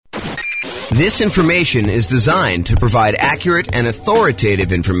This information is designed to provide accurate and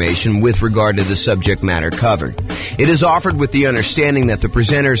authoritative information with regard to the subject matter covered. It is offered with the understanding that the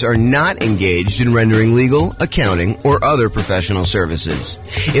presenters are not engaged in rendering legal, accounting, or other professional services.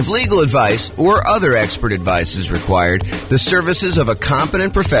 If legal advice or other expert advice is required, the services of a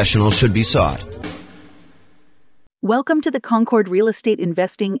competent professional should be sought. Welcome to the Concord Real Estate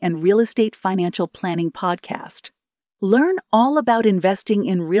Investing and Real Estate Financial Planning Podcast. Learn all about investing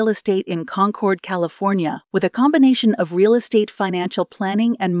in real estate in Concord, California, with a combination of real estate financial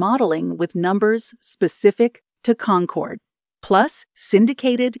planning and modeling with numbers specific to Concord, plus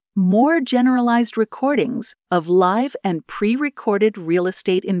syndicated, more generalized recordings of live and pre-recorded real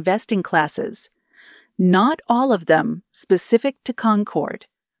estate investing classes. Not all of them specific to Concord.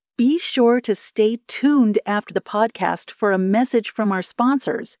 Be sure to stay tuned after the podcast for a message from our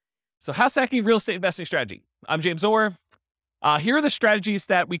sponsors. So house hacking real estate investing strategy. I'm James Orr. Here are the strategies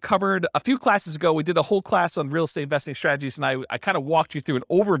that we covered a few classes ago. We did a whole class on real estate investing strategies, and I kind of walked you through an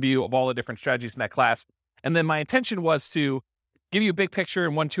overview of all the different strategies in that class. And then my intention was to give you a big picture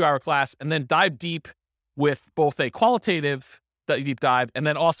in 1 2-hour class and then dive deep with both a qualitative deep dive and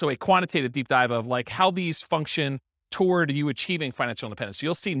then also a quantitative deep dive of like how these function toward you achieving financial independence. So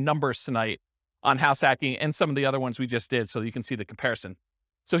you'll see numbers tonight on house hacking and some of the other ones we just did so you can see the comparison.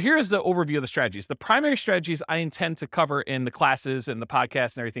 So here's the overview of the strategies. The primary strategies I intend to cover in the classes and the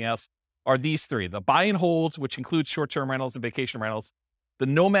podcast and everything else are these three: the buy and hold, which includes short-term rentals and vacation rentals, the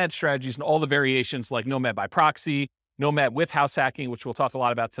nomad strategies and all the variations like nomad by proxy, nomad with house hacking, which we'll talk a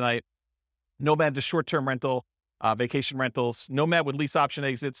lot about tonight, nomad to short-term rental, vacation rentals, nomad with lease option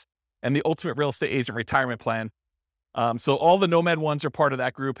exits, and the ultimate real estate agent retirement plan. So all the nomad ones are part of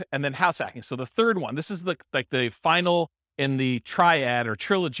that group, and then house hacking. So the third one, this is the final in the triad or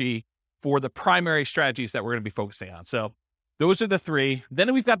trilogy for the primary strategies that we're going to be focusing on. So those are the three.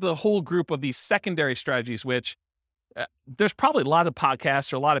 Then we've got the whole group of these secondary strategies, which there's probably a lot of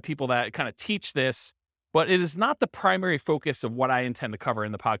podcasts or a lot of people that kind of teach this, but it is not the primary focus of what I intend to cover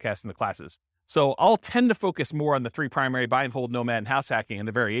in the podcast and the classes. So I'll tend to focus more on the three primary: buy and hold, nomad, and house hacking, and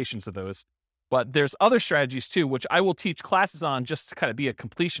the variations of those. But there's other strategies too, which I will teach classes on just to kind of be a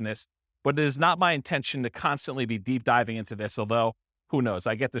completionist. But it is not my intention to constantly be deep diving into this, although who knows,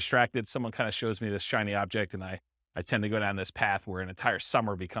 I get distracted. Someone kind of shows me this shiny object and I tend to go down this path where an entire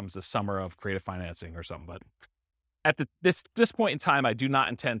summer becomes the summer of creative financing or something. But at this point in time, I do not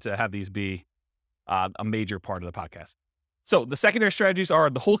intend to have these be a major part of the podcast. So the secondary strategies are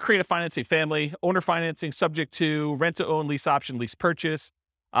the whole creative financing family: owner financing subject to rent to own, lease option, lease purchase,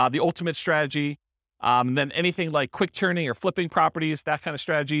 the ultimate strategy, and then anything like quick turning or flipping properties, that kind of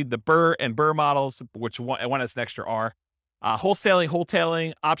strategy, the BRRRR and BRRRR models, which one has an extra R, wholesaling,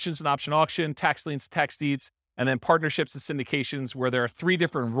 wholetailing, options and option auction, tax liens, tax deeds, and then partnerships and syndications, where there are three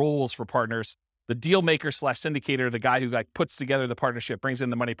different roles for partners: the deal maker / syndicator, the guy who like puts together the partnership, brings in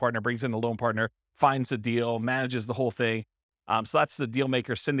the money partner, brings in the loan partner, finds the deal, manages the whole thing. So that's the deal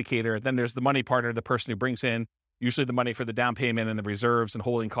maker syndicator. Then there's the money partner, the person who brings in usually the money for the down payment and the reserves and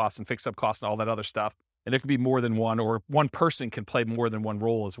holding costs and fixed up costs and all that other stuff. And there could be more than one, or one person can play more than one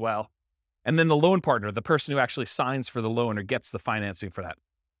role as well. And then the loan partner, the person who actually signs for the loan or gets the financing for that.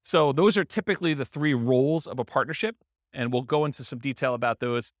 So those are typically the three roles of a partnership. And we'll go into some detail about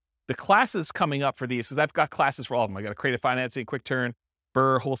those. The classes coming up for these, because I've got classes for all of them. I got a creative financing, quick turn,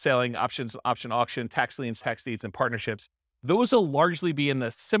 BRRRR, wholesaling, options, option auction, tax liens, tax deeds, and partnerships. Those will largely be in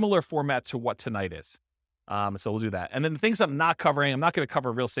the similar format to what tonight is. So we'll do that. And then the things I'm not covering, I'm not going to cover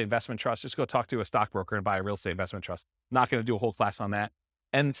real estate investment trust. Just go talk to a stockbroker and buy a real estate investment trust. Not going to do a whole class on that.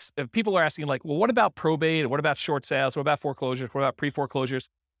 And if people are asking like, well, what about probate? What about short sales? What about foreclosures? What about pre-foreclosures?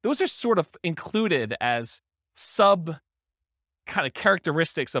 Those are sort of included as sub kind of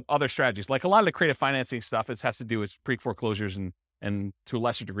characteristics of other strategies. Like a lot of the creative financing stuff, it has to do with pre-foreclosures and to a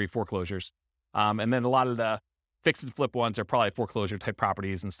lesser degree foreclosures. And then a lot of the fix and flip ones are probably foreclosure type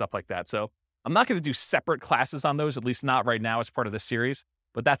properties and stuff like that. So I'm not going to do separate classes on those, at least not right now as part of this series,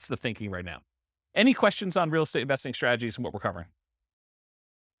 but that's the thinking right now. Any questions on real estate investing strategies and what we're covering?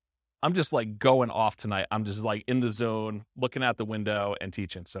 I'm just like going off tonight. I'm just like in the zone, looking out the window and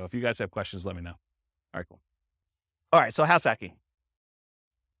teaching. So if you guys have questions, let me know. All right, cool. All right, so house hacking.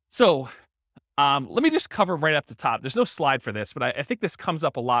 So let me just cover right up the top. There's no slide for this, but I think this comes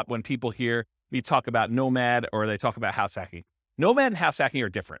up a lot when people hear me talk about nomad or they talk about house hacking. Nomad and house hacking are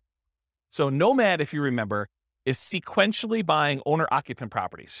different. So nomad, if you remember, is sequentially buying owner-occupant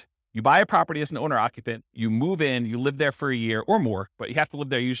properties. You buy a property as an owner-occupant, you move in, you live there for a year or more, but you have to live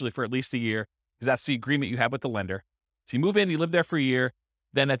there usually for at least a year because that's the agreement you have with the lender. So you move in, you live there for a year.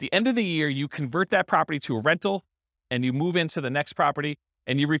 Then at the end of the year, you convert that property to a rental and you move into the next property.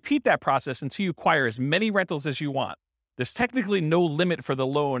 And you repeat that process until you acquire as many rentals as you want. There's technically no limit for the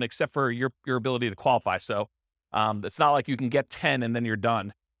loan except for your ability to qualify. So it's not like you can get 10 and then you're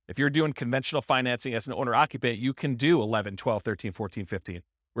done. If you're doing conventional financing as an owner occupant, you can do 11, 12, 13, 14, 15.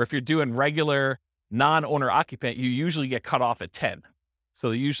 Where if you're doing regular non-owner occupant, you usually get cut off at 10. So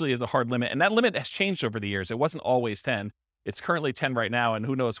there usually is a hard limit. And that limit has changed over the years. It wasn't always 10. It's currently 10 right now. And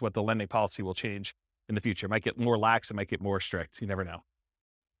who knows what the lending policy will change in the future. It might get more lax. It might get more strict. You never know.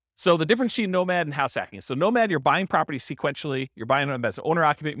 So the difference between nomad and house hacking. So nomad, you're buying property sequentially. You're buying them as an owner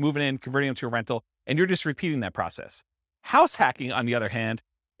occupant, moving in, converting them to a rental, and you're just repeating that process. House hacking, on the other hand,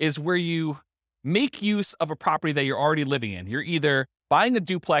 is where you make use of a property that you're already living in. You're either buying a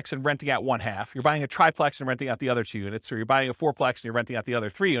duplex and renting out one half, you're buying a triplex and renting out the other 2 units, or you're buying a fourplex and you're renting out the other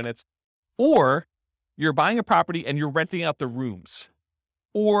 3 units, or you're buying a property and you're renting out the rooms,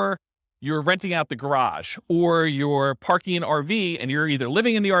 or you're renting out the garage, or you're parking an RV and you're either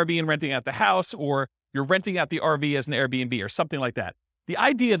living in the RV and renting out the house, or you're renting out the RV as an Airbnb or something like that. The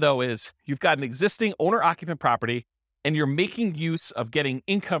idea, though, is you've got an existing owner-occupant property and you're making use of getting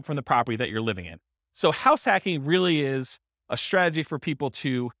income from the property that you're living in. So house hacking really is a strategy for people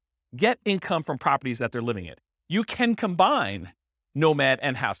to get income from properties that they're living in. You can combine nomad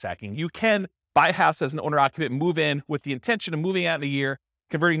and house hacking. You can buy a house as an owner-occupant, move in with the intention of moving out in a year,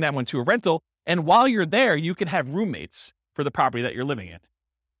 converting that one to a rental. And while you're there, you can have roommates for the property that you're living in.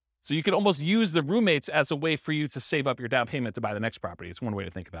 So you can almost use the roommates as a way for you to save up your down payment to buy the next property. It's one way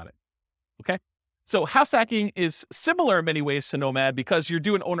to think about it. Okay. So house hacking is similar in many ways to nomad because you're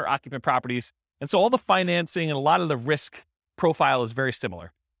doing owner occupant properties. And so all the financing and a lot of the risk profile is very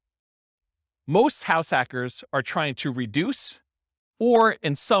similar. Most house hackers are trying to reduce, or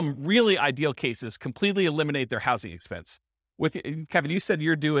in some really ideal cases, completely eliminate their housing expense. With Kevin, you said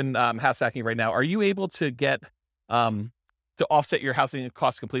you're doing house hacking right now. Are you able to get to offset your housing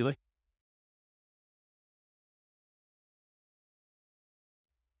costs completely?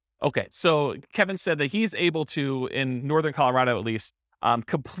 Okay, so Kevin said that he's able to, in Northern Colorado at least,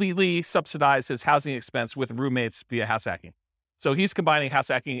 completely subsidize his housing expense with roommates via house hacking. So he's combining house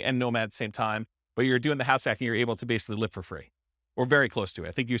hacking and nomad at the same time, but you're doing the house hacking, you're able to basically live for free or very close to it.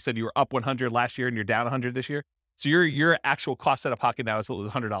 I think you said you were up 100 last year and you're down 100 this year. So your actual cost out of pocket now is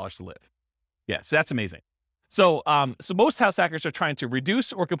 $100 to live. Yeah, so that's amazing. So most house hackers are trying to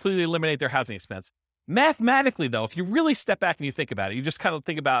reduce or completely eliminate their housing expense. Mathematically, though, if you really step back and you think about it, you just kind of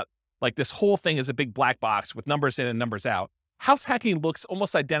think about like this whole thing is a big black box with numbers in and numbers out. House hacking looks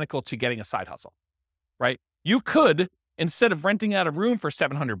almost identical to getting a side hustle, right? You could, instead of renting out a room for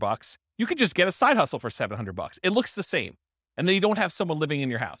 $700, you could just get a side hustle for $700. It looks the same. And then you don't have someone living in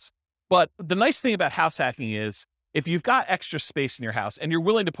your house. But the nice thing about house hacking is if you've got extra space in your house and you're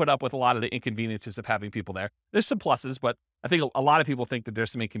willing to put up with a lot of the inconveniences of having people there, there's some pluses, but I think a lot of people think that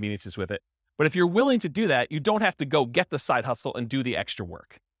there's some inconveniences with it. But if you're willing to do that, you don't have to go get the side hustle and do the extra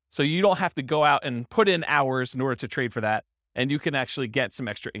work. So you don't have to go out and put in hours in order to trade for that. And you can actually get some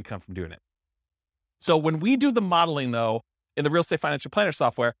extra income from doing it. So when we do the modeling, though, in the Real Estate Financial Planner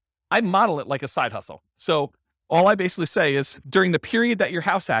software, I model it like a side hustle. So all I basically say is during the period that you're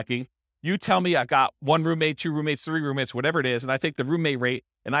house hacking, you tell me I got 1 roommate, 2 roommates, 3 roommates, whatever it is. And I take the roommate rate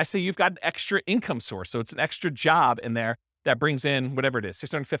and I say you've got an extra income source. So it's an extra job in there that brings in whatever it is,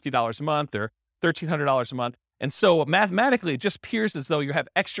 $650 a month or $1,300 a month. And so mathematically, it just appears as though you have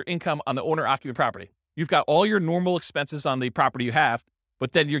extra income on the owner occupant property. You've got all your normal expenses on the property you have,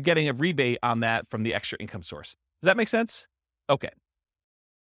 but then you're getting a rebate on that from the extra income source. Does that make sense? Okay.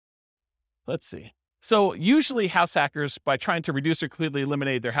 Let's see. So usually house hackers, by trying to reduce or completely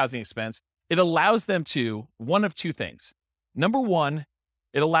eliminate their housing expense, it allows them to, one of two things. Number one,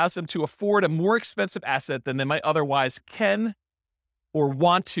 it allows them to afford a more expensive asset than they might otherwise can or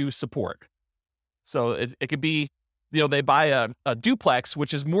want to support. So it could be, they buy a duplex,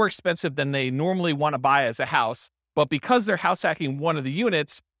 which is more expensive than they normally want to buy as a house. But because they're house hacking one of the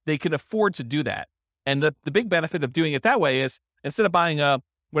units, they can afford to do that. And the big benefit of doing it that way is instead of buying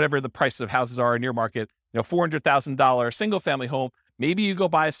whatever the prices of houses are in your market, $400,000 single family home, maybe you go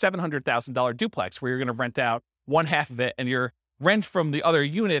buy a $700,000 duplex where you're going to rent out one half of it and your rent from the other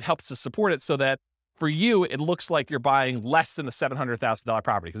unit helps to support it so that for you, it looks like you're buying less than a $700,000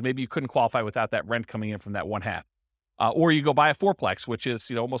 property because maybe you couldn't qualify without that rent coming in from that one half. Or you go buy a fourplex, which is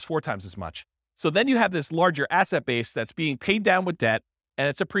almost 4 times as much. So then you have this larger asset base that's being paid down with debt and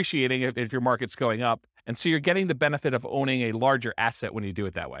it's appreciating if your market's going up. And so you're getting the benefit of owning a larger asset when you do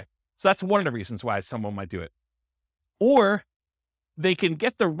it that way. So that's one of the reasons why someone might do it. Or they can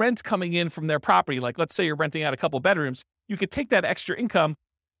get the rent coming in from their property. Like let's say you're renting out a couple bedrooms, you could take that extra income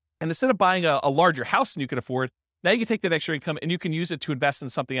and instead of buying a larger house than you can afford, Now you can take that extra income and you can use it to invest in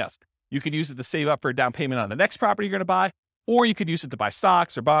something else. You could use it to save up for a down payment on the next property you're going to buy, or you could use it to buy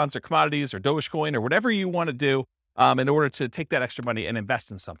stocks or bonds or commodities or Dogecoin or whatever you want to do in order to take that extra money and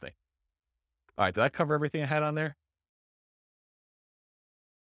invest in something. All right, did I cover everything I had on there?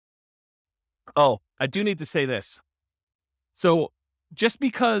 Oh, I do need to say this. So just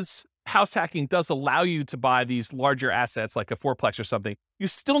because house hacking does allow you to buy these larger assets like a fourplex or something, you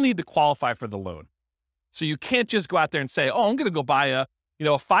still need to qualify for the loan. So you can't just go out there and say, oh, I'm going to go buy a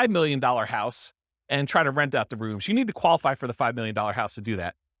 $5 million house and try to rent out the rooms. You need to qualify for the $5 million house to do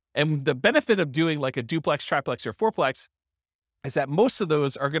that. And the benefit of doing like a duplex, triplex, or fourplex is that most of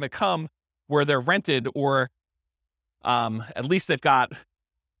those are going to come where they're rented, or at least they've got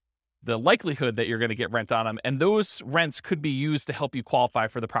the likelihood that you're going to get rent on them. And those rents could be used to help you qualify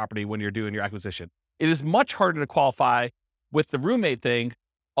for the property when you're doing your acquisition. It is much harder to qualify with the roommate thing.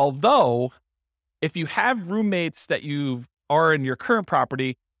 Although if you have roommates that you are in your current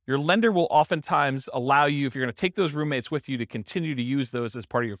property, your lender will oftentimes allow you, if you're going to take those roommates with you, to continue to use those as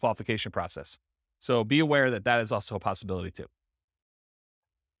part of your qualification process. So be aware that that is also a possibility too.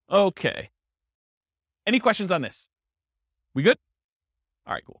 Okay. Any questions on this? We good?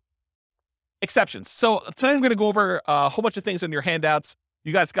 All right, cool. Exceptions. So tonight I'm going to go over a whole bunch of things on your handouts.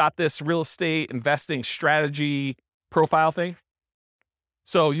 You guys got this real estate investing strategy profile thing.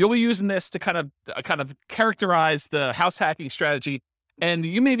 So you'll be using this to kind of characterize the house hacking strategy. And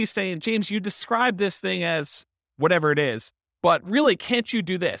you may be saying, James, you described this thing as whatever it is, but really, can't you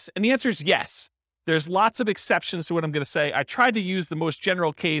do this? And the answer is yes. There's lots of exceptions to what I'm going to say. I tried to use the most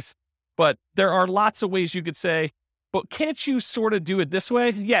general case, but there are lots of ways you could say, but can't you sort of do it this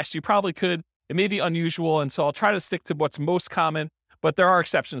way? Yes, you probably could. It may be unusual. And so I'll try to stick to what's most common, but there are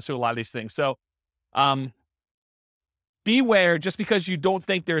exceptions to a lot of these things. So beware, just because you don't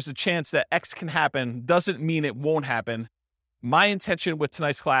think there's a chance that X can happen doesn't mean it won't happen. My intention with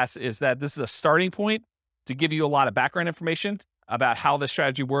tonight's class is that this is a starting point to give you a lot of background information about how the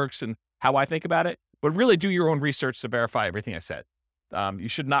strategy works and how I think about it, but really do your own research to verify everything I said. You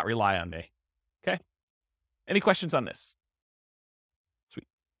should not rely on me. Okay. Any questions on this? Sweet.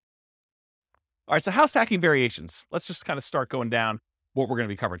 All right. So house hacking variations. Let's just kind of start going down what we're going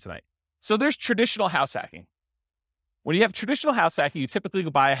to be covering tonight. So there's traditional house hacking. When you have traditional house hacking, you typically go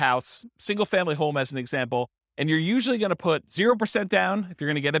buy a house, single family home as an example, and you're usually going to put 0% down if you're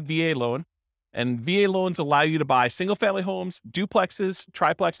going to get a VA loan. And VA loans allow you to buy single family homes, duplexes,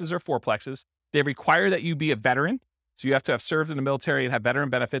 triplexes, or fourplexes. They require that you be a veteran. So you have to have served in the military and have veteran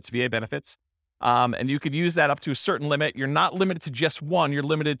benefits, VA benefits. And you could use that up to a certain limit. You're not limited to just one. You're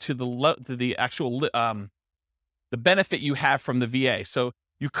limited to the actual the benefit you have from the VA. So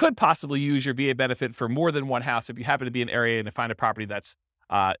you could possibly use your VA benefit for more than one house if you happen to be in an area and to find a property that's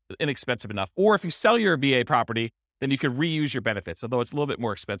inexpensive enough. Or if you sell your VA property, then you could reuse your benefits, although it's a little bit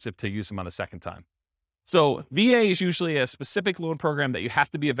more expensive to use them on a second time. So VA is usually a specific loan program that you have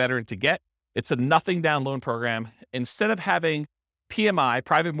to be a veteran to get. It's a nothing down loan program. Instead of having PMI,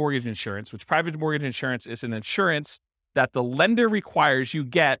 private mortgage insurance, which private mortgage insurance is an insurance that the lender requires you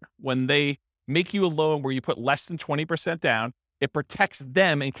get when they make you a loan where you put less than 20% down, it protects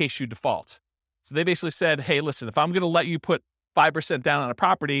them in case you default. So they basically said, hey, listen, if I'm going to let you put 5% down on a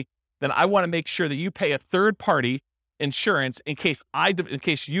property, then I want to make sure that you pay a third party insurance in case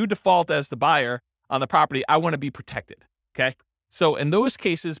you default as the buyer on the property. I want to be protected. Okay. So in those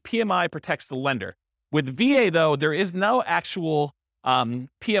cases, PMI protects the lender. With VA though, there is no actual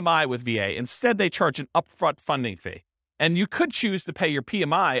PMI with VA. Instead, they charge an upfront funding fee. And you could choose to pay your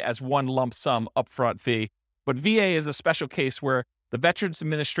PMI as one lump sum upfront fee, but VA is a special case where the Veterans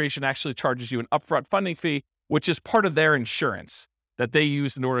Administration actually charges you an upfront funding fee, which is part of their insurance that they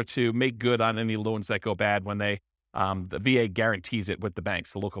use in order to make good on any loans that go bad when the VA guarantees it with the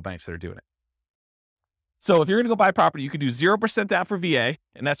banks, the local banks that are doing it. So if you're going to go buy property, you could do 0% down for VA,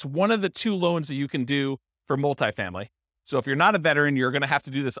 and that's one of the two loans that you can do for multifamily. So if you're not a veteran, you're going to have to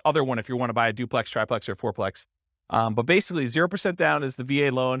do this other one if you want to buy a duplex, triplex, or fourplex. But basically 0% down is the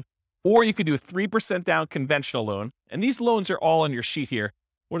VA loan, or you could do a 3% down conventional loan. And these loans are all on your sheet here.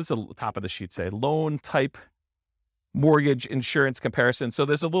 What does the top of the sheet say? Loan type mortgage insurance comparison. So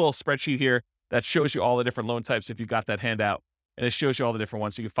there's a little spreadsheet here that shows you all the different loan types if you got that handout, and it shows you all the different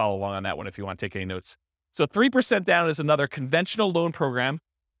ones. So you can follow along on that one if you want to take any notes. So 3% down is another conventional loan program.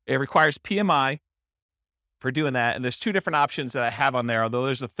 It requires PMI for doing that. And there's two different options that I have on there, although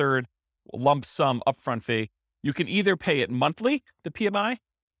there's a third lump sum upfront fee. You can either pay it monthly, the PMI,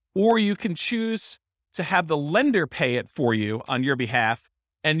 or you can choose to have the lender pay it for you on your behalf,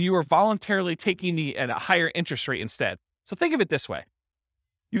 and you are voluntarily taking at a higher interest rate instead. So think of it this way.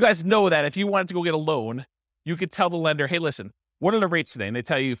 You guys know that if you wanted to go get a loan you could tell the lender, hey, listen, what are the rates today? And they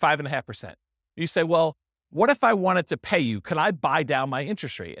tell you 5.5%. You say, well, what if I wanted to pay you? Could I buy down my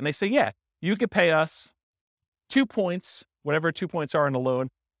interest rate? And they say, yeah, you could pay us 2 points, whatever 2 points are in the loan,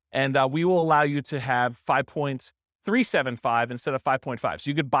 and we will allow you to have 5.375 instead of 5.5. So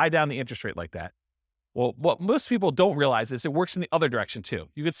you could buy down the interest rate like that. Well, what most people don't realize is it works in the other direction too.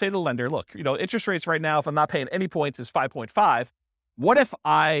 You could say to the lender, look, interest rates right now, if I'm not paying any points, is 5.5. What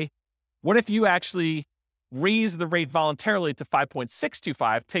if you actually raise the rate voluntarily to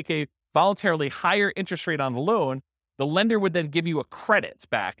 5.625, take a voluntarily higher interest rate on the loan? The lender would then give you a credit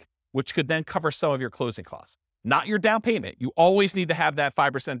back, which could then cover some of your closing costs, not your down payment. You always need to have that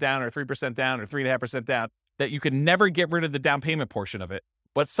 5% down or 3% down or 3.5% down, that you can never get rid of the down payment portion of it.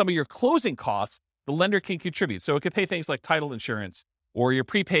 But some of your closing costs, the lender can contribute. So it could pay things like title insurance or your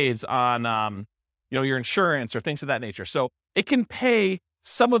prepaids on, your insurance or things of that nature. So it can pay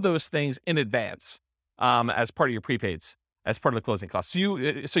some of those things in advance as part of your prepaids, as part of the closing costs.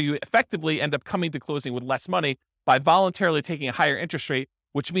 So you effectively end up coming to closing with less money by voluntarily taking a higher interest rate,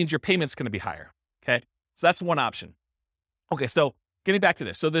 which means your payment's going to be higher. Okay, so that's one option. Okay, so getting back to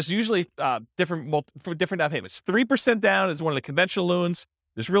this, so there's usually different down payments. 3% down is one of the conventional loans.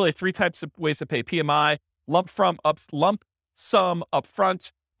 There's really 3 types of ways to pay PMI: lump sum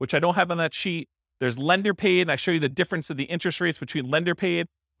upfront, which I don't have on that sheet. There's lender paid, and I show you the difference of the interest rates between lender paid,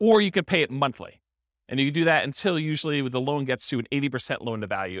 or you could pay it monthly. And you do that until usually the loan gets to an 80% loan to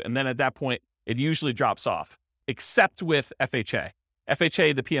value. And then at that point, it usually drops off, except with FHA.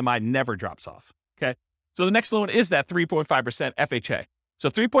 FHA, the PMI never drops off. Okay. So the next loan is that 3.5% FHA. So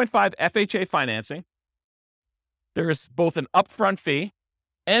 3.5 FHA financing. There is both an upfront fee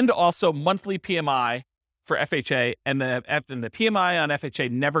and also monthly PMI for FHA, and the PMI on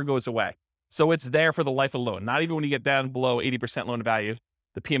FHA never goes away. So it's there for the life of the loan. Not even when you get down below 80% loan to value,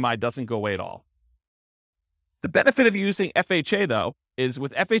 the PMI doesn't go away at all. The benefit of using FHA, though, is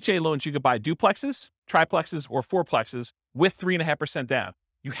with FHA loans, you could buy duplexes, triplexes, or fourplexes with 3.5% down.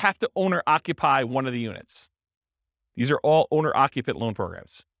 You have to owner occupy one of the units. These are all owner occupant loan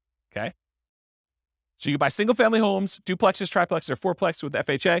programs. Okay. So you can buy single family homes, duplexes, triplexes, or fourplex with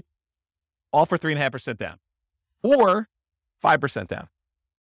FHA, all for 3.5% down, or 5% down.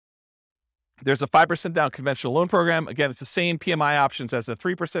 There's a 5% down conventional loan program. Again, it's the same PMI options as a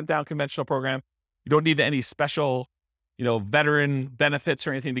 3% down conventional program. You don't need any special, veteran benefits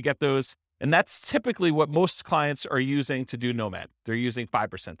or anything to get those. And that's typically what most clients are using to do Nomad. They're using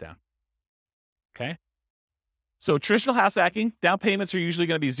 5% down. Okay. So traditional house hacking, down payments are usually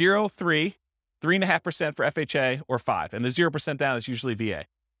going to be 0, 3, 3.5% for FHA, or 5. And the 0% down is usually VA.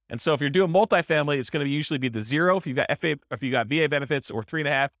 And so if you're doing multifamily, it's going to usually be the 0 if you got VA benefits, or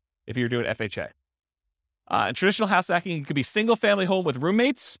 3.5 if you're doing FHA. In traditional house hacking, it could be single family home with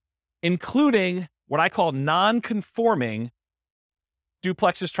roommates, including what I call non-conforming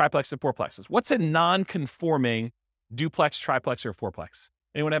duplexes, triplexes, and fourplexes. What's a non-conforming duplex, triplex, or fourplex?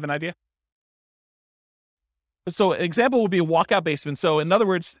 Anyone have an idea? So an example would be a walkout basement. So in other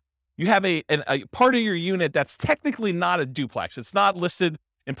words, you have a part of your unit that's technically not a duplex. It's not listed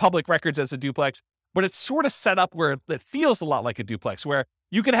in public records as a duplex, but it's sort of set up where it feels a lot like a duplex, where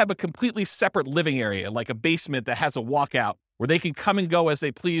you can have a completely separate living area, like a basement that has a walkout where they can come and go as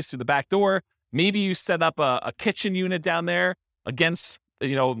they please through the back door. Maybe you set up a kitchen unit down there against, a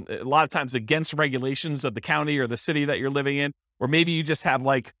lot of times against regulations of the county or the city that you're living in. Or maybe you just have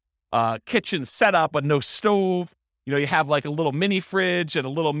like a kitchen set up, but no stove. You have like a little mini fridge and a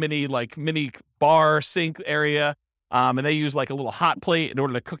little mini bar sink area. And they use like a little hot plate in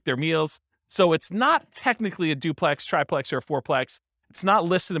order to cook their meals. So it's not technically a duplex, triplex, or a fourplex. It's not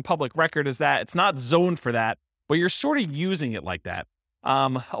listed in public record as that. It's not zoned for that, but you're sort of using it like that.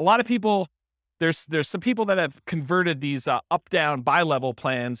 A lot of people, there's some people that have converted these up-down bi-level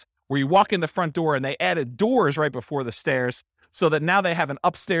plans where you walk in the front door and they added doors right before the stairs so that now they have an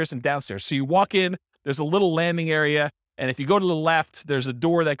upstairs and downstairs. So you walk in, there's a little landing area, and if you go to the left, there's a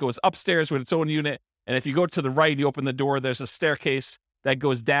door that goes upstairs with its own unit. And if you go to the right, you open the door, there's a staircase that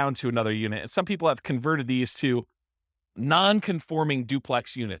goes down to another unit. And some people have converted these to non-conforming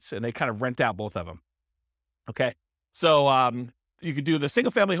duplex units, and they kind of rent out both of them. Okay. So you could do the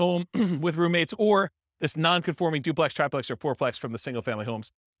single family home with roommates, or this non-conforming duplex, triplex, or fourplex from the single family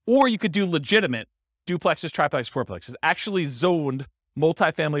homes. Or you could do legitimate duplexes, triplexes, fourplexes, actually zoned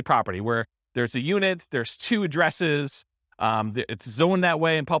multifamily property where there's a unit, there's 2 addresses, it's zoned that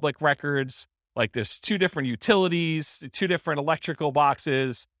way in public records. Like there's 2 different utilities, 2 different electrical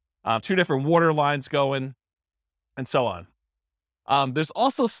boxes, 2 different water lines going, and so on. There's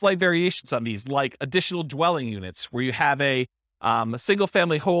also slight variations on these, like additional dwelling units where you have a single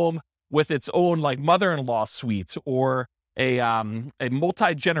family home with its own like mother-in-law suite or a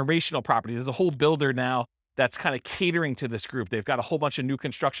multi-generational property. There's a whole builder now that's kind of catering to this group. They've got a whole bunch of new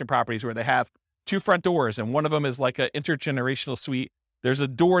construction properties where they have 2 front doors, and one of them is like an intergenerational suite. There's a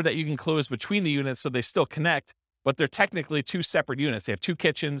door that you can close between the units so they still connect, but they're technically 2 separate units. They have 2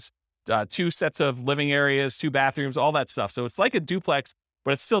 kitchens, 2 sets of living areas, 2 bathrooms, all that stuff. So it's like a duplex,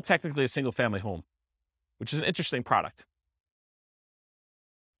 but it's still technically a single family home, which is an interesting product.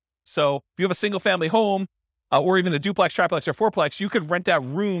 So if you have a single family home, or even a duplex, triplex, or fourplex, you could rent out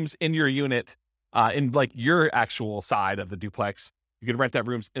rooms in your unit, in like your actual side of the duplex. You could rent out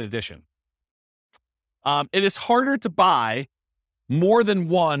rooms in addition. It is harder to buy more than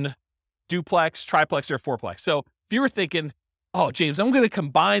one duplex, triplex, or fourplex. So if you were thinking, oh, James, I'm going to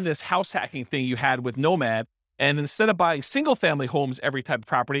combine this house hacking thing you had with Nomad, and instead of buying single family homes, every type of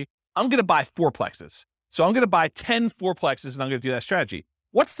property, I'm going to buy fourplexes. So I'm going to buy 10 fourplexes and I'm going to do that strategy.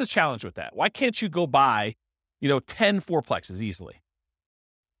 What's the challenge with that? Why can't you go buy, 10 fourplexes easily?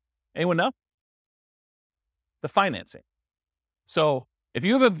 Anyone know? The financing. So if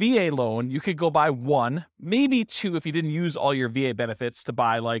you have a VA loan, you could go buy 1, maybe 2 if you didn't use all your VA benefits to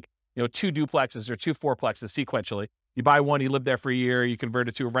buy 2 duplexes or 2 fourplexes sequentially. You buy 1, you live there for a year, you convert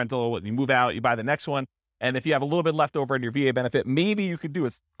it to a rental, you move out, you buy the next one. And if you have a little bit left over in your VA benefit, maybe you could do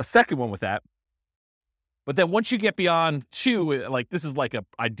a second one with that. But then once you get beyond 2, this is like an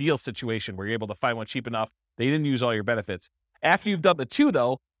ideal situation where you're able to find one cheap enough that you didn't use all your benefits. After you've done the 2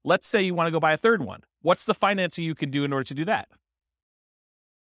 though, let's say you want to go buy a third one. What's the financing you can do in order to do that?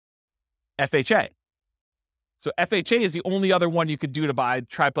 FHA. So FHA is the only other one you could do to buy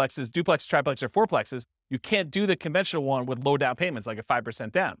triplexes, duplexes, triplexes, or fourplexes. You can't do the conventional one with low down payments, like a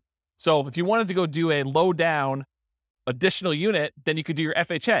 5% down. So if you wanted to go do a low down additional unit, then you could do your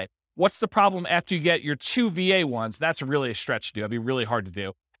FHA. What's the problem after you get your 2 VA ones? That's really a stretch to do. That'd be really hard to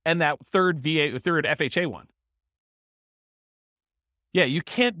do. And that third FHA one. Yeah, you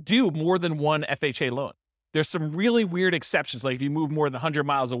can't do more than 1 FHA loan. There's some really weird exceptions, like if you move more than 100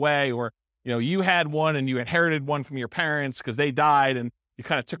 miles away, or you had one and you inherited one from your parents because they died and you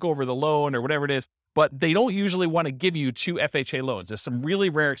kind of took over the loan or whatever it is. But they don't usually want to give you 2 FHA loans. There's some really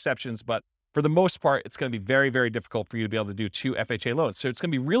rare exceptions, but for the most part, it's going to be very, very difficult for you to be able to do 2 FHA loans. So it's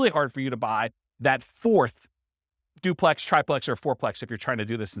going to be really hard for you to buy that 4th duplex, triplex, or fourplex if you're trying to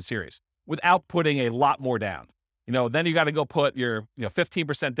do this in series without putting a lot more down. Then you got to go put your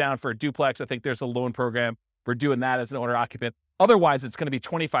 15% down for a duplex. I think there's a loan program for doing that as an owner occupant. Otherwise, it's going to be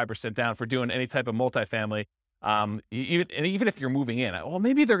 25% down for doing any type of multifamily. Even if you're moving in, well,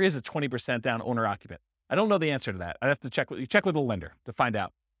 maybe there is a 20% down owner occupant. I don't know the answer to that. I'd have to check with a lender to find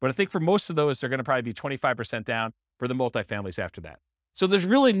out. But I think for most of those, they're going to probably be 25% down for the multifamilies after that. So there's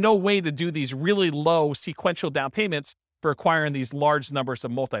really no way to do these really low sequential down payments for acquiring these large numbers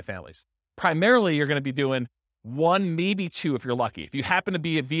of multifamilies. Primarily, you're going to be doing 1, maybe 2 if you're lucky. If you happen to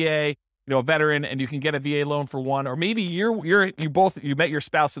be a VA, a veteran, and you can get a VA loan for 1, or maybe you met your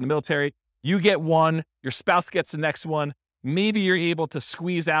spouse in the military, you get 1, your spouse gets the next one. Maybe you're able to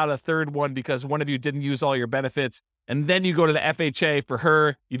squeeze out a third one because one of you didn't use all your benefits. And then you go to the FHA for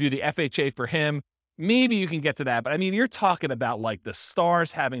her, you do the FHA for him. Maybe you can get to that. But you're talking about like the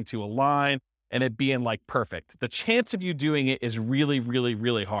stars having to align and it being like perfect. The chance of you doing it is really, really,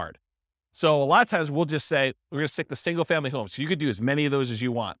 really hard. So a lot of times we'll just say, we're going to stick to single family homes. So you could do as many of those as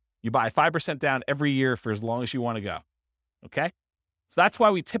you want. You buy 5% down every year for as long as you want to go. Okay. So that's why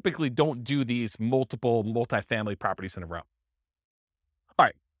we typically don't do these multiple multifamily properties in a row. All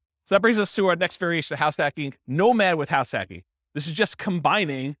right. So that brings us to our next variation of house hacking, Nomad with house hacking. This is just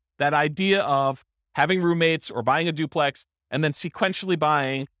combining that idea of having roommates or buying a duplex and then sequentially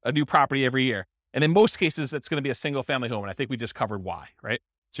buying a new property every year. And in most cases, it's going to be a single family home. And I think we just covered why, right?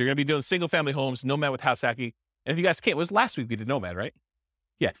 So you're going to be doing single family homes, Nomad with house hacking. And if you guys can't, it was last week we did Nomad, right?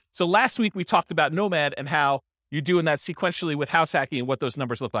 Yeah. So last week we talked about Nomad and how you're doing that sequentially with house hacking and what those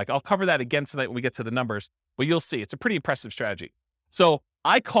numbers look like. I'll cover that again tonight when we get to the numbers, but you'll see it's a pretty impressive strategy. So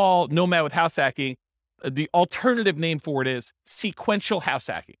I call Nomad with house hacking, the alternative name for it is sequential house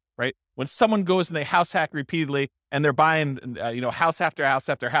hacking, right? When someone goes and they house hack repeatedly and they're buying, house after house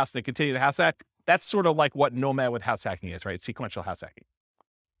after house, and they continue to house hack, that's sort of like what Nomad with house hacking is, right? Sequential house hacking.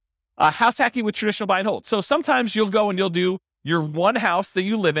 House hacking with traditional buy and hold. So sometimes you'll go and you'll do your one house that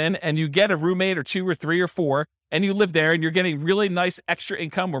you live in and you get a roommate or 2 or 3 or 4 and you live there and you're getting really nice extra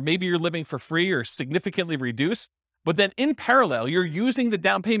income, or maybe you're living for free or significantly reduced. But then in parallel, you're using the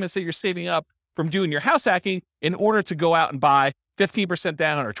down payments that you're saving up from doing your house hacking in order to go out and buy 15%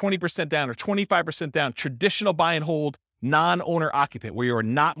 down or 20% down or 25% down traditional buy and hold non-owner occupant where you're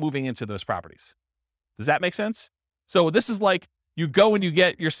not moving into those properties. Does that make sense? So this is like you go and you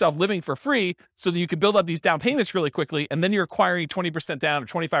get yourself living for free so that you can build up these down payments really quickly. And then you're acquiring 20% down or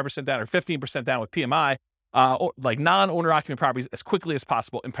 25% down or 15% down with PMI, or like non-owner occupant properties as quickly as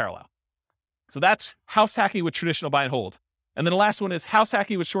possible in parallel. So that's house hacking with traditional buy and hold. And then the last one is house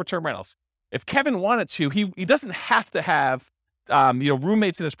hacking with short-term rentals. If Kevin wanted to, he doesn't have to have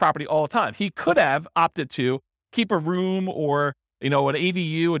roommates in his property all the time. He could have opted to keep a room or an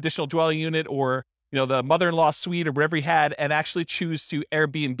ADU, additional dwelling unit, or the mother-in-law suite or whatever he had, and actually choose to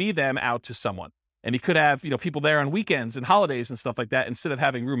Airbnb them out to someone. And he could have people there on weekends and holidays and stuff like that instead of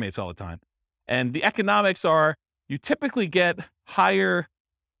having roommates all the time. And the economics are you typically get higher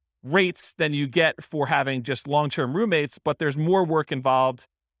rates than you get for having just long-term roommates, but there's more work involved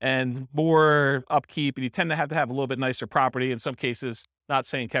and more upkeep, and you tend to have a little bit nicer property in some cases. Not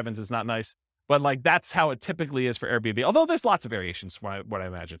saying Kevin's is not nice, but like that's how it typically is for Airbnb. Although there's lots of variations from what I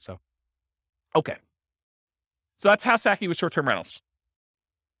imagine. So, okay. So that's house hacking with short-term rentals.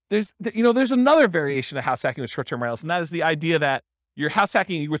 There's another variation of house hacking with short-term rentals, and that is the idea that you're house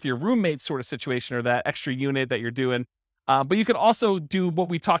hacking with your roommate sort of situation or that extra unit that you're doing. But you could also do what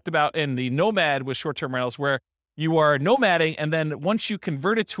we talked about in the nomad with short-term rentals, where you are nomading, and then once you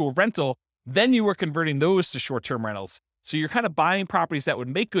convert it to a rental, then you are converting those to short-term rentals. So you're kind of buying properties that would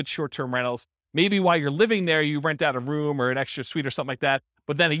make good short-term rentals. Maybe while you're living there, you rent out a room or an extra suite or something like that.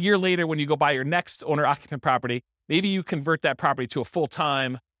 But then a year later, when you go buy your next owner-occupant property, maybe you convert that property to a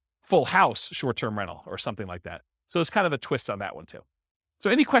full-time, full house short-term rental or something like that. So it's kind of a twist on that one too. So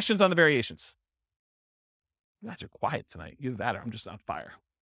any questions on the variations? You guys are quiet tonight. Either that or I'm just on fire.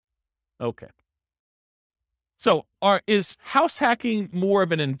 Okay. So is house hacking more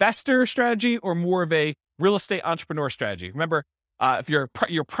of an investor strategy or more of a real estate entrepreneur strategy? Remember, if you're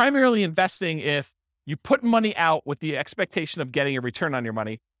primarily investing if you put money out with the expectation of getting a return on your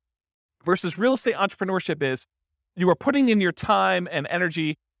money, versus real estate entrepreneurship is you are putting in your time and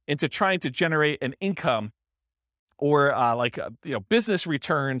energy into trying to generate an income or business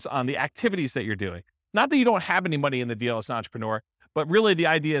returns on the activities that you're doing. Not that you don't have any money in the deal as an entrepreneur, but really the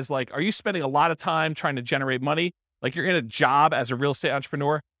idea is like, are you spending a lot of time trying to generate money? Like you're in a job as a real estate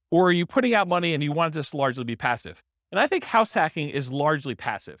entrepreneur, or are you putting out money and you want it to just largely be passive? And I think house hacking is largely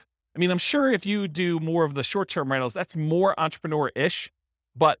passive. I mean, I'm sure if you do more of the short-term rentals, that's more entrepreneur-ish,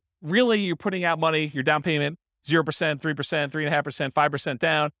 but really you're putting out money, your down payment, 0%, 3%, 3.5%, 5%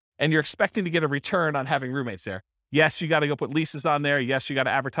 down, and you're expecting to get a return on having roommates there. Yes, you got to go put leases on there. Yes, you got to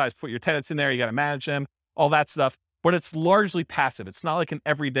advertise, put your tenants in there. You got to manage them, all that stuff. But it's largely passive. It's not like an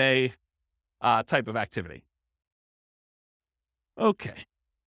everyday type of activity. Okay.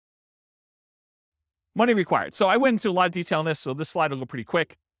 Money required. So I went into a lot of detail on this, so this slide will go pretty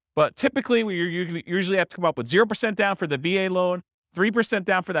quick. But typically, you usually have to come up with 0% down for the VA loan, 3%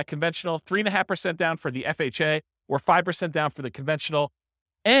 down for that conventional, 3.5% down for the FHA, or 5% down for the conventional,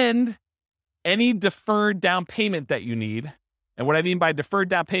 and any deferred down payment that you need. And what I mean by deferred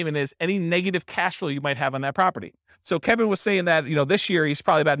down payment is any negative cash flow you might have on that property. So Kevin was saying that, this year he's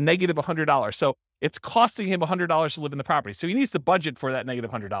probably about negative $100. So it's costing him $100 to live in the property. So he needs to budget for that negative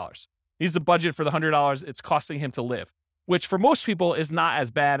 $100. He needs to budget for the $100 it's costing him to live, which for most people is not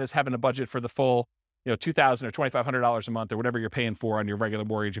as bad as having a budget for the full, $2,000 or $2,500 a month or whatever you're paying for on your regular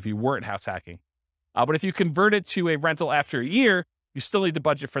mortgage if you weren't house hacking. But if you convert it to a rental after a year, you still need to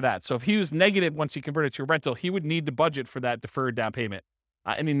budget for that. So if he was negative once he converted to a rental, he would need to budget for that deferred down payment,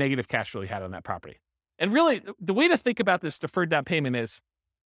 any negative cash flow he had on that property. And really, the way to think about this deferred down payment is,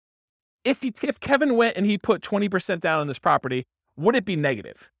 if Kevin went and he put 20% down on this property, would it be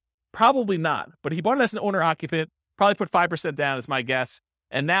negative? Probably not. But he bought it as an owner occupant, probably put 5% down is my guess.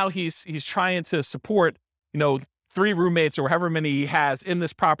 And now he's trying to support, 3 roommates or however many he has in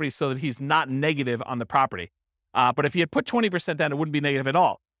this property so that he's not negative on the property. But if he had put 20% down, it wouldn't be negative at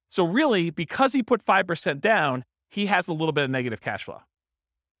all. So really, because he put 5% down, he has a little bit of negative cash flow.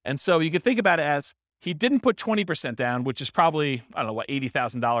 And so you could think about it as he didn't put 20% down, which is probably,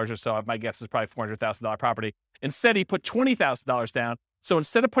 $80,000 or so. My guess is probably $400,000 property. Instead, he put $20,000 down. So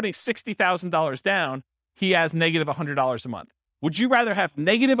instead of putting $60,000 down, he has negative $100 a month. Would you rather have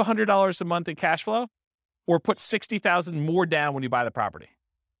negative $100 a month in cash flow or put $60,000 more down when you buy the property?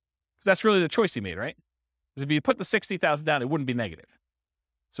 Because that's really the choice he made, right? Because if you put the $60,000 down, it wouldn't be negative.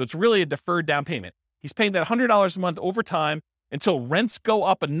 So it's really a deferred down payment. He's paying that $100 a month over time until rents go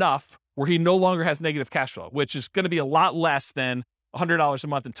up enough where he no longer has negative cash flow, which is going to be a lot less than $100 a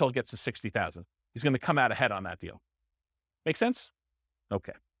month until it gets to $60,000. He's going to come out ahead on that deal. Make sense?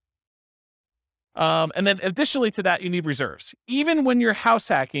 Okay. And then additionally to that, you need reserves. Even when you're house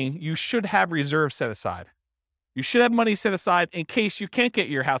hacking, you should have reserves set aside. You should have money set aside in case you can't get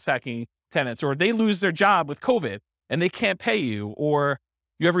your house hacking tenants or they lose their job with COVID and they can't pay you, or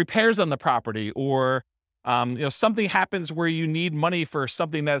you have repairs on the property, or something happens where you need money for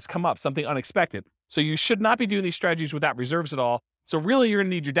something that has come up, something unexpected. So you should not be doing these strategies without reserves at all. So really, you're going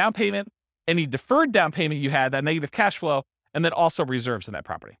to need your down payment, any deferred down payment you had, that negative cash flow, and then also reserves in that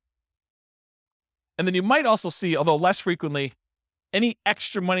property. And then you might also see, although less frequently, any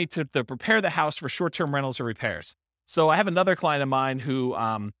extra money to prepare the house for short-term rentals or repairs. So I have another client of mine who,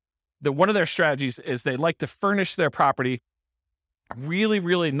 one of their strategies is they like to furnish their property really,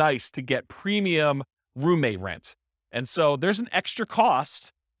 really nice to get premium roommate rent. And so there's an extra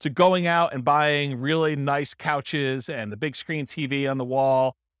cost to going out and buying really nice couches and the big screen TV on the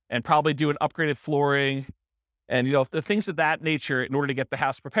wall, and probably doing upgraded flooring and, the things of that nature in order to get the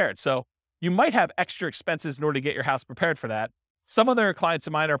house prepared. So you might have extra expenses in order to get your house prepared for that. Some other clients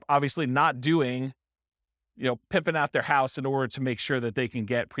of mine are obviously not doing, pimping out their house in order to make sure that they can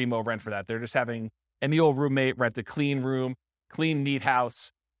get primo rent for that. They're just having any old roommate rent a clean room, clean, neat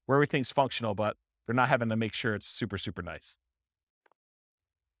house where everything's functional, but they're not having to make sure it's super, super nice.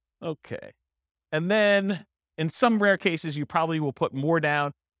 Okay. And then in some rare cases, you probably will put more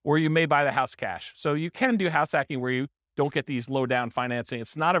down, or you may buy the house cash. So you can do house hacking where you don't get these low down financing.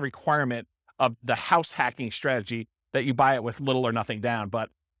 It's not a requirement of the house hacking strategy that you buy it with little or nothing down. But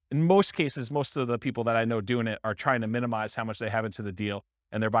in most cases, most of the people that I know doing it are trying to minimize how much they have into the deal,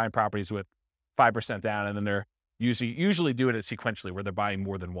 and they're buying properties with 5% down, and then they're usually doing it sequentially where they're buying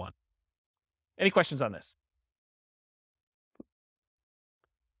more than one. Any questions on this?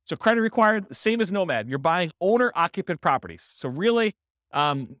 So credit required, the same as Nomad. You're buying owner-occupant properties. So really,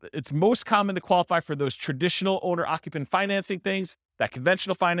 it's most common to qualify for those traditional owner-occupant financing things, that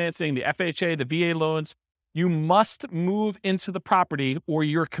conventional financing, the FHA, the VA loans. You must move into the property or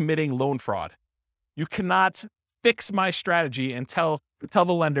you're committing loan fraud. You cannot fix my strategy and tell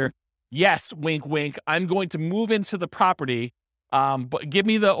the lender, yes, wink, wink, I'm going to move into the property, but give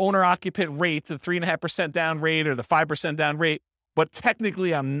me the owner-occupant rate, the 3.5% down rate or the 5% down rate. But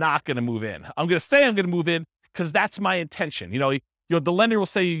technically, I'm not going to move in. I'm going to say I'm going to move in because that's my intention. The lender will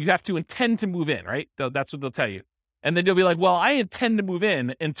say you have to intend to move in, right? That's what they'll tell you. And then you'll be like, well, I intend to move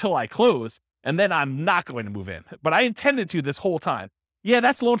in until I close, and then I'm not going to move in. But I intended to this whole time. Yeah,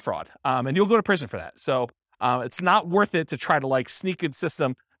 that's loan fraud. And you'll go to prison for that. So it's not worth it to try to sneak in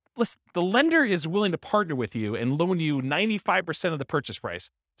system. Listen, the lender is willing to partner with you and loan you 95% of the purchase price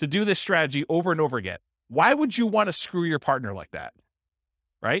to do this strategy over and over again. Why would you want to screw your partner like that?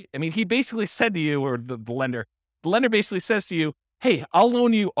 Right? I mean, he basically said to you, or the lender basically says to you, hey, I'll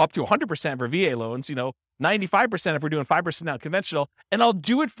loan you up to 100% for VA loans, 95% if we're doing 5% now conventional, and I'll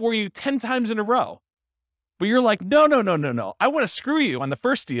do it for you 10 times in a row. But you're like, no. I want to screw you on the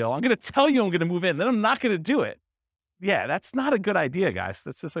first deal. I'm going to tell you I'm going to move in, then I'm not going to do it. Yeah, that's not a good idea, guys.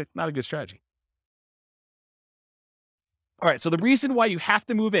 That's just not a good strategy. All right, so the reason why you have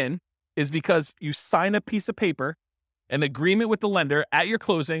to move in is because you sign a piece of paper, an agreement with the lender at your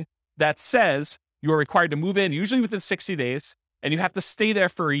closing that says you are required to move in, usually within 60 days, and you have to stay there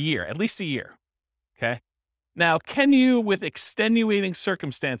for a year, at least a year. Okay. Now, can you, with extenuating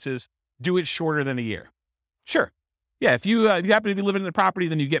circumstances, do it shorter than a year? Sure. Yeah. If you happen to be living in a property,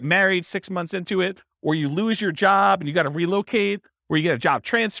 then you get married 6 months into it, or you lose your job and you got to relocate, or you get a job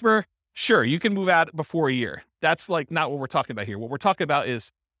transfer. Sure. You can move out before a year. That's not what we're talking about here. What we're talking about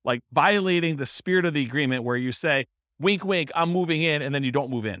is violating the spirit of the agreement where you say, wink, wink, I'm moving in, and then you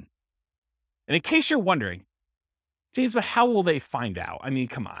don't move in. And in case you're wondering, James, but how will they find out? I mean,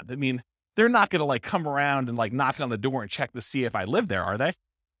 come on. I mean, they're not going to come around and knock on the door and check to see if I live there, are they?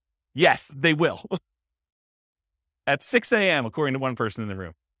 Yes, they will. At 6 a.m., according to one person in the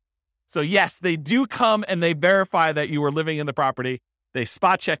room. So yes, they do come and they verify that you are living in the property. They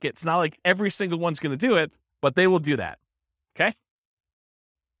spot check it. It's not like every single one's going to do it, but they will do that. Okay.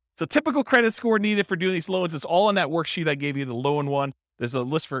 So typical credit score needed for doing these loans, it's all on that worksheet I gave you, the loan one. There's a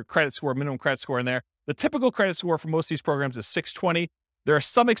list for credit score, minimum credit score in there. The typical credit score for most of these programs is 620. There are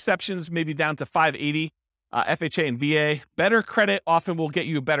some exceptions, maybe down to 580, FHA and VA. Better credit often will get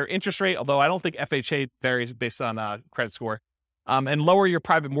you a better interest rate, although I don't think FHA varies based on credit score, and lower your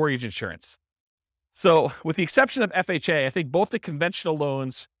private mortgage insurance. So with the exception of FHA, I think both the conventional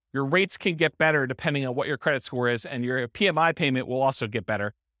loans, your rates can get better depending on what your credit score is, and your PMI payment will also get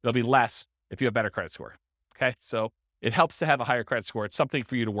better. It'll be less if you have better credit score. Okay. So it helps to have a higher credit score. It's something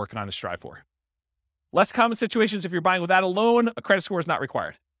for you to work on and strive for. Less common situations, if you're buying without a loan, a credit score is not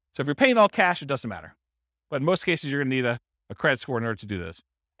required. So if you're paying all cash, it doesn't matter. But in most cases, you're going to need a credit score in order to do this.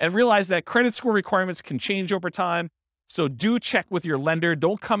 And realize that credit score requirements can change over time. So do check with your lender.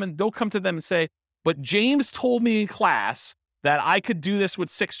 Don't come to them and say, but James told me in class that I could do this with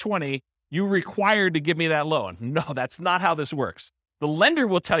 620. you're required to give me that loan. No, that's not how this works. The lender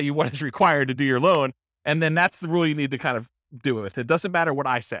will tell you what is required to do your loan, and then that's the rule you need to kind of do with. It doesn't matter what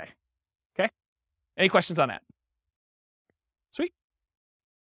I say. Okay? Any questions on that? Sweet.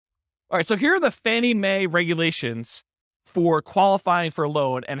 All right, so here are the Fannie Mae regulations for qualifying for a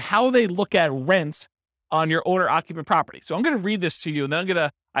loan and how they look at rents on your owner-occupant property. So I'm going to read this to you, and then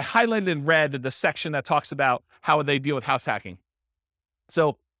I highlighted in red the section that talks about how they deal with house hacking.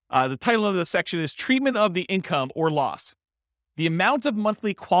 So the title of the section is Treatment of the Income or Loss. The amount of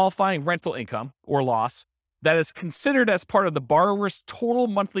monthly qualifying rental income or loss that is considered as part of the borrower's total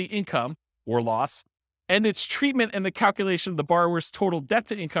monthly income or loss, and its treatment in the calculation of the borrower's total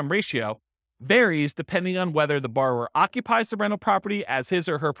debt-to-income ratio varies depending on whether the borrower occupies the rental property as his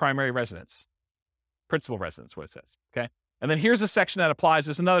or her primary residence. Principal residence, what it says, okay? And then here's a section that applies.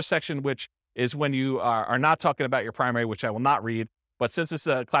 There's another section which is when you are not talking about your primary, which I will not read. But since it's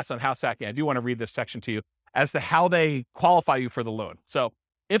a class on house hacking, I do want to read this section to you as to how they qualify you for the loan. So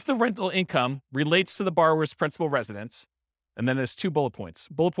if the rental income relates to the borrower's principal residence, and then there's 2 bullet points.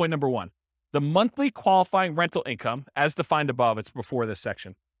 Bullet point number 1, the monthly qualifying rental income, as defined above, it's before this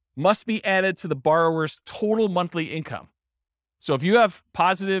section, must be added to the borrower's total monthly income. So if you have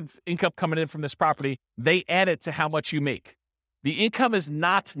positive income coming in from this property, they add it to how much you make. The income is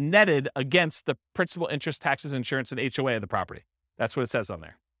not netted against the principal, interest, taxes, insurance, and HOA of the property. That's what it says on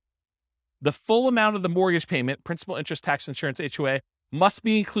there. The full amount of the mortgage payment, principal, interest, tax, insurance, HOA, must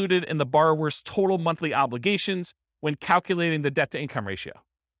be included in the borrower's total monthly obligations when calculating the debt-to-income ratio.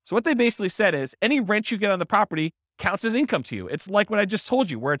 So what they basically said is any rent you get on the property counts as income to you. It's like what I just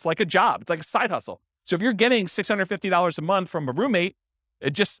told you, where it's like a job. It's like a side hustle. So if you're getting $650 a month from a roommate,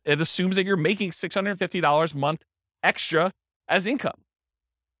 it assumes that you're making $650 a month extra as income.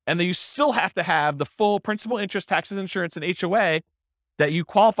 And then you still have to have the full principal, interest, taxes, insurance, and HOA that you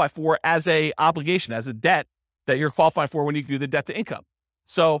qualify for as a obligation, as a debt that you're qualifying for when you do the debt to income.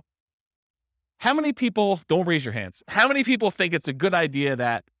 So how many people, don't raise your hands, how many people think it's a good idea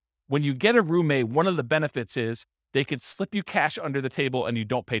that when you get a roommate, one of the benefits is they could slip you cash under the table and you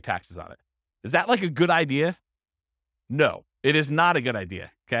don't pay taxes on it? Is that like a good idea? No, it is not a good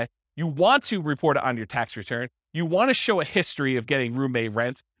idea, okay? You want to report it on your tax return. You want to show a history of getting roommate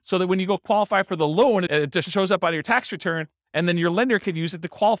rent so that when you go qualify for the loan, it just shows up on your tax return and then your lender can use it to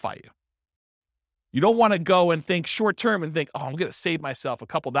qualify you. You don't want to go and think short term and think, oh, I'm going to save myself a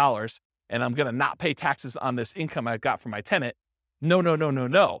couple dollars and I'm going to not pay taxes on this income I got from my tenant.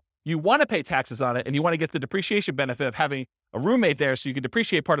 No. You want to pay taxes on it and you want to get the depreciation benefit of having a roommate there so you can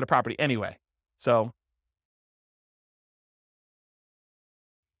depreciate part of the property anyway. So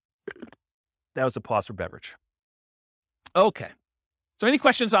that was a pause for beverage. Okay. So any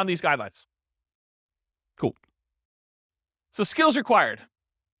questions on these guidelines? Cool. So skills required.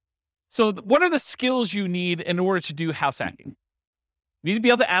 So what are the skills you need in order to do house hacking? You need to be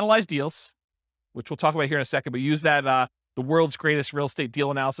able to analyze deals, which we'll talk about here in a second, but use that the world's greatest real estate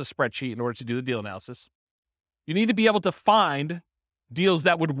deal analysis spreadsheet in order to do the deal analysis. You need to be able to find deals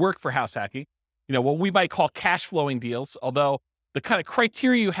that would work for house hacking. You know, what we might call cash flowing deals, although the kind of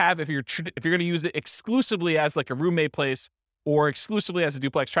criteria you have if you're going to use it exclusively as like a roommate place or exclusively as a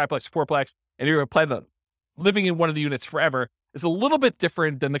duplex, triplex, fourplex, and you're going to plan on living in one of the units forever is a little bit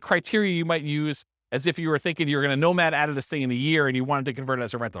different than the criteria you might use as if you were thinking you're going to nomad out of this thing in a year and you wanted to convert it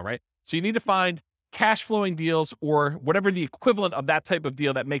as a rental, right? So you need to find cash flowing deals or whatever the equivalent of that type of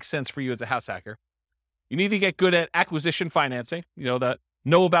deal that makes sense for you as a house hacker. You need to get good at acquisition financing, know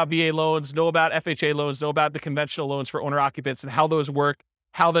about VA loans, know about FHA loans, know about the conventional loans for owner occupants and how those work,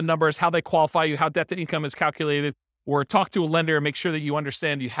 how the numbers, how they qualify you, how debt to income is calculated, or talk to a lender and make sure that you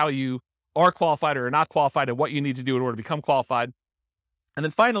understand how you are qualified or are not qualified and what you need to do in order to become qualified. And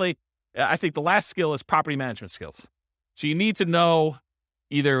then finally, I think the last skill is property management skills. So you need to know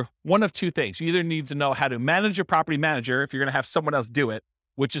either one of two things. You either need to know how to manage a property manager if you're going to have someone else do it,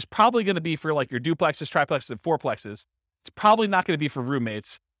 which is probably going to be for like your duplexes, triplexes, and fourplexes. It's probably not going to be for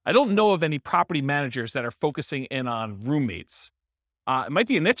roommates. I don't know of any property managers that are focusing in on roommates. It might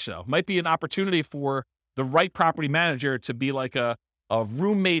be a niche though. It might be an opportunity for the right property manager to be like a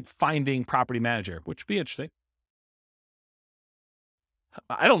roommate finding property manager, which would be interesting.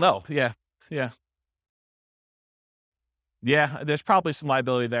 I don't know. Yeah. There's probably some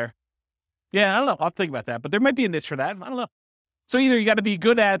liability there. Yeah, I don't know. I'll think about that, but there might be a niche for that. I don't know. So either you got to be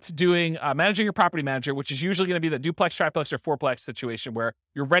good at doing managing your property manager, which is usually going to be the duplex, triplex, or fourplex situation where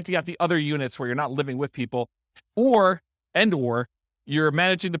you're renting out the other units where you're not living with people, or you're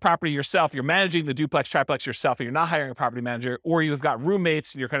managing the property yourself. You're managing the duplex, triplex yourself, and you're not hiring a property manager, or you've got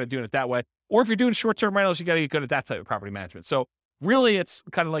roommates and you're kind of doing it that way. Or if you're doing short-term rentals, you got to get good at that type of property management. So really it's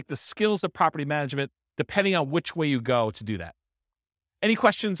kind of like the skills of property management, depending on which way you go to do that. Any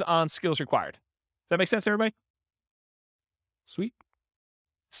questions on skills required? Does that make sense, everybody? Sweet.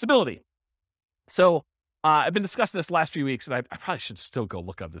 Stability. So I've been discussing this last few weeks, and I probably should still go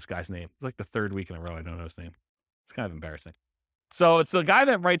look up this guy's name. It's like the third week in a row I don't know his name. It's kind of embarrassing. So it's the guy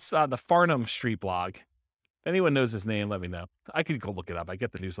that writes the Farnham Street blog. If anyone knows his name, let me know. I could go look it up. I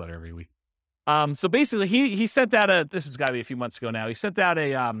get the newsletter every week. So basically, he sent out this has got to be a few months ago now. He sent out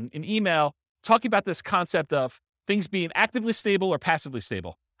an email talking about this concept of things being actively stable or passively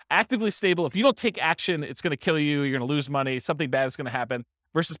stable. Actively stable, if you don't take action, it's going to kill you. You're going to lose money. Something bad is going to happen.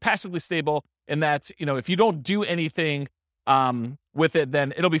 Versus passively stable, in that, if you don't do anything with it,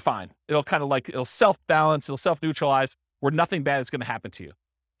 then it'll be fine. It'll kind of like, it'll self-balance, it'll self-neutralize, where nothing bad is going to happen to you.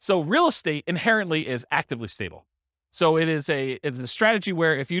 So real estate inherently is actively stable. So it's a strategy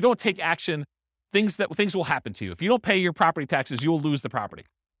where if you don't take action, things will happen to you. If you don't pay your property taxes, you'll lose the property.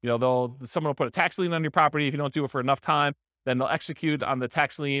 Someone will put a tax lien on your property. If you don't do it for enough time, then they'll execute on the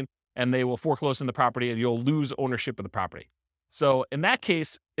tax lien and they will foreclose on the property and you'll lose ownership of the property. So in that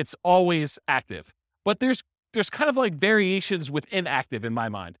case, it's always active. But there's kind of like variations within active in my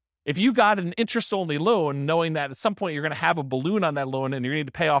mind. If you got an interest-only loan, knowing that at some point you're going to have a balloon on that loan and you're going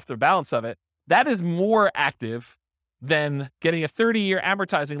to pay off the balance of it, that is more active than getting a 30-year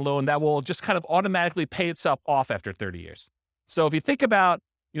amortizing loan that will just kind of automatically pay itself off after 30 years. So if you think about,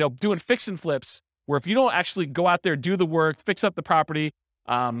 doing fix and flips, where if you don't actually go out there, do the work, fix up the property,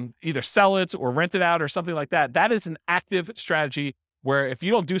 either sell it or rent it out or something like that, that is an active strategy where if you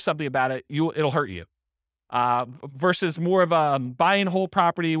don't do something about it, it'll hurt you. Versus more of a buy and hold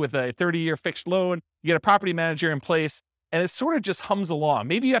property with a 30-year fixed loan, you get a property manager in place, and it sort of just hums along.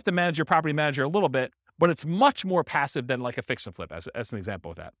 Maybe you have to manage your property manager a little bit, but it's much more passive than like a fix and flip, as an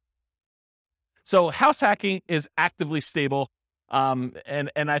example of that. So house hacking is actively stable.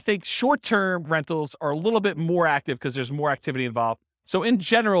 And I think short-term rentals are a little bit more active because there's more activity involved. So in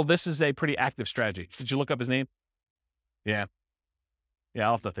general, this is a pretty active strategy. Did you look up his name? Yeah,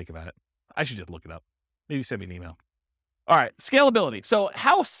 I'll have to think about it. I should just look it up. Maybe send me an email. All right, scalability. So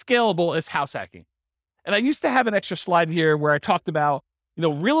how scalable is house hacking? And I used to have an extra slide here where I talked about,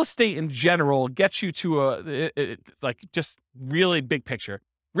 real estate in general gets you to just really big picture.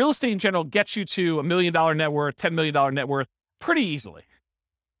 Real estate in general gets you to $1 million net worth, $10 million net worth pretty easily.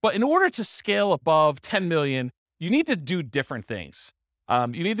 But in order to scale above 10 million, you need to do different things. You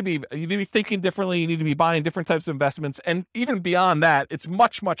need to be thinking differently. You need to be buying different types of investments. And even beyond that, it's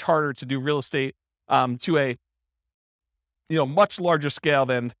much, much harder to do real estate to a, much larger scale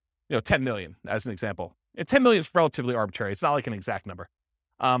than, 10 million as an example. And 10 million is relatively arbitrary. It's not like an exact number.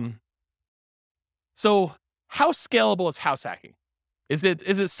 So how scalable is house hacking? Is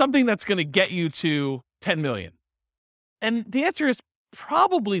it something that's going to get you to 10 million? And the answer is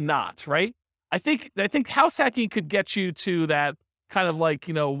probably not, right? I think house hacking could get you to that kind of like,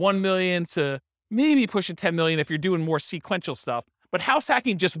 1 million to maybe pushing 10 million if you're doing more sequential stuff. But house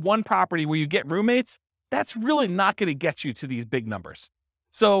hacking just one property where you get roommates, that's really not going to get you to these big numbers.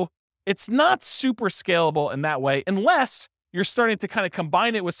 So it's not super scalable in that way, unless you're starting to kind of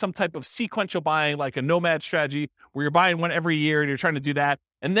combine it with some type of sequential buying, like a nomad strategy where you're buying one every year and you're trying to do that.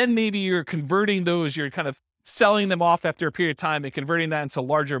 And then maybe you're converting those, you're kind of selling them off after a period of time and converting that into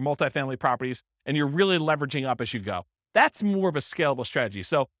larger multifamily properties. And you're really leveraging up as you go. That's more of a scalable strategy.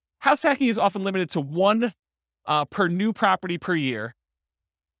 So house hacking is often limited to one per new property per year.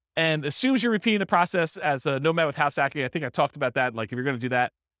 And as soon as you're repeating the process as a nomad with house hacking, I think I talked about that, like if you're going to do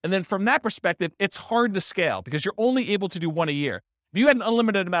that. And then from that perspective, it's hard to scale because you're only able to do one a year. If you had an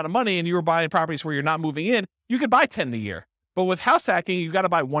unlimited amount of money and you were buying properties where you're not moving in, you could buy 10 a year. But with house hacking, you got to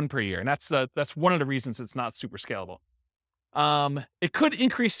buy one per year. And that's one of the reasons it's not super scalable. It could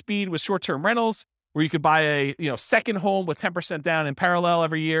increase speed with short-term rentals where you could buy a second home with 10% down in parallel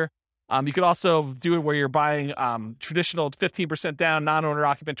every year. You could also do it where you're buying traditional 15% down, non-owner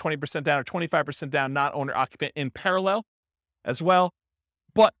occupant, 20% down, or 25% down, non-owner occupant in parallel as well.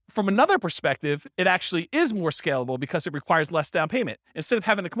 But from another perspective, it actually is more scalable because it requires less down payment. Instead of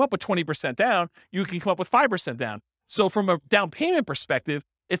having to come up with 20% down, you can come up with 5% down. So from a down payment perspective,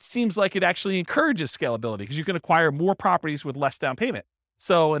 it seems like it actually encourages scalability because you can acquire more properties with less down payment.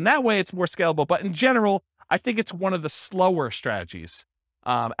 So in that way, it's more scalable. But in general, I think it's one of the slower strategies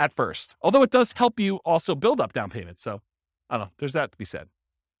at first, although it does help you also build up down payment. So I don't know, there's that to be said.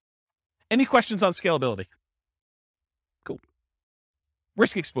 Any questions on scalability? Cool.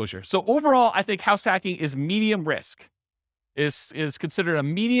 Risk exposure. So overall, I think house hacking is medium risk, is considered a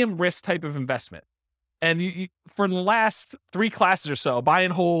medium risk type of investment. And for the last 3 classes or so, buy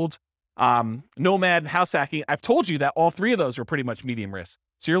and hold, Nomad, and house hacking, I've told you that all three of those are pretty much medium risk.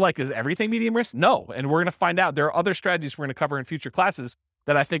 So you're like, is everything medium risk? No. And we're going to find out. There are other strategies we're going to cover in future classes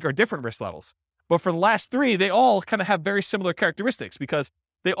that I think are different risk levels. But for the last three, they all kind of have very similar characteristics because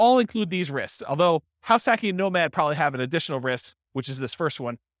they all include these risks. Although house hacking and Nomad probably have an additional risk, which is this first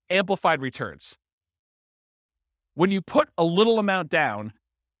one, amplified returns. When you put a little amount down,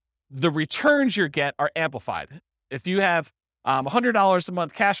 the returns you get are amplified. If you have $100 a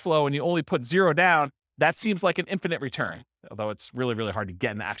month cash flow and you only put $0 down, that seems like an infinite return, although it's really, really hard to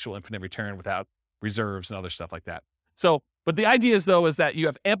get an actual infinite return without reserves and other stuff like that. So, but the idea is though, is that you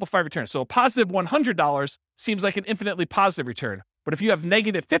have amplified returns. So a positive $100 seems like an infinitely positive return. But if you have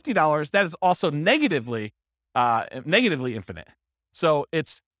negative $50, that is also negatively infinite. So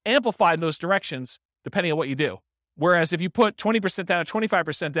it's amplified in those directions depending on what you do. Whereas if you put 20% down or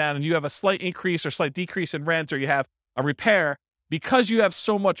 25% down and you have a slight increase or slight decrease in rent, or you have a repair, because you have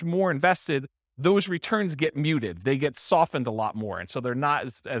so much more invested, those returns get muted. They get softened a lot more. And so they're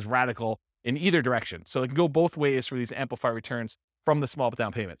not as radical in either direction. So it can go both ways for these amplified returns from the small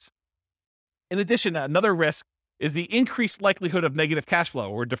down payments. In addition, another risk is the increased likelihood of negative cash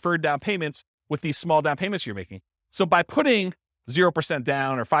flow or deferred down payments with these small down payments you're making. So by putting 0%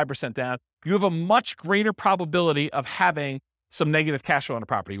 down or 5% down, you have a much greater probability of having some negative cash flow on a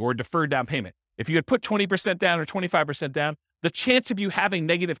property or deferred down payment. If you had put 20% down or 25% down, the chance of you having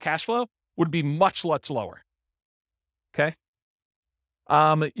negative cash flow would be much, much lower. Okay.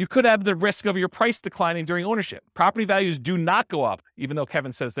 You could have the risk of your price declining during ownership. Property values do not go up, even though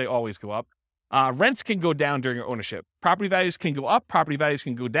Kevin says they always go up. Rents can go down during your ownership. Property values can go up, property values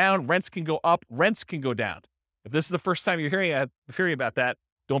can go down, rents can go up, rents can go down. If this is the first time you're hearing about that,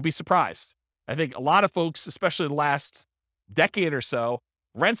 don't be surprised. I think a lot of folks, especially the last decade or so,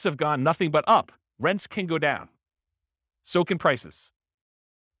 rents have gone nothing but up. Rents can go down. So can prices.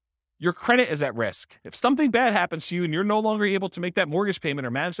 Your credit is at risk. If something bad happens to you and you're no longer able to make that mortgage payment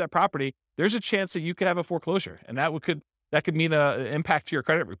or manage that property, there's a chance that you could have a foreclosure, and that could mean an impact to your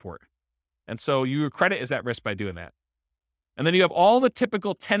credit report. And so your credit is at risk by doing that. And then you have all the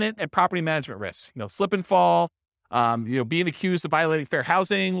typical tenant and property management risks, slip and fall, being accused of violating fair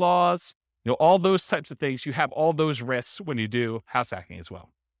housing laws, all those types of things. You have all those risks when you do house hacking as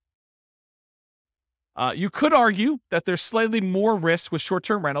well. You could argue that there's slightly more risk with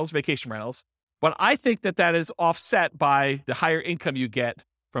short-term rentals, vacation rentals, but I think that is offset by the higher income you get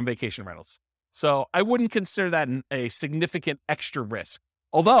from vacation rentals. So I wouldn't consider that a significant extra risk.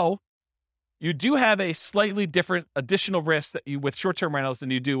 Although you do have a slightly different additional risk that you with short-term rentals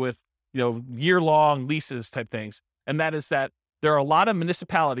than you do with, year-long leases type things. And that is that there are a lot of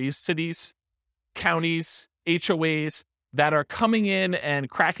municipalities, cities, counties, HOAs that are coming in and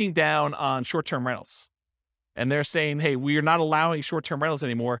cracking down on short-term rentals. And they're saying, hey, we are not allowing short-term rentals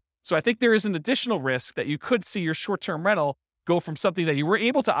anymore. So I think there is an additional risk that you could see your short-term rental go from something that you were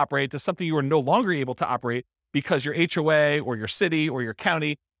able to operate to something you are no longer able to operate because your HOA or your city or your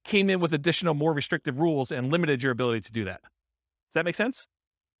county came in with additional, more restrictive rules and limited your ability to do that. Does that make sense?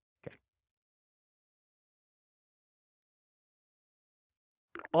 Okay.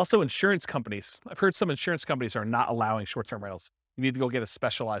 Also, insurance companies. I've heard some insurance companies are not allowing short-term rentals. You need to go get a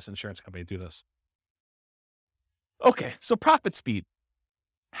specialized insurance company to do this. Okay, so profit speed.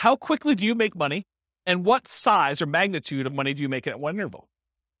 How quickly do you make money? And what size or magnitude of money do you make at one interval?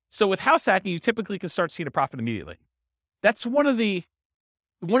 So with house hacking, you typically can start seeing a profit immediately. That's one of the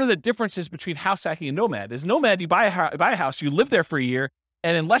differences between house hacking and nomad. Is nomad, you buy a house, you live there for a year,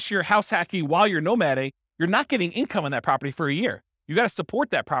 and unless you're house hacking while you're nomading, you're not getting income on that property for a year. You got to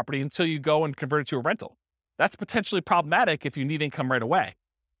support that property until you go and convert it to a rental. That's potentially problematic if you need income right away.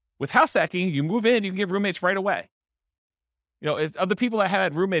 With house hacking, you move in, you can get roommates right away. Of the people that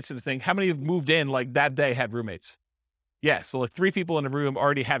had roommates in this thing, how many have moved in like that day had roommates? Yeah, so like 3 people in the room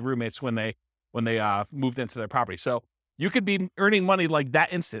already had roommates when they moved into their property. So you could be earning money like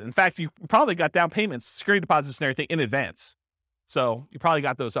that instant. In fact, you probably got down payments, security deposits and everything in advance. So you probably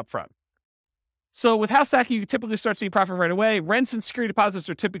got those up front. So with house hacking, you typically start seeing profit right away. Rents and security deposits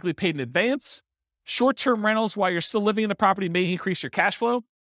are typically paid in advance. Short-term rentals while you're still living in the property may increase your cash flow.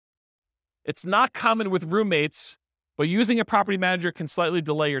 It's not common with roommates, but using a property manager can slightly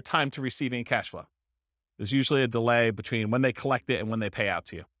delay your time to receiving cash flow. There's usually a delay between when they collect it and when they pay out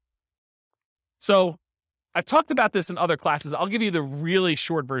to you. So I've talked about this in other classes. I'll give you the really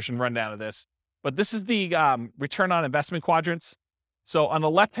short version rundown of this, but this is the return on investment quadrants. So on the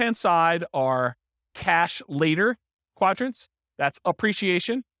left-hand side are cash later quadrants. That's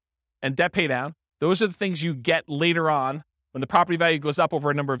appreciation and debt pay down. Those are the things you get later on when the property value goes up over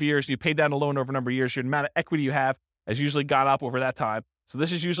a number of years. You pay down a loan over a number of years. Your amount of equity you have has usually gone up over that time. So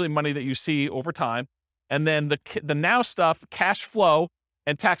this is usually money that you see over time. And then the now stuff, cash flow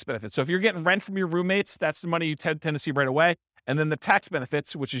and tax benefits. So if you're getting rent from your roommates, that's the money you tend to see right away. And then the tax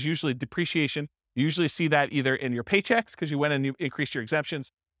benefits, which is usually depreciation. You usually see that either in your paychecks because you went and you increased your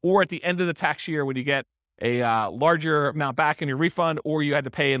exemptions, or at the end of the tax year when you get a larger amount back in your refund, or you had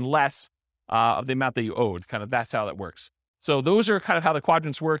to pay in less of the amount that you owed. Kind of that's how that works. So those are kind of how the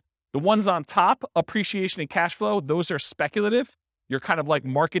quadrants work. The ones on top, appreciation and cash flow, those are speculative. You're kind of like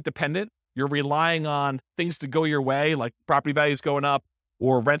market dependent. You're relying on things to go your way, like property values going up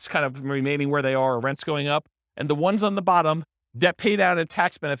or rents kind of remaining where they are or rents going up. And the ones on the bottom, debt pay down and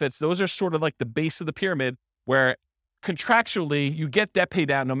tax benefits, those are sort of like the base of the pyramid where contractually you get debt pay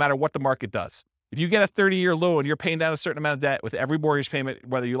down no matter what the market does. If you get a 30-year loan, you're paying down a certain amount of debt with every mortgage payment,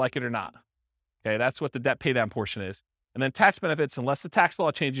 whether you like it or not. Okay, that's what the debt pay down portion is. And then tax benefits, unless the tax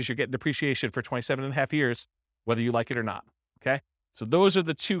law changes, you're getting depreciation for 27 and a half years, whether you like it or not. Okay. So those are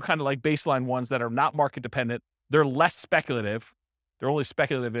the two kind of like baseline ones that are not market dependent. They're less speculative. They're only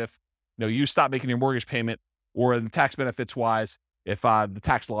speculative if, you stop making your mortgage payment, or the tax benefits wise, if the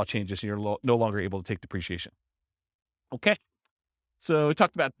tax law changes and you're no longer able to take depreciation. Okay. So we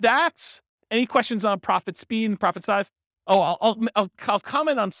talked about that. Any questions on profit speed and profit size? Oh, I'll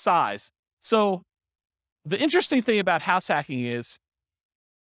comment on size. So the interesting thing about house hacking is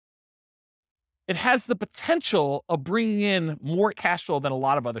it has the potential of bringing in more cash flow than a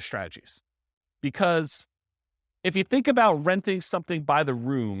lot of other strategies. Because if you think about renting something by the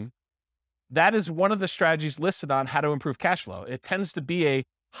room, that is one of the strategies listed on how to improve cash flow. It tends to be a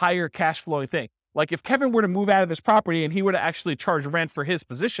higher cash flowing thing. Like if Kevin were to move out of this property and he were to actually charge rent for his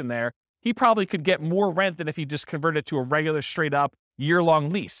position there, he probably could get more rent than if he just converted to a regular straight up year-long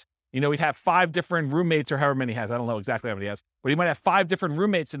lease. He'd have 5 different roommates or however many he has. I don't know exactly how many he has, but he might have 5 different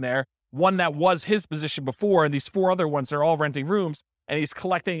roommates in there. One that was his position before, and these 4 other ones are all renting rooms, and he's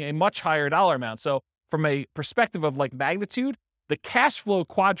collecting a much higher dollar amount. So from a perspective of like magnitude, the cash flow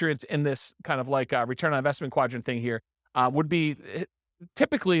quadrant in this kind of like return on investment quadrant thing here would be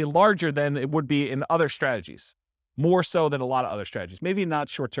typically larger than it would be in other strategies, more so than a lot of other strategies. Maybe not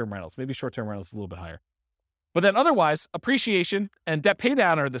short-term rentals. Maybe short-term rentals is a little bit higher. But then otherwise, appreciation and debt pay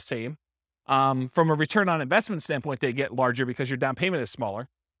down are the same. From a return on investment standpoint, they get larger because your down payment is smaller.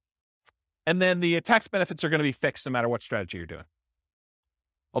 And then the tax benefits are going to be fixed no matter what strategy you're doing.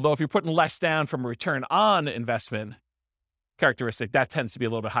 Although if you're putting less down from a return on investment characteristic, that tends to be a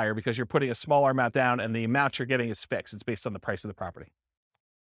little bit higher because you're putting a smaller amount down and the amount you're getting is fixed. It's based on the price of the property.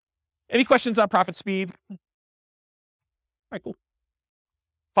 Any questions on profit speed? All right, cool.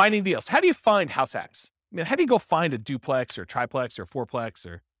 Finding deals. How do you find house hacks? How do you go find a duplex or a triplex or a fourplex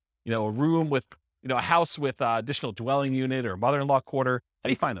or, a room with, a house with additional dwelling unit or mother-in-law quarter? How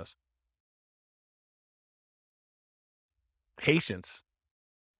do you find those? Patience.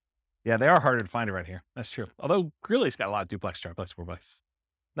 Yeah, they are harder to find around here. That's true. Although Greeley's got a lot of duplex, triplex, fourplex.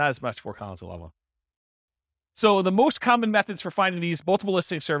 Not as much Fort Collins and Ludlow. So the most common methods for finding these, multiple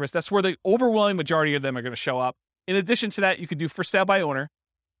listing service, that's where the overwhelming majority of them are going to show up. In addition to that, you could do for sale by owner.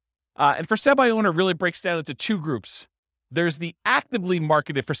 And for sale by owner really breaks down into 2 groups. There's the actively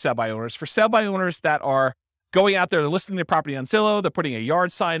marketed for sale by owners that are going out there, they're listing their property on Zillow, they're putting a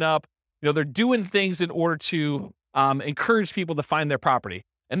yard sign up, they're doing things in order to encourage people to find their property.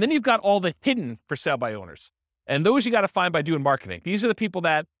 And then you've got all the hidden for sale by owners. And those you got to find by doing marketing. These are the people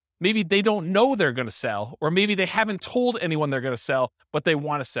that maybe they don't know they're going to sell, or maybe they haven't told anyone they're going to sell, but they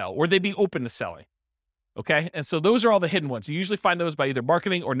want to sell, or they'd be open to selling. Okay. And so those are all the hidden ones. You usually find those by either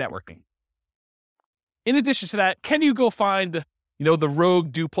marketing or networking. In addition to that, can you go find, the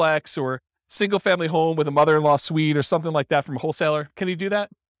rogue duplex or single family home with a mother-in-law suite or something like that from a wholesaler? Can you do that?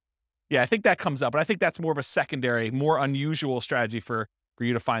 Yeah, I think that comes up, but I think that's more of a secondary, more unusual strategy for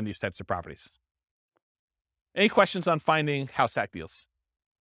you to find these types of properties. Any questions on finding house hack deals?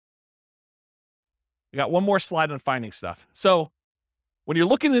 We got one more slide on finding stuff. So when you're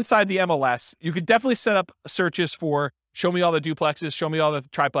looking inside the MLS, you could definitely set up searches for show me all the duplexes, show me all the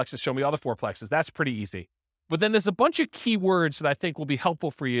triplexes, show me all the fourplexes. That's pretty easy. But then there's a bunch of keywords that I think will be helpful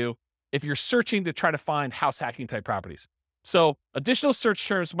for you if you're searching to try to find house hacking type properties. So additional search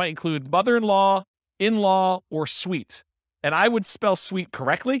terms might include mother-in-law, in-law, or suite. And I would spell suite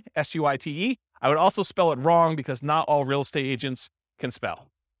correctly, S-U-I-T-E. I would also spell it wrong because not all real estate agents can spell.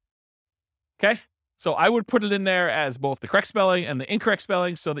 Okay? So I would put it in there as both the correct spelling and the incorrect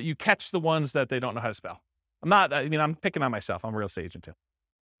spelling so that you catch the ones that they don't know how to spell. I'm picking on myself. I'm a real estate agent too.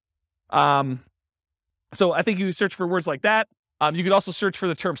 So I think you search for words like that. You could also search for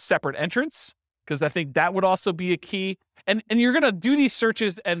the term separate entrance, because I think that would also be a key. And you're going to do these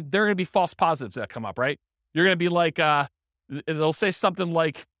searches and there are going to be false positives that come up, right? You're going to be like, It'll say something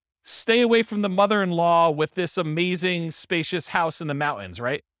like, stay away from the mother-in-law with this amazing spacious house in the mountains,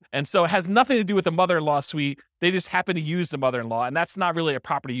 right? And so it has nothing to do with the mother-in-law suite. They just happen to use the mother-in-law, and that's not really a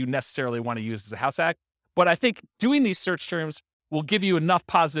property you necessarily want to use as a house hack. But I think doing these search terms will give you enough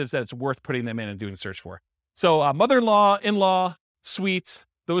positives that it's worth putting them in and doing a search for. So mother-in-law, in-law, suite,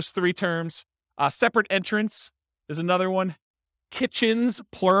 those three terms. Separate entrance is another one. Kitchens,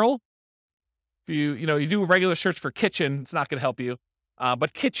 plural. If you do a regular search for kitchen, it's not going to help you.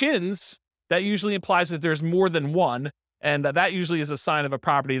 But kitchens, that usually implies that there's more than one, and that usually is a sign of a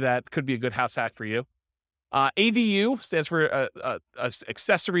property that could be a good house hack for you. ADU stands for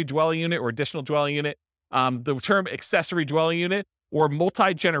accessory dwelling unit or additional dwelling unit. The term accessory dwelling unit or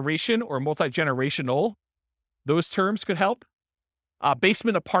multi-generation or multi-generational, those terms could help.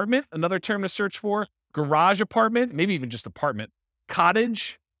 Basement apartment, another term to search for. Garage apartment, maybe even just apartment.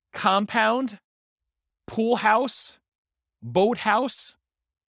 Cottage, compound, pool house, boat house,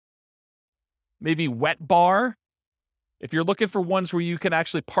 maybe wet bar. If you're looking for ones where you can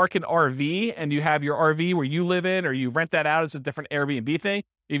actually park an RV and you have your RV where you live in, or you rent that out as a different Airbnb thing,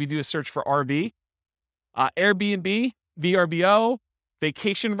 maybe do a search for RV. Airbnb, VRBO,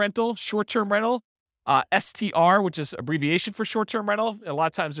 vacation rental, short-term rental, STR, which is abbreviation for short-term rental. A lot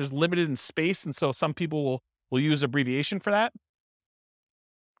of times there's limited in space, and so some people will use abbreviation for that.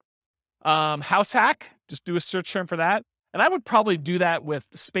 House hack, just do a search term for that. And I would probably do that with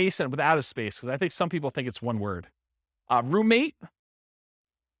space and without a space, because I think some people think it's one word. Roommate,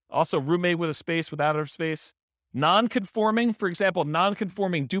 also roommate with a space, without a space. Non-conforming, for example,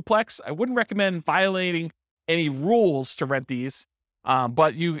 non-conforming duplex. I wouldn't recommend violating any rules to rent these,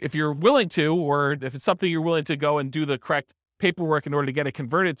 but if you're willing to, or if it's something you're willing to go and do the correct paperwork in order to get it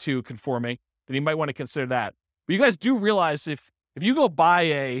converted to conforming, then you might want to consider that. But you guys do realize if you go buy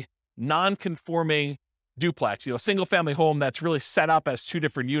a non-conforming duplex, a single family home that's really set up as two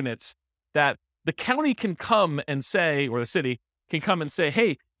different units, that the county can come and say, or the city can come and say,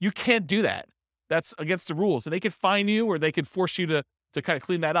 hey, you can't do that. That's against the rules. And they could fine you, or they could force you to kind of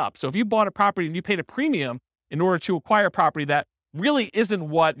clean that up. So if you bought a property and you paid a premium in order to acquire a property that really isn't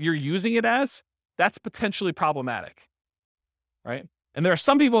what you're using it as, that's potentially problematic, right? And there are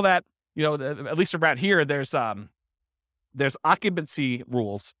some people that, at least around here, there's occupancy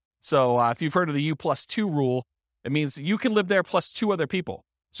rules. So if you've heard of the U+2 rule, it means you can live there plus two other people.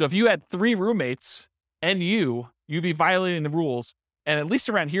 So if you had 3 roommates and you'd be violating the rules. And at least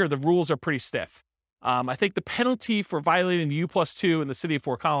around here, the rules are pretty stiff. I think the penalty for violating the U+2 in the city of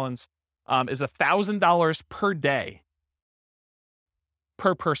Fort Collins is $1,000 per day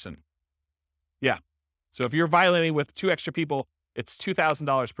per person. Yeah. So if you're violating with 2 extra people, it's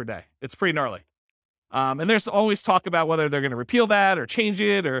 $2,000 per day. It's pretty gnarly. And there's always talk about whether they're going to repeal that or change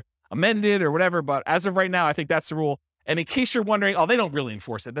it or amend it or whatever. But as of right now, I think that's the rule. And in case you're wondering, they don't really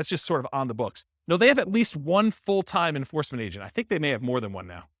enforce it. That's just sort of on the books. No, they have at least one full-time enforcement agent. I think they may have more than one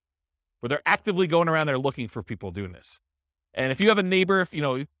now, where they're actively going around there looking for people doing this. And if you have a neighbor, if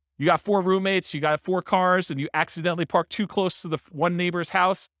you got 4 roommates, you got 4 cars, and you accidentally park too close to the one neighbor's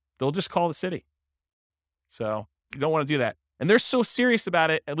house, they'll just call the city. So you don't want to do that. And they're so serious about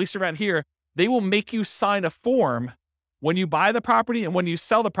it, at least around here, they will make you sign a form when you buy the property and when you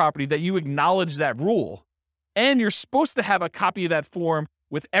sell the property that you acknowledge that rule. And you're supposed to have a copy of that form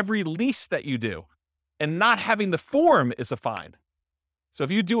with every lease that you do. And not having the form is a fine. So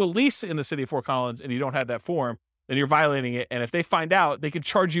if you do a lease in the city of Fort Collins and you don't have that form, then you're violating it. And if they find out, they could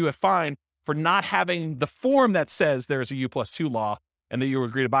charge you a fine for not having the form that says there's a U+2 law and that you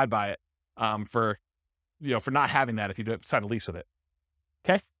agree to abide by it, for not having that if you don't sign a lease with it.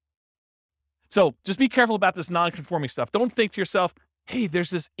 Okay? So just be careful about this non-conforming stuff. Don't think to yourself, hey, there's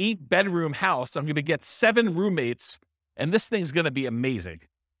this 8-bedroom house. I'm going to get 7 roommates, and this thing's going to be amazing.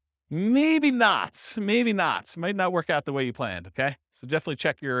 Maybe not. Maybe not. Might not work out the way you planned, okay? So definitely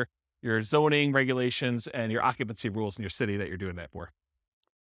check your zoning regulations and your occupancy rules in your city that you're doing that for.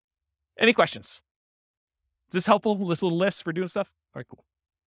 Any questions? Is this helpful, this little list for doing stuff? All right, cool.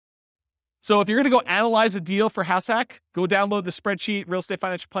 So if you're going to go analyze a deal for House Hack, go download the spreadsheet,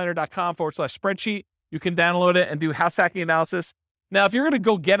 realestatefinancialplanner.com/spreadsheet. You can download it and do house hacking analysis. Now, if you're going to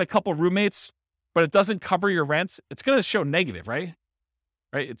go get a couple roommates, but it doesn't cover your rent, it's going to show negative, right?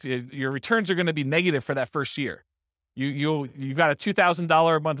 Right? Your returns are going to be negative for that first year. You've got a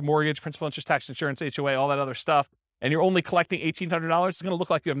 $2,000 a month mortgage, principal, interest, tax, insurance, HOA, all that other stuff, and you're only collecting $1,800. It's going to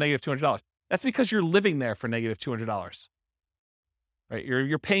look like you have negative $200. That's because you're living there for negative $200. Right?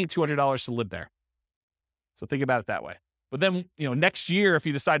 You're paying $200 to live there. So think about it that way. But then, next year, if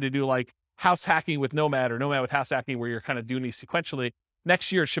you decide to do like house hacking with Nomad or Nomad with house hacking, where you're kind of doing these sequentially,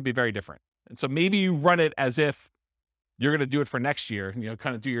 next year it should be very different. And so maybe you run it as if you're going to do it for next year,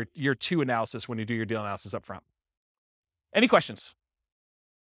 kind of do your year 2 analysis when you do your deal analysis up front. Any questions?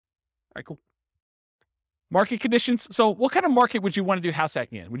 All right, cool. Market conditions. So what kind of market would you want to do house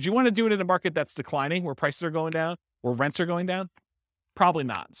hacking in? Would you want to do it in a market that's declining, where prices are going down, or rents are going down? Probably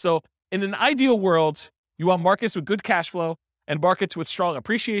not. So in an ideal world, you want markets with good cash flow and markets with strong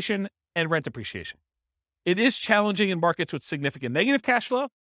appreciation and rent appreciation. It is challenging in markets with significant negative cash flow,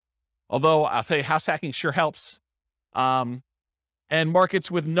 although I'll tell you, house hacking sure helps. And markets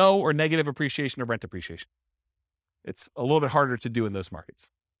with no or negative appreciation or rent appreciation. It's a little bit harder to do in those markets.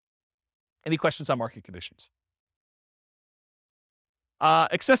 Any questions on market conditions?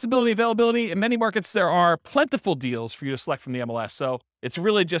 Accessibility, availability. In many markets, there are plentiful deals for you to select from the MLS. So it's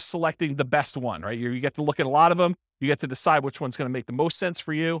really just selecting the best one, right? You get to look at a lot of them. You get to decide which one's going to make the most sense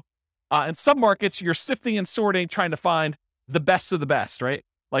for you. In some markets, you're sifting and sorting, trying to find the best of the best, right?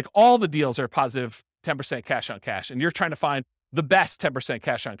 Like all the deals are positive 10% cash on cash, and you're trying to find the best 10%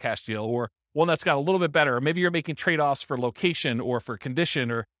 cash on cash deal, or one that's got a little bit better. Or maybe you're making trade-offs for location or for condition,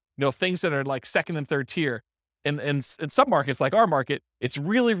 or things that are like second and third tier. In some markets, like our market, it's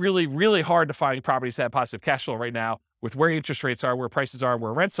really, really, really hard to find properties that have positive cash flow right now with where interest rates are, where prices are,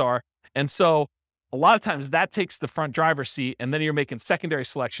 where rents are. And so a lot of times that takes the front driver's seat, and then you're making secondary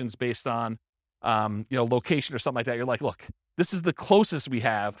selections based on, location or something like that. You're like, look, this is the closest we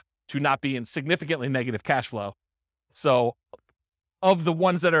have to not being significantly negative cash flow. So of the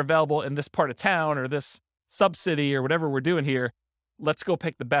ones that are available in this part of town or this sub-city or whatever we're doing here, let's go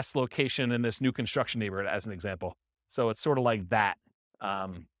pick the best location in this new construction neighborhood as an example. So it's sort of like that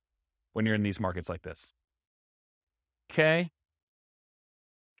when you're in these markets like this. Okay.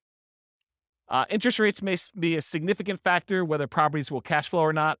 Interest rates may be a significant factor, whether properties will cash flow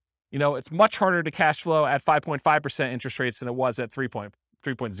or not. It's much harder to cash flow at 5.5% interest rates than it was at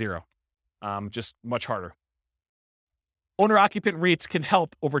 3.0. Just much harder. Owner-occupant REITs can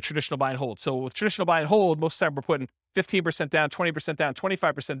help over traditional buy and hold. So with traditional buy and hold, most of the time we're putting 15% down, 20% down,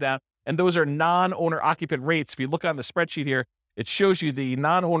 25% down, and those are non-owner-occupant rates. If you look on the spreadsheet here, it shows you the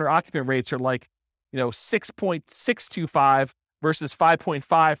non-owner-occupant rates are like, 6.625 versus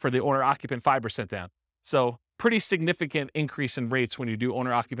 5.5 for the owner-occupant 5% down. So pretty significant increase in rates when you do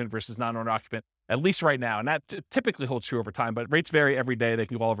owner-occupant versus non-owner-occupant, at least right now. And that typically holds true over time, but rates vary every day. They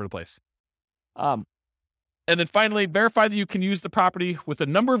can go all over the place. And then finally, verify that you can use the property with the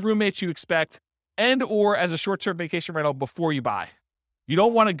number of roommates you expect and or as a short-term vacation rental before you buy. You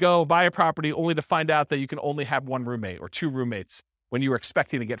don't want to go buy a property only to find out that you can only have one roommate or two roommates when you were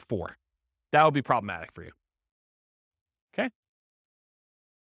expecting to get 4. That would be problematic for you. Okay?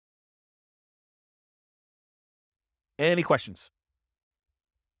 Any questions?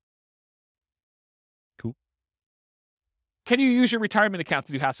 Cool. Can you use your retirement account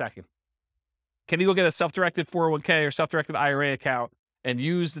to do house hacking? Can you go get a self-directed 401k or self-directed IRA account and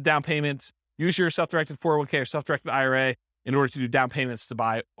use the down payments, use your self-directed 401k or self-directed IRA in order to do down payments to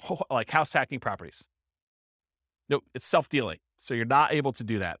buy like house hacking properties? No, it's self-dealing. So you're not able to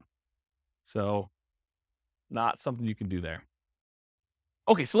do that. So not something you can do there.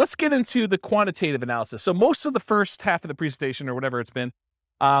 Okay, so let's get into the quantitative analysis. So most of the first half of the presentation or whatever it's been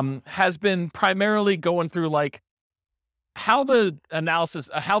has been primarily going through like how the analysis,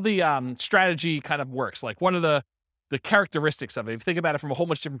 how the strategy kind of works. Like what are the characteristics of it? If you think about it from a whole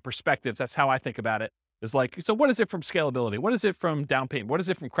bunch of different perspectives, that's how I think about it. Is like, so what is it from scalability? What is it from down payment? What is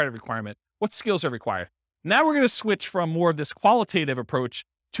it from credit requirement? What skills are required? Now we're going to switch from more of this qualitative approach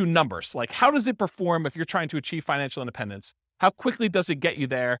to numbers. Like how does it perform if you're trying to achieve financial independence? How quickly does it get you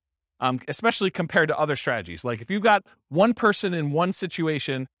there? Especially compared to other strategies. Like if you've got one person in one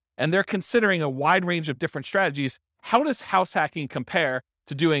situation and they're considering a wide range of different strategies, how does house hacking compare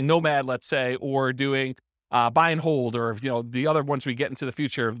to doing Nomad, let's say, or doing buy and hold, or the other ones we get into the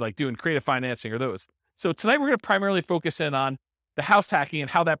future, like doing creative financing or those? So tonight we're going to primarily focus in on the house hacking and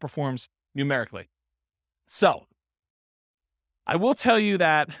how that performs numerically. So I will tell you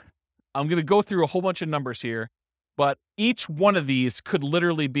that I'm going to go through a whole bunch of numbers here, but each one of these could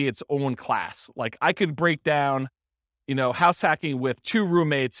literally be its own class. Like I could break down, house hacking with 2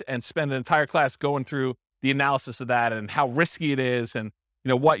 roommates and spend an entire class going through the analysis of that and how risky it is and,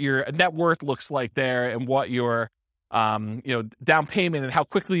 what your net worth looks like there and what your, down payment and how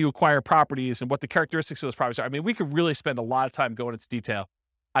quickly you acquire properties and what the characteristics of those properties are. I mean, we could really spend a lot of time going into detail.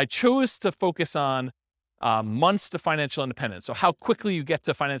 I chose to focus on months to financial independence. So how quickly you get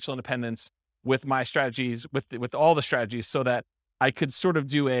to financial independence with my strategies, with all the strategies, so that I could sort of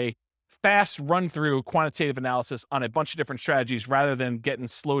do a fast run through quantitative analysis on a bunch of different strategies rather than getting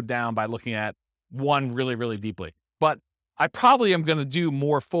slowed down by looking at one really, really deeply. But I probably am going to do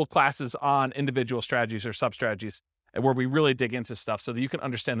more full classes on individual strategies or sub-strategies and where we really dig into stuff so that you can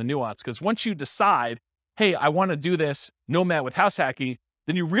understand the nuance. Because once you decide, hey, I want to do this Nomad with house hacking,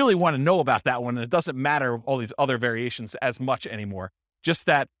 then you really want to know about that one. And it doesn't matter all these other variations as much anymore. Just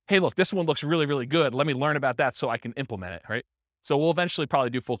that, hey, look, this one looks really, really good. Let me learn about that so I can implement it, right? So we'll eventually probably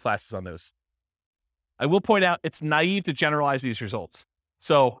do full classes on those. I will point out it's naive to generalize these results.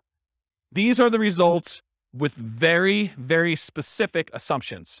 So these are the results with very, very specific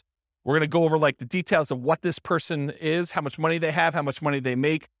assumptions. We're going to go over like the details of what this person is, how much money they have, how much money they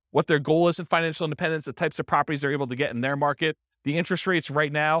make, what their goal is in financial independence, the types of properties they're able to get in their market, the interest rates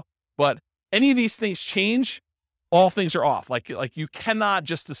right now. But any of these things change, all things are off. Like you cannot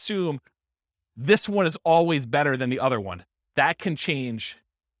just assume this one is always better than the other one. That can change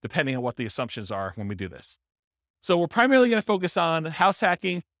depending on what the assumptions are when we do this. So we're primarily going to focus on house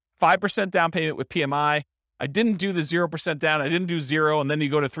hacking, 5% down payment with PMI. I didn't do the 0% down. I didn't do 0. And then you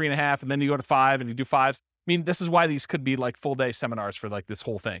go to 3.5 and then you go to 5 and you do 5s. I mean, this is why these could be like full day seminars for like this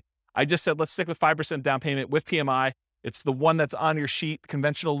whole thing. I just said, let's stick with 5% down payment with PMI. It's the one that's on your sheet,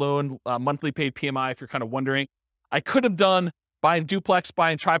 conventional loan, monthly paid PMI, if you're kind of wondering. I could have done buying duplex,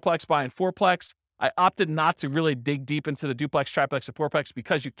 buying triplex, buying fourplex. I opted not to really dig deep into the duplex, triplex, and fourplex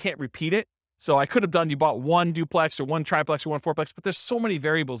because you can't repeat it. So I could have done, you bought one duplex or one triplex or one fourplex, but there's so many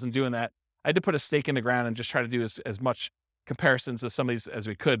variables in doing that. I had to put a stake in the ground and just try to do as much comparisons of some of these as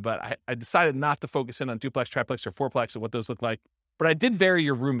we could. But I decided not to focus in on duplex, triplex, or fourplex and what those look like. But I did vary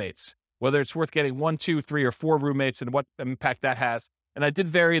your roommates, whether it's worth getting 1, 2, 3, or 4 roommates and what impact that has. And I did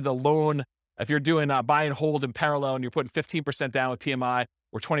vary the loan. If you're doing buy and hold in parallel and you're putting 15% down with PMI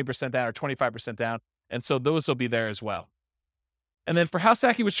or 20% down or 25% down. And so those will be there as well. And then for house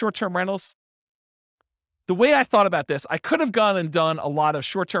hacking with short-term rentals, the way I thought about this, I could have gone and done a lot of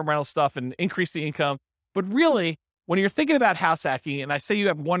short-term rental stuff and increased the income. But really, when you're thinking about house hacking, and I say you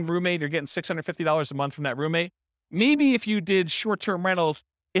have one roommate, you're getting $650 a month from that roommate, maybe if you did short-term rentals,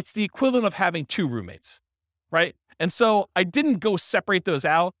 it's the equivalent of having 2 roommates, right? And so I didn't go separate those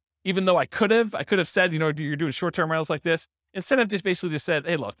out, even though I could have said, you're doing short-term rentals like this. Instead of just said,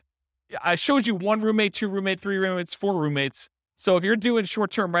 hey, look, I showed you 1 roommate, 2 roommates, 3 roommates, 4 roommates. So if you're doing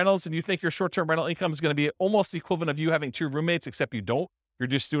short-term rentals and you think your short-term rental income is going to be almost the equivalent of you having 2 roommates, except you don't, you're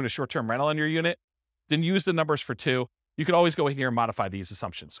just doing a short-term rental on your unit, then use the numbers for 2. You could always go in here and modify these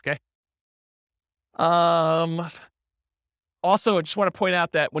assumptions, okay? Also, I just want to point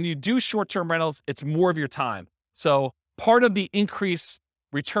out that when you do short-term rentals, it's more of your time. So part of the increased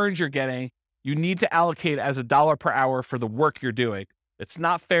returns you're getting, you need to allocate as $1 per hour for the work you're doing. It's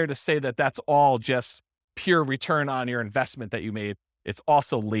not fair to say that that's all just pure return on your investment that you made. It's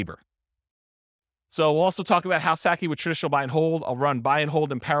also labor. So we'll also talk about house hacking with traditional buy and hold. I'll run buy and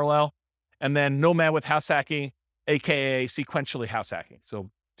hold in parallel, and then Nomad with house hacking, AKA sequentially house hacking. So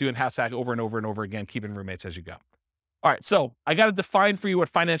doing house hacking over and over and over again, keeping roommates as you go. All right. So I got to define for you what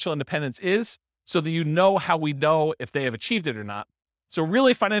financial independence is so that you know how we know if they have achieved it or not. So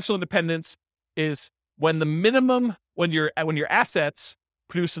really financial independence is when your assets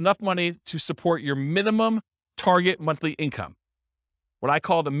produce enough money to support your minimum target monthly income. What I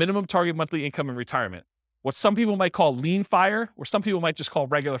call the minimum target monthly income in retirement. What some people might call lean fire, or some people might just call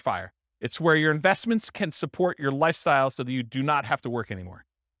regular fire. It's where your investments can support your lifestyle so that you do not have to work anymore.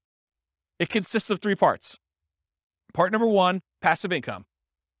 It consists of 3 parts. Part number 1, passive income.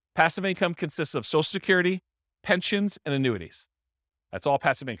 Passive income consists of Social Security, pensions, and annuities. That's all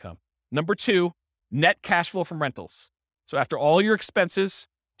passive income. Number 2, net cash flow from rentals. So after all your expenses,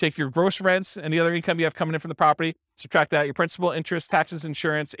 take your gross rents and the other income you have coming in from the property, subtract that, your principal, interest, taxes,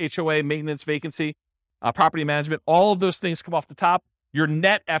 insurance, HOA, maintenance, vacancy, property management, all of those things come off the top. Your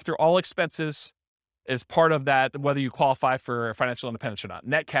net after all expenses is part of that, whether you qualify for financial independence or not,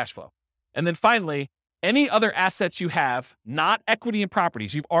 net cash flow. And then finally, any other assets you have, not equity in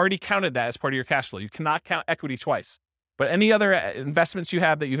properties, you've already counted that as part of your cash flow. You cannot count equity twice. But any other investments you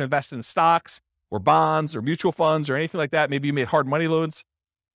have that you've invested in stocks or bonds or mutual funds or anything like that, maybe you made hard money loans,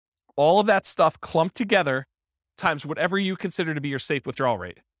 all of that stuff clumped together times whatever you consider to be your safe withdrawal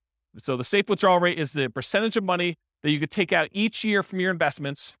rate. So the safe withdrawal rate is the percentage of money that you could take out each year from your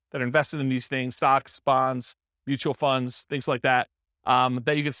investments that are invested in these things, stocks, bonds, mutual funds, things like that,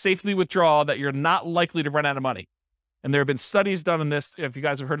 that you can safely withdraw that you're not likely to run out of money. And there have been studies done on this. If you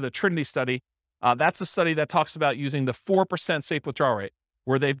guys have heard of the Trinity study, that's a study that talks about using the 4% safe withdrawal rate,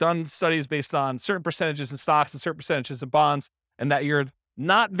 where they've done studies based on certain percentages in stocks and certain percentages in bonds, and that you're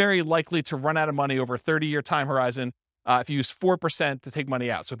not very likely to run out of money over a 30-year time horizon if you use 4% to take money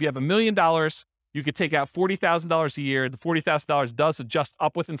out. So if you have $1 million, you could take out $40,000 a year. The $40,000 does adjust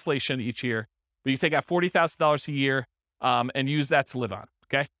up with inflation each year, but you take out $40,000 a year and use that to live on,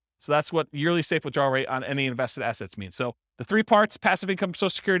 okay? So that's what yearly safe withdrawal rate on any invested assets means. So the three parts: passive income, Social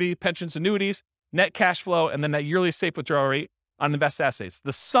Security, pensions, annuities, net cash flow, and then that yearly safe withdrawal rate on invested assets.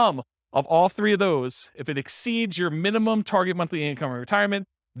 The sum of all three of those, if it exceeds your minimum target monthly income in retirement,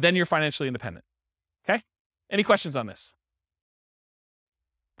 then you're financially independent. Okay? Any questions on this?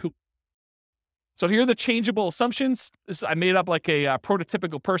 Cool. So here are the changeable assumptions. I made up like a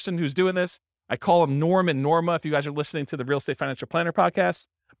prototypical person who's doing this. I call them Norm and Norma if you guys are listening to the Real Estate Financial Planner podcast,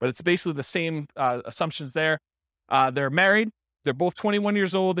 but it's basically the same assumptions there. They're married. They're both 21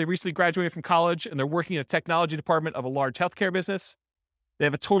 years old. They recently graduated from college, and they're working in a technology department of a large healthcare business. They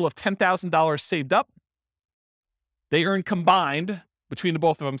have a total of $10,000 saved up. They earn combined between the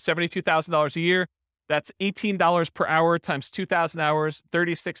both of them $72,000 a year. That's $18 per hour times 2,000 hours,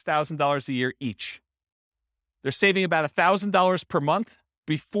 $36,000 a year each. They're saving about $1,000 per month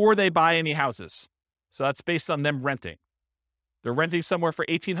before they buy any houses. So that's based on them renting. They're renting somewhere for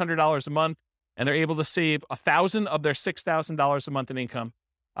 $1,800 a month, and they're able to save $1,000 of their $6,000 a month in income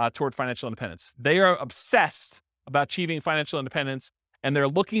toward financial independence. They are obsessed about achieving financial independence, and they're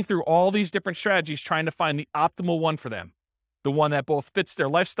looking through all these different strategies, trying to find the optimal one for them, the one that both fits their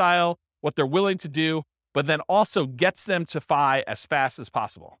lifestyle, what they're willing to do, but then also gets them to FI as fast as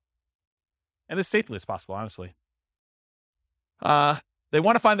possible and as safely as possible, honestly. They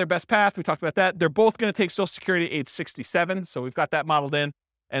want to find their best path. We talked about that. They're both going to take Social Security at age 67, so we've got that modeled in.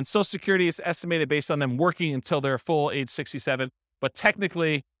 And Social Security is estimated based on them working until they're full age 67. But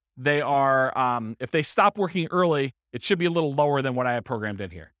technically, they are, if they stop working early, it should be a little lower than what I have programmed in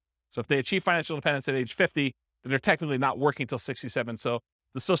here. So if they achieve financial independence at age 50, then they're technically not working until 67. So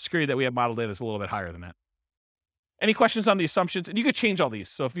the Social Security that we have modeled in is a little bit higher than that. Any questions on the assumptions? And you could change all these.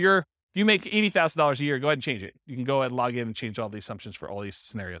 So if you make $80,000 a year, go ahead and change it. You can go ahead and log in and change all the assumptions for all these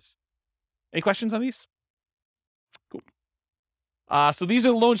scenarios. Any questions on these? Cool. So these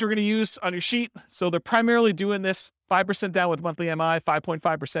are the loans we're going to use on your sheet. So they're primarily doing this 5% down with monthly MI,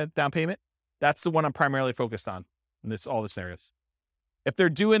 5.5% down payment. That's the one I'm primarily focused on in all the scenarios. If they're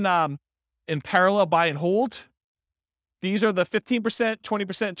doing in parallel buy and hold, these are the 15%,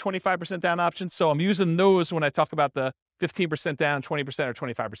 20%, 25% down options. So I'm using those when I talk about the 15% down, 20%, or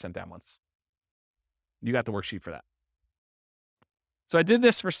 25% down ones. You got the worksheet for that. So I did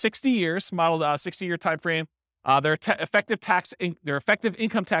this for 60 years, modeled 60-year time frame. Their effective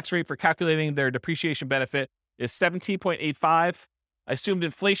income tax rate for calculating their depreciation benefit is 17.85. I assumed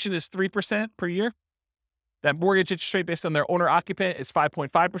inflation is 3% per year. That mortgage interest rate based on their owner-occupant is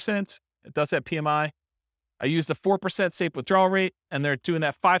 5.5%. It does have PMI. I used the 4% safe withdrawal rate, and they're doing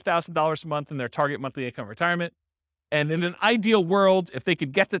that $5,000 a month in their target monthly income retirement. And in an ideal world, if they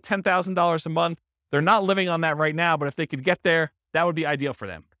could get to $10,000 a month, they're not living on that right now, but if they could get there, that would be ideal for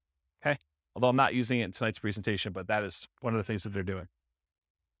them. Okay. Although I'm not using it in tonight's presentation, but that is one of the things that they're doing.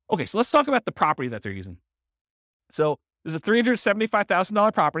 Okay. So let's talk about the property that they're using. So there's a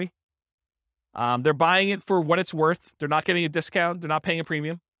 $375,000 property. They're buying it for what it's worth. They're not getting a discount. They're not paying a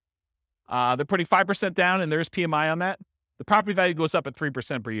premium. They're putting 5% down, and there's PMI on that. The property value goes up at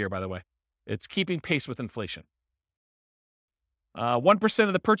 3% per year, by the way. It's keeping pace with inflation. 1%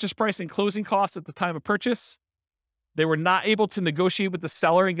 of the purchase price and closing costs at the time of purchase. They were not able to negotiate with the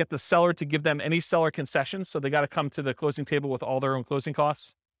seller and get the seller to give them any seller concessions, so they got to come to the closing table with all their own closing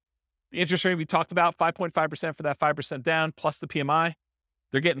costs. The interest rate we talked about, 5.5% for that 5% down, plus the PMI.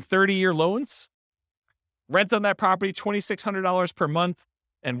 They're getting 30-year loans. Rent on that property, $2,600 per month,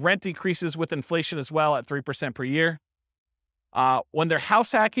 and rent increases with inflation as well at 3% per year. When they're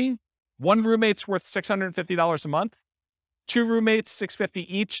house hacking, one roommate's worth $650 a month. Two roommates, $650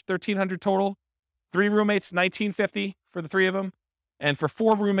 each, $1,300 total. Three roommates, $1,950 for the three of them. And for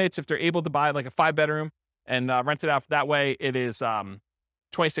four roommates, if they're able to buy like a 5-bedroom and rent it out that way, it is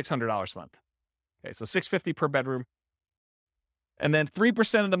 $2,600 a month. Okay, so $650 per bedroom. And then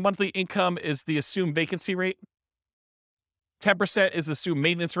 3% of the monthly income is the assumed vacancy rate. 10% is assumed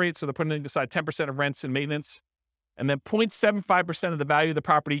maintenance rate, so they're putting aside 10% of rents and maintenance. And then 0.75% of the value of the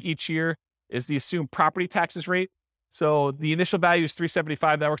property each year is the assumed property taxes rate. So the initial value is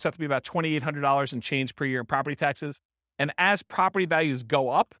 $375. That works out to be about $2,800 and change per year in property taxes. And as property values go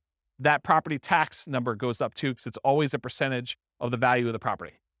up, that property tax number goes up too, because it's always a percentage of the value of the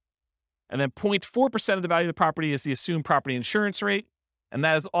property. And then 0.4% of the value of the property is the assumed property insurance rate. And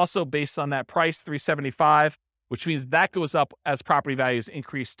that is also based on that price, $375, which means that goes up as property values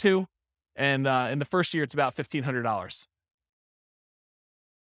increase too. And in the first year, it's about $1,500.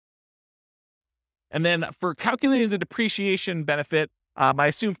 And then for calculating the depreciation benefit, I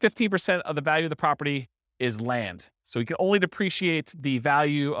assume 15% of the value of the property is land. So you can only depreciate the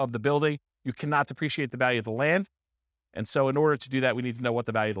value of the building. You cannot depreciate the value of the land. And so in order to do that, we need to know what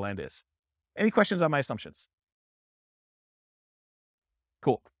the value of the land is. Any questions on my assumptions?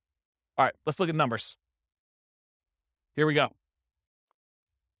 Cool. All right, let's look at numbers. Here we go.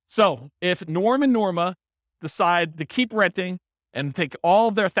 So if Norm and Norma decide to keep renting and take all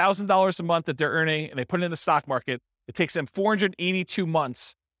of their $1,000 a month that they're earning and they put it in the stock market, it takes them 482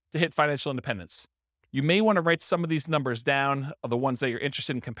 months to hit financial independence. You may want to write some of these numbers down, of the ones that you're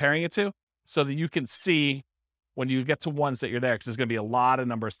interested in comparing it to, so that you can see when you get to ones that you're there, because there's going to be a lot of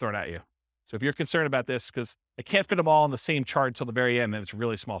numbers thrown at you. So if you're concerned about this, because I can't fit them all on the same chart until the very end, and it's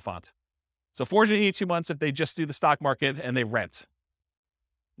really small font. So 482 months if they just do the stock market and they rent.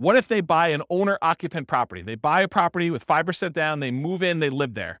 What if they buy an owner-occupant property? They buy a property with 5% down, they move in, they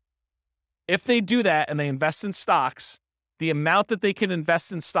live there. If they do that and they invest in stocks, the amount that they can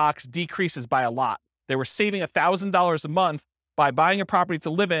invest in stocks decreases by a lot. They were saving $1,000 a month by buying a property to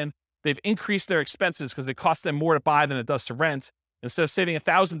live in. They've increased their expenses because it costs them more to buy than it does to rent. Instead of saving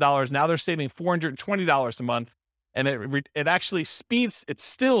 $1,000, now they're saving $420 a month. And it actually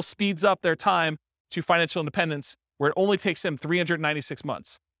still speeds up their time to financial independence, where it only takes them 396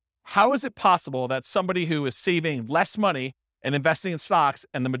 months. How is it possible that somebody who is saving less money and investing in stocks,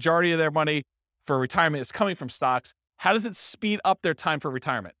 and the majority of their money for retirement is coming from stocks, how does it speed up their time for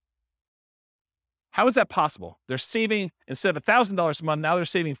retirement? How is that possible? They're saving, instead of $1,000 a month, now they're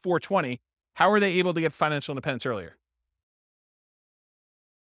saving $420. How are they able to get financial independence earlier?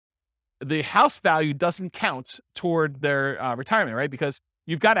 The house value doesn't count toward their retirement, right? Because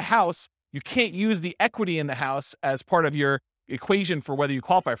you've got a house, you can't use the equity in the house as part of your equation for whether you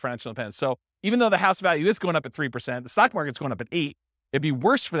qualify for financial independence. So even though the house value is going up at 3%, the stock market's going up at 8%, it'd be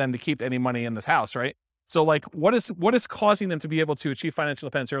worse for them to keep any money in this house, right? So like, what is causing them to be able to achieve financial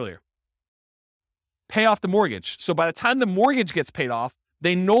independence earlier? Pay off the mortgage. So by the time the mortgage gets paid off,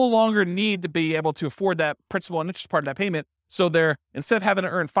 they no longer need to be able to afford that principal and interest part of that payment. So they're, instead of having to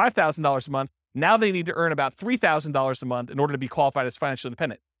earn $5,000 a month, now they need to earn about $3,000 a month in order to be qualified as financially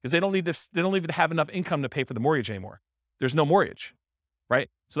independent, because they don't even have enough income to pay for the mortgage anymore. There's no mortgage, right?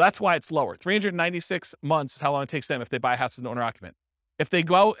 So that's why it's lower. 396 months is how long it takes them if they buy a house as an owner occupant. If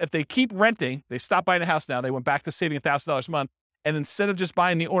they keep renting, they stop buying a house now, they went back to saving $1,000 a month, and instead of just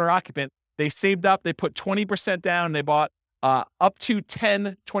buying the owner occupant, they saved up, they put 20% down, they bought up to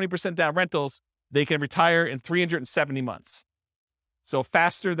 20% down rentals, they can retire in 370 months. So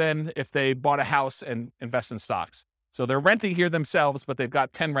faster than if they bought a house and invest in stocks. So they're renting here themselves, but they've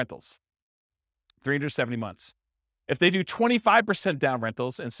got 10 rentals, 370 months. If they do 25% down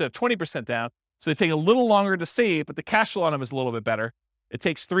rentals instead of 20% down, so they take a little longer to save, but the cash flow on them is a little bit better, it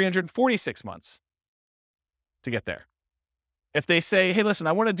takes 346 months to get there. If they say, hey, listen,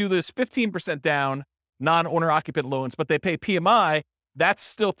 I want to do this 15% down non-owner occupant loans, but they pay PMI, that's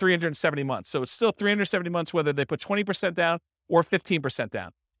still 370 months. So it's still 370 months whether they put 20% down or 15%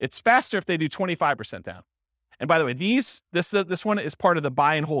 down. It's faster if they do 25% down. And by the way, this one is part of the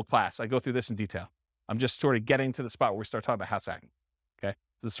buy and hold class. I go through this in detail. I'm just sort of getting to the spot where we start talking about house hacking. Okay.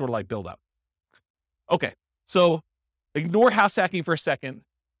 This is sort of like build up. Okay. So ignore house hacking for a second.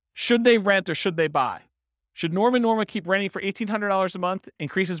 Should they rent or should they buy? Should Norm and Norma keep renting for $1,800 a month,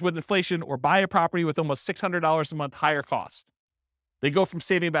 increases with inflation, or buy a property with almost $600 a month higher cost? They go from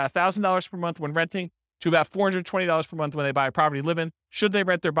saving about $1,000 per month when renting to about $420 per month when they buy a property to live in. Should they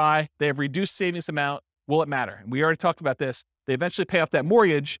rent or buy? They have reduced savings amount. Will it matter? And we already talked about this. They eventually pay off that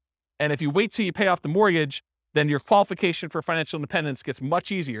mortgage. And if you wait till you pay off the mortgage, then your qualification for financial independence gets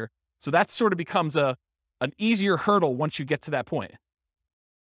much easier. So that sort of becomes an easier hurdle once you get to that point.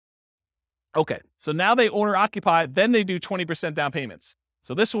 Okay, so now they owner occupy, then they do 20% down payments.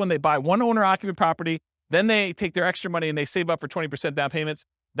 So this one, they buy one owner occupant property, then they take their extra money and they save up for 20% down payments.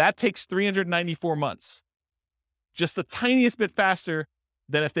 That takes 394 months. Just the tiniest bit faster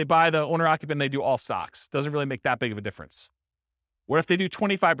than if they buy the owner occupant and they do all stocks. Doesn't really make that big of a difference. What if they do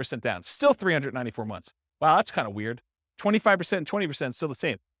 25% down? Still 394 months. Wow, that's kind of weird. 25% and 20% still the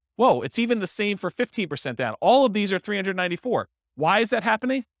same. Whoa, it's even the same for 15% down. All of these are 394. Why is that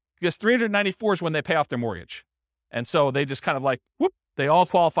happening? Because 394 is when they pay off their mortgage. And so they just kind of like, whoop, they all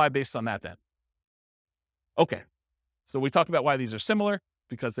qualify based on that then. Okay, so we talked about why these are similar,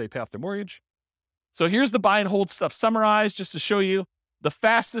 because they pay off their mortgage. So here's the buy and hold stuff summarized just to show you the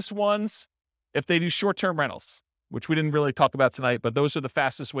fastest ones if they do short-term rentals, which we didn't really talk about tonight, but those are the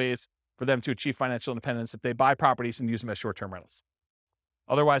fastest ways for them to achieve financial independence if they buy properties and use them as short-term rentals.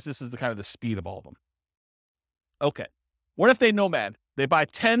 Otherwise, this is the kind of the speed of all of them. Okay, what if they nomad? They buy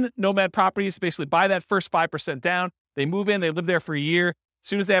 10 nomad properties, basically buy that first 5% down. They move in, they live there for a year. As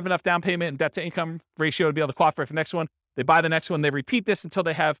soon as they have enough down payment and debt to income ratio to be able to qualify for the next one, they buy the next one. They repeat this until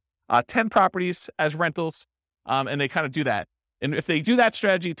they have 10 properties as rentals. And they kind of do that. And if they do that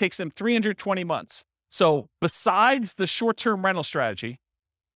strategy, it takes them 320 months. So besides the short-term rental strategy,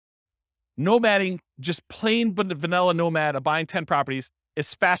 nomading, just plain vanilla nomad of buying 10 properties,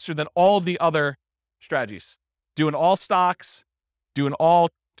 is faster than all the other strategies. Doing all stocks, doing all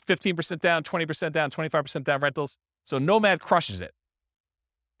 15% down, 20% down, 25% down rentals. So nomad crushes it.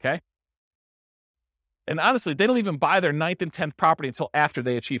 Okay? And honestly, they don't even buy their 9th and 10th property until after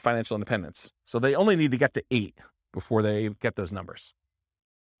they achieve financial independence. So they only need to get to 8 before they get those numbers.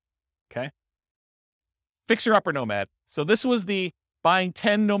 Okay? Fixer upper nomad. So this was the buying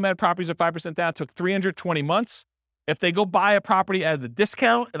 10 nomad properties at 5% down, took 320 months. If they go buy a property at a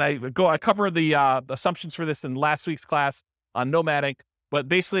discount, and I cover the assumptions for this in last week's class on nomading, but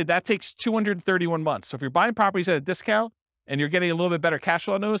basically that takes 231 months. So if you're buying properties at a discount and you're getting a little bit better cash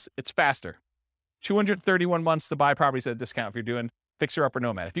flow on those, it's faster. 231 months to buy properties at a discount if you're doing fixer upper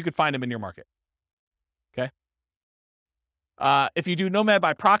nomad, if you could find them in your market. Okay. If you do nomad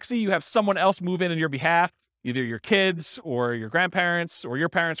by proxy, you have someone else move in on your behalf, either your kids or your grandparents, or your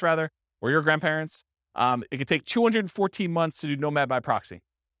parents rather, or your grandparents. It could take 214 months to do nomad by proxy.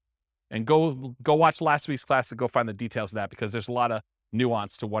 And go watch last week's class to go find the details of that, because there's a lot of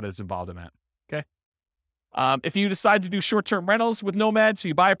nuance to what is involved in that. Okay. If you decide to do short-term rentals with nomad, so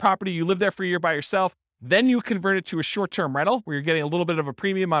you buy a property, you live there for a year by yourself, then you convert it to a short-term rental where you're getting a little bit of a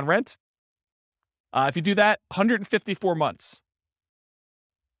premium on rent. If you do that, 154 months.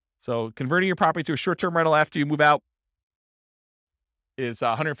 So converting your property to a short-term rental after you move out is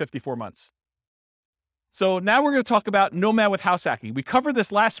 154 months. So now we're going to talk about nomad with house hacking. We covered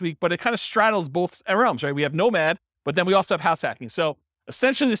this last week, but it kind of straddles both realms, right? We have nomad, but then we also have house hacking. So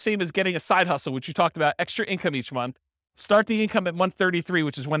essentially the same as getting a side hustle, which you talked about, extra income each month. Start the income at month 33,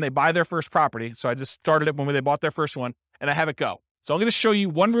 which is when they buy their first property. So I just started it when they bought their first one, and I have it go. So I'm going to show you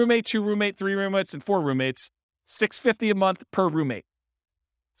 1 roommate, 2 roommate, 3 roommates, and 4 roommates, $650 a month per roommate.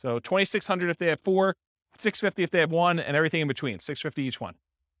 So $2,600 if they have 4, $650 if they have 1, and everything in between, $650 each one.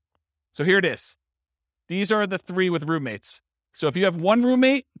 So here it is. These are the 3 with roommates. So if you have 1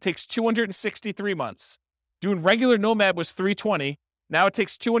 roommate, it takes 263 months. Doing regular nomad was 320. Now it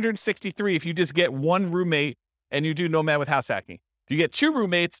takes 263 if you just get 1 roommate and you do nomad with house hacking. If you get 2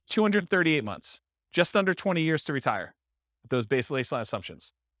 roommates, 238 months, just under 20 years to retire with those baseline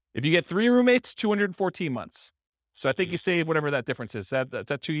assumptions. If you get 3 roommates, 214 months. So I think you save whatever that difference is.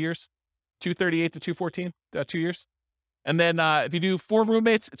 That's 2 years? 238 to 214, 2 years. And then if you do 4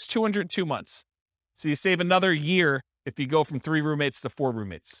 roommates, it's 202 months. So you save another year if you go from 3 roommates to 4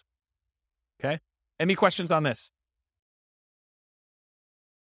 roommates. Okay? Any questions on this?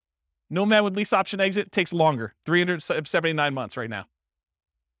 Nomad with lease option exit takes longer, 379 months right now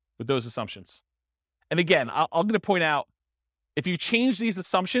with those assumptions. And again, I'm going to point out, if you change these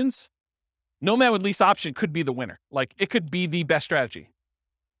assumptions, nomad with lease option could be the winner. Like, it could be the best strategy.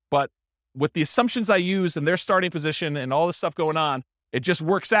 But with the assumptions I use and their starting position and all this stuff going on, it just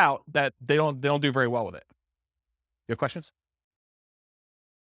works out that they don't do very well with it. You have questions?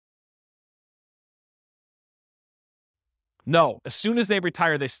 No. As soon as they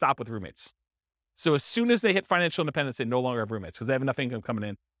retire, they stop with roommates. So as soon as they hit financial independence, they no longer have roommates because they have enough income coming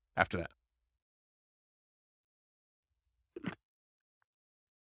in after that.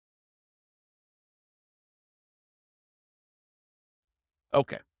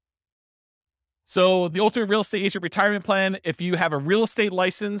 Okay. So the ultimate real estate agent retirement plan, if you have a real estate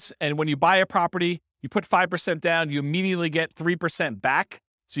license and when you buy a property, you put 5% down, you immediately get 3% back.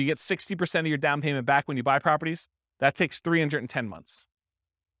 So you get 60% of your down payment back when you buy properties. That takes 310 months.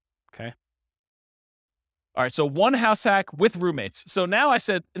 Okay. All right. So 1 house hack with roommates. So now I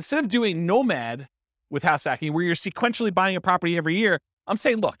said, instead of doing nomad with house hacking, where you're sequentially buying a property every year, I'm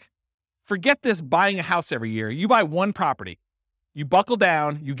saying, look, forget this buying a house every year. You buy 1 property. You buckle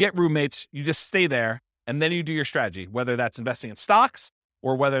down, you get roommates, you just stay there, and then you do your strategy, whether that's investing in stocks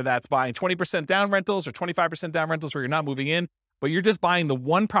or whether that's buying 20% down rentals or 25% down rentals where you're not moving in, but you're just buying the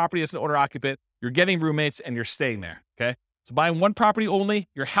 1 property as an owner occupant, you're getting roommates, and you're staying there, okay? So buying 1 property only,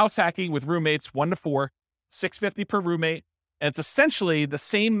 you're house hacking with roommates, 1 to 4, $650 per roommate, and it's essentially the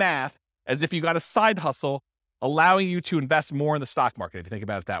same math as if you got a side hustle allowing you to invest more in the stock market, if you think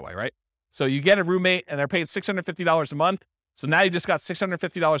about it that way, right? So you get a roommate, and they're paying $650 a month, so now you just got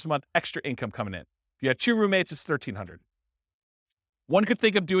 $650 a month extra income coming in. If you had 2 roommates, it's $1,300. One could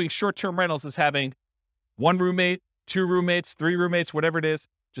think of doing short-term rentals as having 1 roommate, 2 roommates, 3 roommates, whatever it is.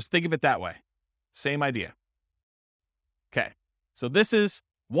 Just think of it that way. Same idea. Okay. So this is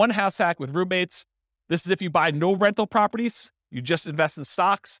 1 house hack with roommates. This is if you buy no rental properties, you just invest in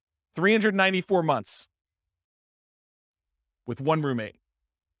stocks, 394 months with 1 roommate.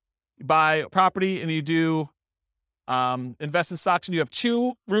 You buy a property and you do Invest in stocks and you have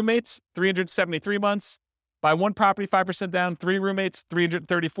 2 roommates, 373 months. Buy 1 property, 5% down, 3 roommates,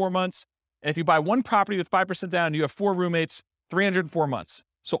 334 months. And if you buy 1 property with 5% down, you have 4 roommates, 304 months.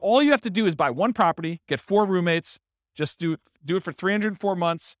 So all you have to do is buy 1 property, get 4 roommates, just do it for 304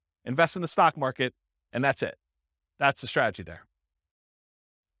 months, invest in the stock market, and that's it. That's the strategy there.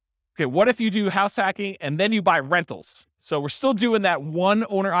 Okay, what if you do house hacking and then you buy rentals? So we're still doing that 1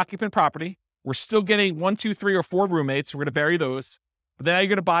 owner-occupant property. We're still getting 1, 2, 3, or 4 roommates. We're going to vary those. But then you're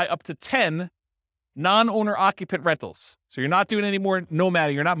going to buy up to 10 non-owner-occupant rentals. So you're not doing any more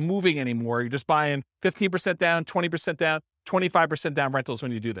nomading. You're not moving anymore. You're just buying 15% down, 20% down, 25% down rentals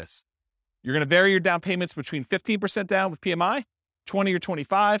when you do this. You're going to vary your down payments between 15% down with PMI, 20 or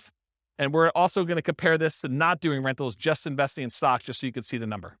 25. And we're also going to compare this to not doing rentals, just investing in stocks, just so you can see the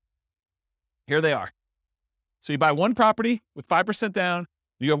number. Here they are. So you buy 1 property with 5% down,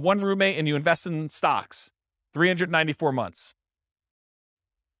 you have 1 roommate, and you invest in stocks, 394 months.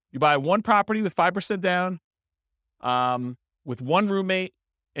 You buy 1 property with 5% down, with 1 roommate,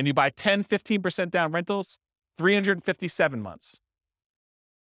 and you buy 10, 15% down rentals, 357 months.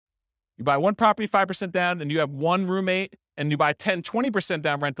 You buy 1 property, 5% down, and you have 1 roommate, and you buy 10, 20%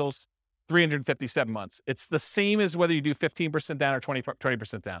 down rentals, 357 months. It's the same as whether you do 15% down or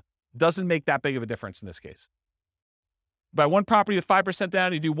 20% down. Doesn't make that big of a difference in this case. Buy 1 property with 5%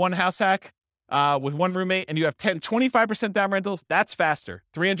 down, you do 1 house hack with 1 roommate, and you have 10, 25% down rentals. That's faster,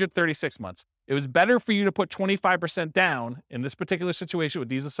 336 months. It was better for you to put 25% down in this particular situation with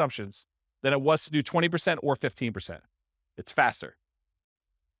these assumptions than it was to do 20% or 15%. It's faster.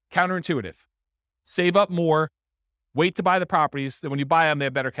 Counterintuitive. Save up more, wait to buy the properties, then when you buy them, they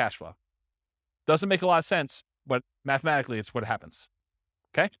have better cash flow. Doesn't make a lot of sense, but mathematically, it's what happens.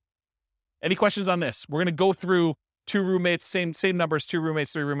 Okay? Any questions on this? We're going to go through 2 roommates, same numbers, 2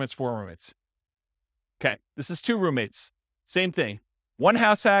 roommates, 3 roommates, 4 roommates. Okay, this is 2 roommates. Same thing. 1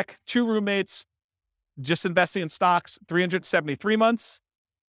 house hack, 2 roommates, just investing in stocks, 373 months.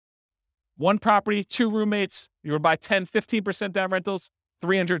 1 property, 2 roommates, you would buy 10, 15% down rentals,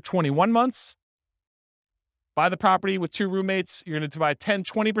 321 months. Buy the property with 2 roommates, you're going to buy 10,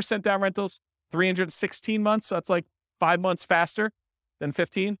 20% down rentals, 316 months. So that's like 5 months faster than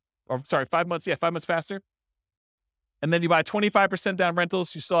 15. Or sorry, 5 months. Yeah, 5 months faster. And then you buy 25% down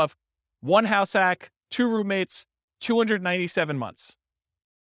rentals. You still have 1 house hack, 2 roommates, 297 months.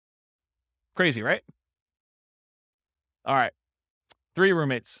 Crazy, right? All right. 3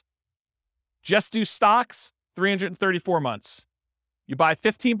 roommates. Just do stocks, 334 months. You buy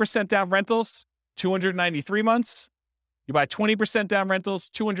 15% down rentals, 293 months. You buy 20% down rentals,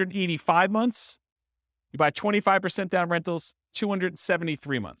 285 months. You buy 25% down rentals,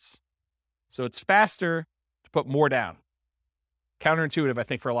 273 months. So it's faster to put more down. Counterintuitive, I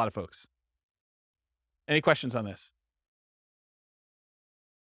think, for a lot of folks. Any questions on this?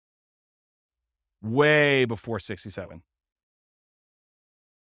 Way before 67.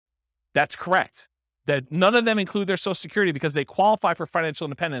 That's correct. That none of them include their Social Security because they qualify for financial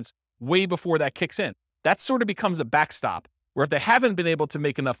independence way before that kicks in. That sort of becomes a backstop, where if they haven't been able to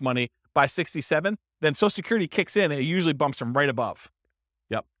make enough money by 67, then Social Security kicks in and it usually bumps them right above.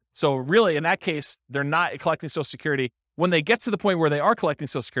 Yep. So really, in that case, they're not collecting Social Security. When they get to the point where they are collecting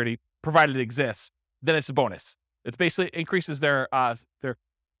Social Security, provided it exists, then it's a bonus. It's basically increases their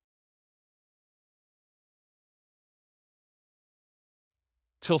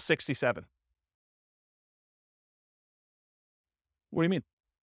till 67. What do you mean?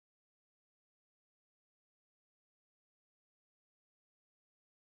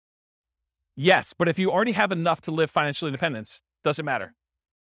 Yes, but if you already have enough to live financial independence, doesn't matter.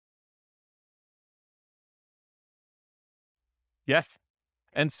 Yes.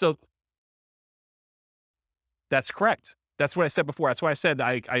 And so that's correct. That's what I said before. That's why I said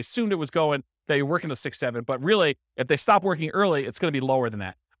I assumed it was going that you're working to 6-7, but really, if they stop working early, it's going to be lower than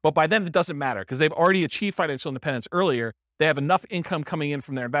that. But by then, it doesn't matter because they've already achieved financial independence earlier. They have enough income coming in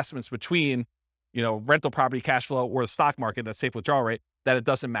from their investments between, rental property cash flow or the stock market, that safe withdrawal rate, that it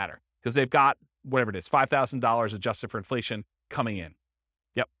doesn't matter because they've got whatever it is, $5,000 adjusted for inflation coming in.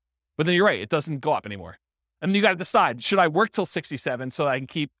 Yep. But then you're right. It doesn't go up anymore. And then you got to decide, should I work till 67 so that I can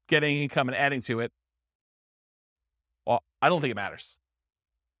keep getting income and adding to it? Well, I don't think it matters.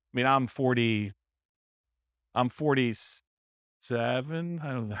 I mean, I'm 47.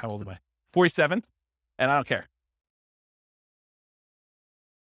 I don't know. How old am I? 47. And I don't care.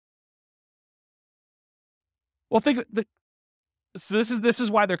 Well, so this is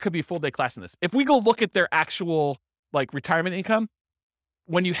why there could be a full day class in this. If we go look at their actual retirement income,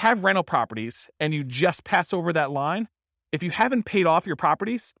 when you have rental properties and you just pass over that line, if you haven't paid off your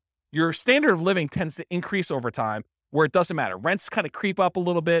properties, your standard of living tends to increase over time where it doesn't matter. Rents kind of creep up a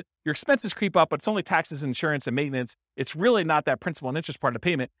little bit. Your expenses creep up, but it's only taxes, insurance, and maintenance. It's really not that principal and interest part of the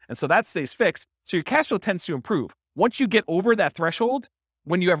payment. And so that stays fixed. So your cash flow tends to improve. Once you get over that threshold,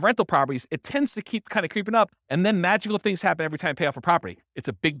 when you have rental properties, it tends to keep kind of creeping up. And then magical things happen every time you pay off a property. It's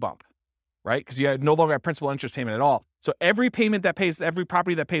a big bump, right? Because you no longer have principal and interest payment at all. So every property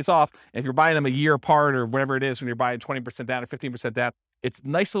that pays off, if you're buying them a year apart or whatever it is, when you're buying 20% down or 15% down, it's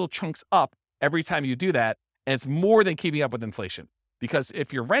nice little chunks up every time you do that. And it's more than keeping up with inflation. Because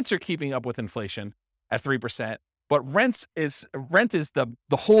if your rents are keeping up with inflation at 3%, but rent is the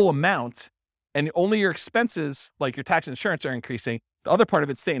whole amount, and only your expenses, like your tax and insurance, are increasing, the other part of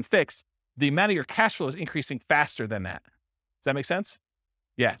it's staying fixed, the amount of your cash flow is increasing faster than that. Does that make sense?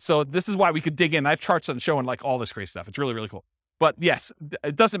 Yeah. So this is why we could dig in. I have charts on showing like all this crazy stuff. It's really, really cool. But yes,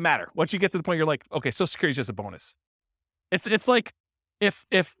 it doesn't matter. Once you get to the point, you're like, okay, Social Security is just a bonus. It's like if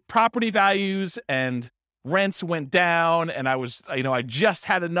property values and rents went down and I just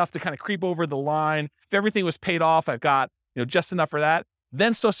had enough to kind of creep over the line. If everything was paid off, I've got, just enough for that.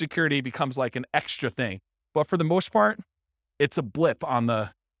 Then Social Security becomes like an extra thing. But for the most part, it's a blip on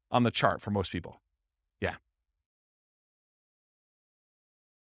the chart for most people. Yeah.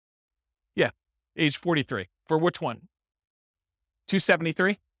 Yeah. Age 43. For which one?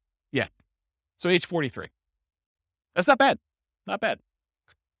 273? Yeah. So age 43. That's not bad. Not bad.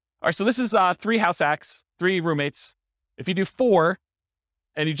 All right. So this is 3 house hacks, 3 roommates. If you do 4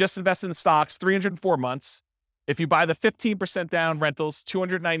 and you just invest in the stocks, 304 months. If you buy the 15% down rentals,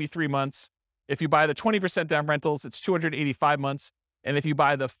 293 months. If you buy the 20% down rentals, it's 285 months. And if you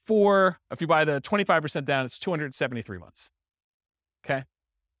buy the 25% down, it's 273 months. Okay.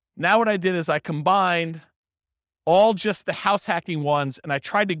 Now what I did is I combined all just the house hacking ones, and I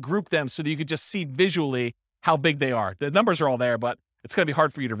tried to group them so that you could just see visually how big they are. The numbers are all there, but it's going to be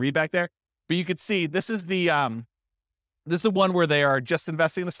hard for you to read back there. But you could see this is the one where they are just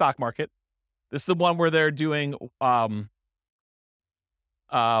investing in the stock market. This is the one where they're doing one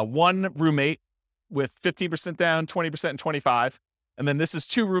roommate with 15% down, 20% and 25. And then this is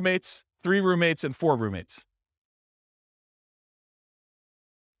 2 roommates, 3 roommates, and 4 roommates.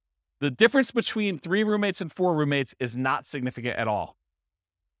 The difference between 3 roommates and 4 roommates is not significant at all.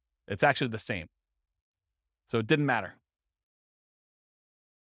 It's actually the same. So it didn't matter.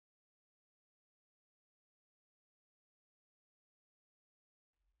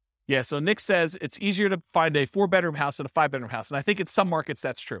 Yeah, so Nick says it's easier to find a 4-bedroom house than a 5-bedroom house. And I think in some markets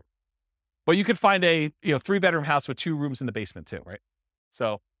that's true. But you could find a 3-bedroom house with 2 rooms in the basement too, right?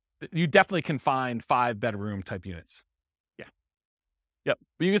 So you definitely can find 5-bedroom type units. Yeah. Yep.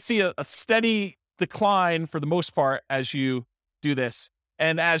 But you can see a steady decline for the most part as you do this.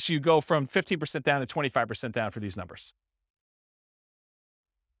 And as you go from 15% down to 25% down for these numbers.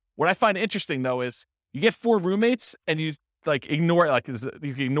 What I find interesting though is you get 4 roommates and you ignore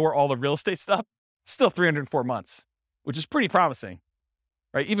all the real estate stuff, still 304 months, which is pretty promising,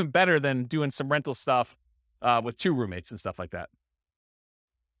 right? Even better than doing some rental stuff with 2 roommates and stuff like that.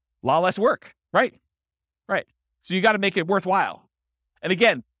 A lot less work, right? Right. So you got to make it worthwhile. And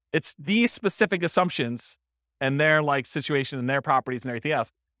again, it's these specific assumptions and their situation and their properties and everything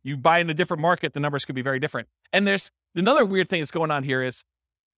else. You buy in a different market, the numbers could be very different. And there's another weird thing that's going on here is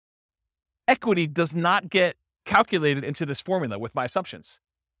equity does not get calculated into this formula with my assumptions.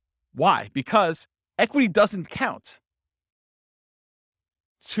 Why? Because equity doesn't count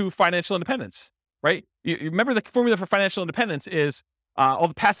to financial independence, right? You remember the formula for financial independence is all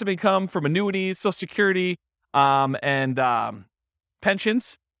the passive income from annuities, Social Security, and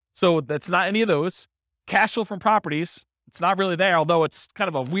pensions. So that's not any of those. Cash flow from properties, it's not really there, although it's kind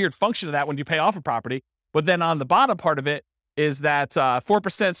of a weird function of that when you pay off a property. But then on the bottom part of it is that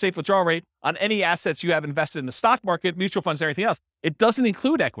 4% safe withdrawal rate on any assets you have invested in the stock market, mutual funds, and everything else. It doesn't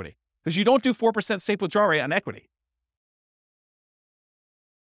include equity because you don't do 4% safe withdrawal rate on equity.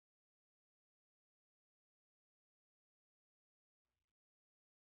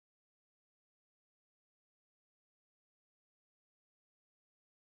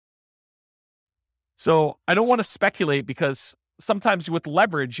 So I don't want to speculate because sometimes with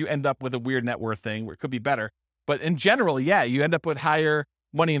leverage, you end up with a weird net worth thing where it could be better. But in general, yeah, you end up with higher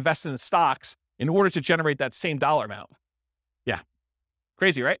money invested in stocks in order to generate that same dollar amount. Yeah.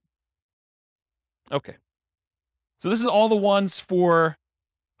 Crazy, right? Okay. So this is all the ones for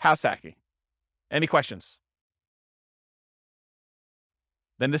house hacking. Any questions?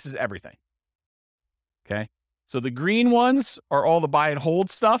 Then this is everything. Okay. So the green ones are all the buy and hold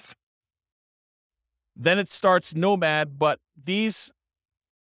stuff. Then it starts Nomad, but these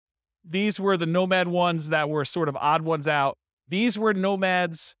were the Nomad ones that were sort of odd ones out. These were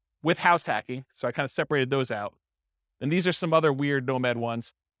Nomads with house hacking. So I kind of separated those out. And these are some other weird Nomad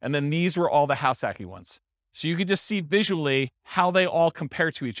ones. And then these were all the house hacking ones. So you could just see visually how they all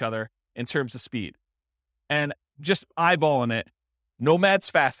compare to each other in terms of speed. And just eyeballing it, Nomad's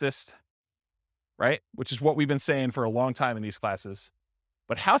fastest, right? Which is what we've been saying for a long time in these classes.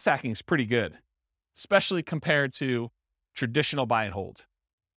 But house hacking is pretty good, especially compared to traditional buy and hold,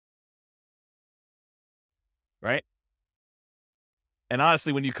 right? And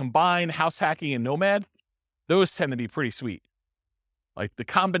honestly, when you combine house hacking and Nomad, those tend to be pretty sweet. Like the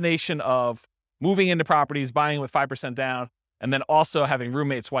combination of moving into properties, buying with 5% down, and then also having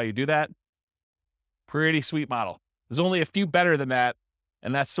roommates while you do that, pretty sweet model. There's only a few better than that,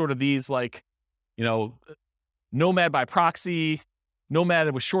 and that's sort of these like, Nomad by proxy,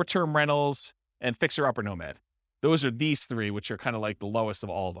 Nomad with short-term rentals, and fixer-upper Nomad. Those are these three, which are kind of like the lowest of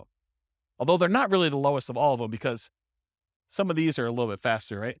all of them. Although they're not really the lowest of all of them because some of these are a little bit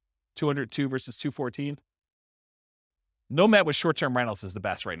faster, right? 202 versus 214. Nomad with short-term rentals is the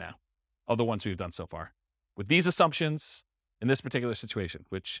best right now of the ones we've done so far. With these assumptions in this particular situation,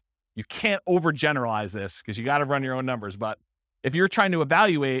 which you can't overgeneralize this because you got to run your own numbers. But if you're trying to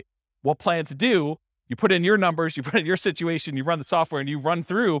evaluate what plan to do, you put in your numbers, you put in your situation, you run the software, and you run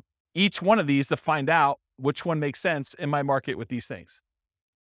through each one of these to find out which one makes sense in my market with these things.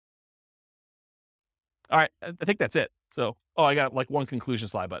 All right, I think that's it. So, I got like one conclusion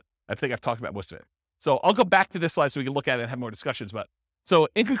slide, but I think I've talked about most of it. So I'll go back to this slide so we can look at it and have more discussions. But so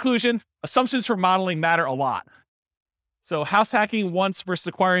in conclusion, assumptions for modeling matter a lot. So house hacking once versus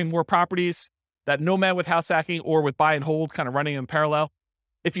acquiring more properties, that Nomad with house hacking or with buy and hold kind of running in parallel.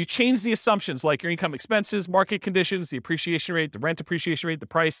 If you change the assumptions like your income expenses, market conditions, the appreciation rate, the rent appreciation rate, the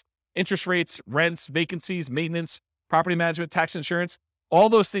price, interest rates, rents, vacancies, maintenance, property management, tax insurance, all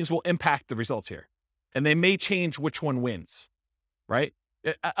those things will impact the results here. And they may change which one wins, right?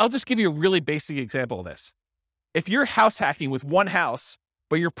 I'll just give you a really basic example of this. If you're house hacking with one house,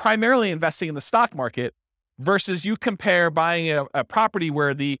 but you're primarily investing in the stock market versus you compare buying a property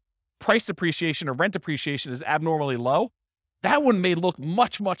where the price appreciation or rent appreciation is abnormally low, that one may look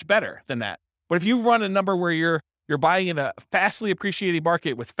much, much better than that. But if you run a number where you're buying in a fastly appreciating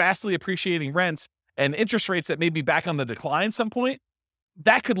market with fastly appreciating rents and interest rates that may be back on the decline at some point,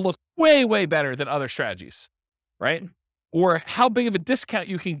 that could look way, way better than other strategies, right? Or how big of a discount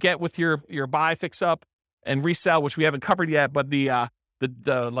you can get with your buy, fix up, and resell, which we haven't covered yet, but the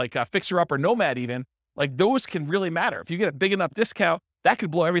fixer up or Nomad even, like those can really matter. If you get a big enough discount, that could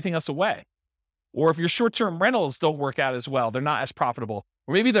blow everything else away. Or if your short-term rentals don't work out as well, they're not as profitable,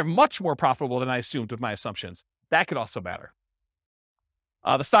 or maybe they're much more profitable than I assumed with my assumptions. That could also matter.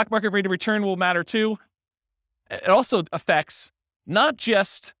 The stock market rate of return will matter too. It also affects not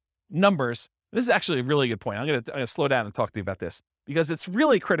just numbers. This is actually a really good point. I'm going to slow down and talk to you about this because it's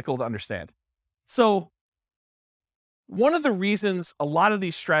really critical to understand. So one of the reasons a lot of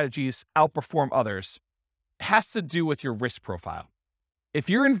these strategies outperform others has to do with your risk profile. If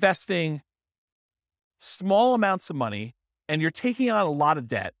you're investing small amounts of money and you're taking on a lot of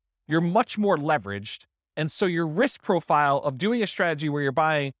debt, you're much more leveraged. And so your risk profile of doing a strategy where you're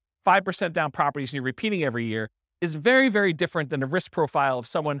buying 5% down properties and you're repeating every year is very, very different than the risk profile of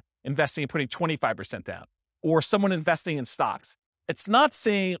someone investing and putting 25% down or someone investing in stocks. It's not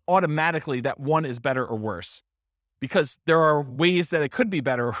saying automatically that one is better or worse because there are ways that it could be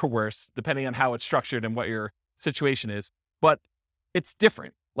better or worse depending on how it's structured and what your situation is, but it's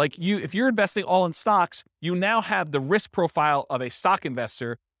different. Like if you're investing all in stocks, you now have the risk profile of a stock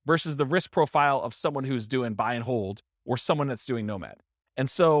investor versus the risk profile of someone who's doing buy and hold or someone that's doing Nomad. And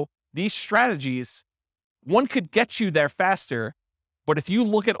so these strategies, one could get you there faster, but if you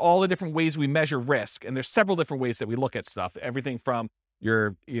look at all the different ways we measure risk, and there's several different ways that we look at stuff, everything from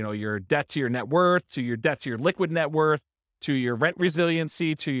your debt to your net worth, to your debt to your liquid net worth, to your rent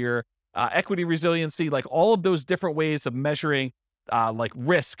resiliency, to your equity resiliency, like all of those different ways of measuring like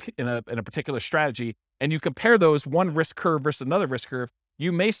risk in a particular strategy, and you compare those one risk curve versus another risk curve,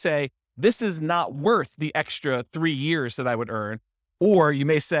 you may say, this is not worth the extra 3 years that I would earn. Or you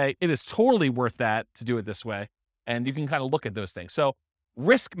may say, it is totally worth that to do it this way. And you can kind of look at those things. So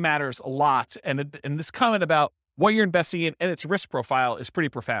risk matters a lot. And this comment about what you're investing in and its risk profile is pretty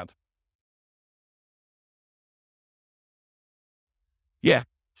profound. Yeah.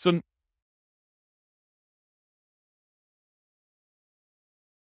 So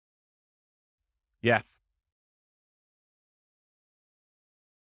yeah.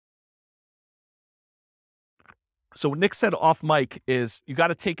 So what Nick said off mic is you got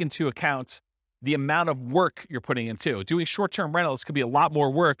to take into account the amount of work you're putting into. Doing short-term rentals could be a lot more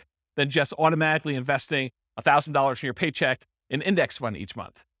work than just automatically investing $1,000 from your paycheck in index fund each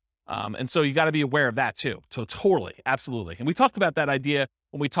month. And so you got to be aware of that too. So totally, absolutely. And we talked about that idea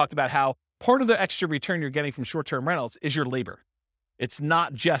when we talked about how part of the extra return you're getting from short-term rentals is your labor. It's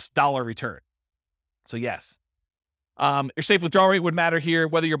not just dollar return. So yes. Your safe withdrawal rate would matter here.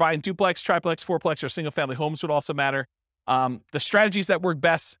 Whether you're buying duplex, triplex, fourplex, or single-family homes would also matter. The strategies that work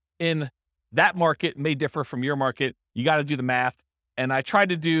best in that market may differ from your market. You got to do the math. And I tried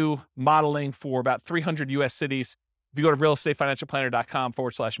to do modeling for about 300 U.S. cities. If you go to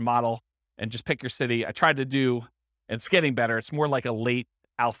realestatefinancialplanner.com/model and just pick your city, I tried to do, and it's getting better. It's more like a late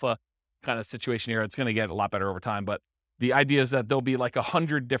alpha kind of situation here. It's going to get a lot better over time. But the idea is that there'll be like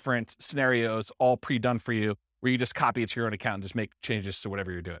 100 different scenarios all pre-done for you where you just copy it to your own account and just make changes to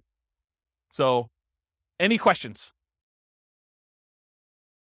whatever you're doing. So any questions?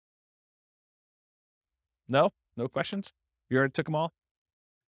 No questions? You already took them all?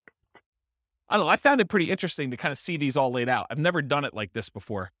 I don't know. I found it pretty interesting to kind of see these all laid out. I've never done it like this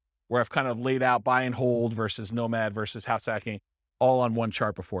before, where I've kind of laid out buy and hold versus nomad versus house hacking all on one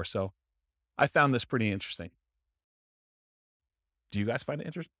chart before. So I found this pretty interesting. Do you guys find it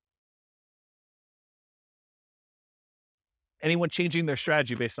interesting? Anyone changing their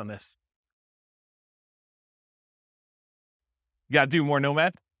strategy based on this? You got to do more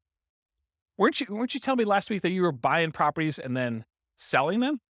nomad? Weren't you telling me last week that you were buying properties and then selling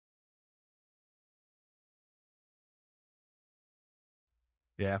them?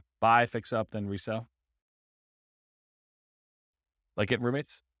 Yeah. Buy, fix up, then resell. Like getting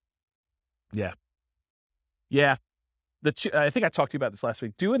roommates? Yeah. Yeah. I think I talked to you about this last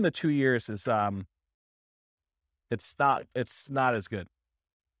week. Doing the 2 years is, it's not as good,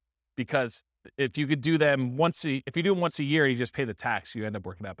 because if you could do them if you do them once a year, you just pay the tax, you end up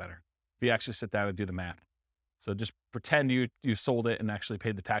working out better. If you actually sit down and do the math. So just pretend you sold it and actually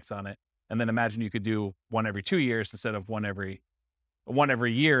paid the tax on it. And then imagine you could do one every 2 years instead of one every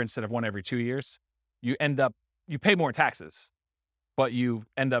year instead of one every 2 years. You pay more taxes, but you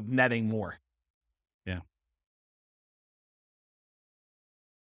end up netting more. Yeah.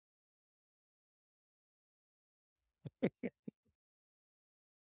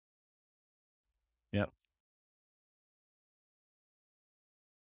 Yeah.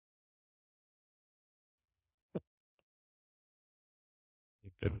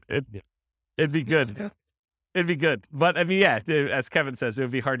 It'd be good. It'd be good. But I mean, yeah, as Kevin says, it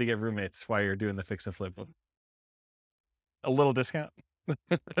would be hard to get roommates while you're doing the fix and flip. A little discount.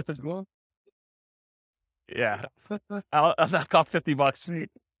 Yeah. I'll knock off $50.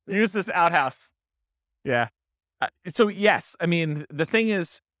 Use this outhouse. Yeah. So yes, I mean, the thing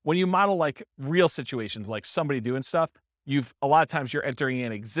is, when you model like real situations, like somebody doing stuff, a lot of times you're entering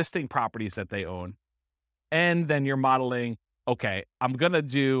in existing properties that they own. And then you're modeling, okay,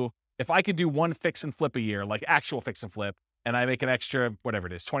 if I could do one fix and flip a year, like actual fix and flip, and I make an extra, whatever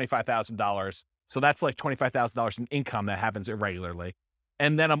it is, $25,000. So that's like $25,000 in income that happens irregularly.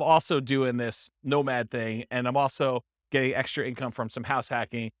 And then I'm also doing this nomad thing, and I'm also getting extra income from some house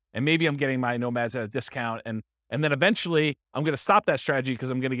hacking, and maybe I'm getting my nomads at a discount. And then eventually I'm going to stop that strategy because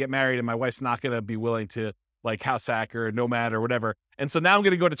I'm going to get married and my wife's not going to be willing to like house hack or nomad or whatever. And so now I'm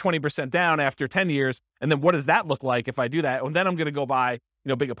going to go to 20% down after 10 years. And then what does that look like if I do that? And then I'm going to go buy,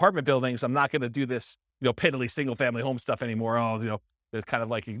 big apartment buildings. I'm not going to do this, piddly single family home stuff anymore. It's kind of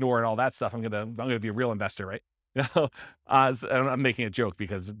like ignoring all that stuff. I'm going to be a real investor, right? I'm making a joke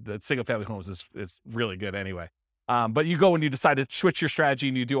because the single family homes is really good anyway. But you go and you decide to switch your strategy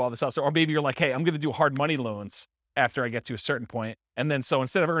and you do all this stuff. Or maybe you're like, hey, I'm going to do hard money loans after I get to a certain point. And then so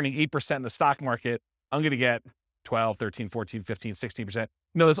instead of earning 8% in the stock market, I'm going to get 12, 13, 14, 15, 16%.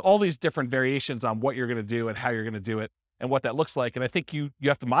 There's all these different variations on what you're going to do and how you're going to do it and what that looks like. And I think you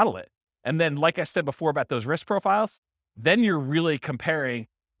have to model it. And then, like I said before about those risk profiles, then you're really comparing,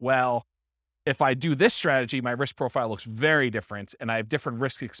 well, if I do this strategy, my risk profile looks very different and I have different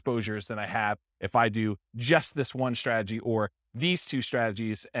risk exposures than I have if I do just this one strategy or these two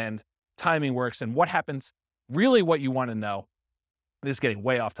strategies, and timing works. And what happens, really what you want to know, this is getting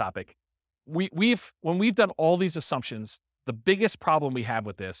way off topic. When we've done all these assumptions, the biggest problem we have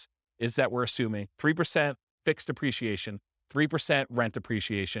with this is that we're assuming 3% fixed appreciation, 3% rent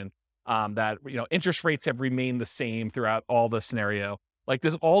appreciation, that, interest rates have remained the same throughout all the scenario. Like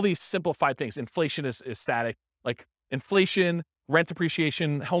there's all these simplified things. Inflation is static, like inflation, rent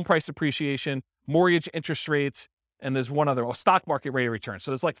appreciation, home price appreciation, mortgage interest rates, and there's one other, stock market rate of return.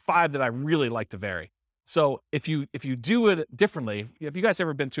 So there's like 5 that I really like to vary. So if you do it differently, have you guys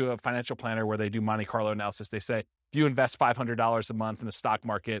ever been to a financial planner where they do Monte Carlo analysis? They say, if you invest $500 a month in the stock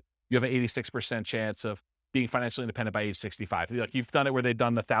market, you have an 86% chance of being financially independent by age 65. Like you've done it where they've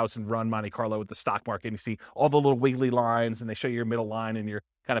done the 1,000 run Monte Carlo with the stock market, and you see all the little wiggly lines and they show you your middle line and your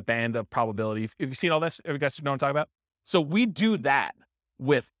kind of band of probability. Have you seen all this? Have you guys know what I'm talking about? So we do that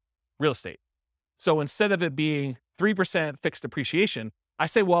with real estate. So instead of it being 3% fixed appreciation, I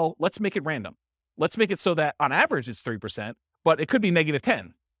say, well, let's make it random. Let's make it so that on average it's 3%, but it could be negative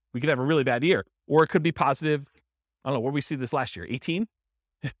 10. We could have a really bad year, or it could be positive. I don't know, where we see this last year, 18.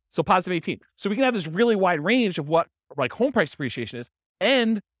 So positive 18. So we can have this really wide range of what like home price appreciation is,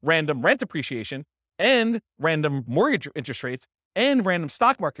 and random rent appreciation, and random mortgage interest rates, and random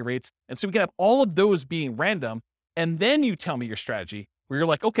stock market rates. And so we can have all of those being random. And then you tell me your strategy where you're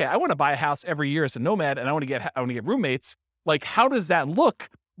like, okay, I want to buy a house every year as a nomad and I want to get roommates. Like, how does that look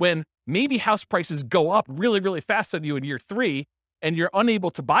when maybe house prices go up really, really fast on you in year 3 and you're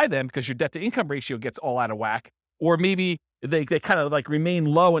unable to buy them because your debt to income ratio gets all out of whack? Or maybe they kind of like remain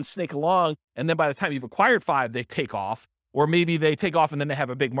low and snake along. And then by the time you've acquired 5, they take off. Or maybe they take off and then they have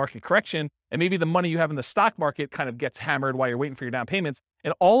a big market correction. And maybe the money you have in the stock market kind of gets hammered while you're waiting for your down payments.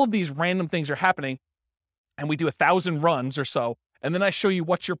 And all of these random things are happening. And we do 1,000 runs or so. And then I show you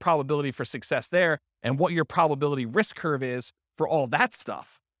what's your probability for success there and what your probability risk curve is for all that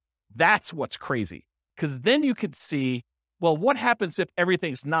stuff. That's what's crazy. Because then you could see, well, what happens if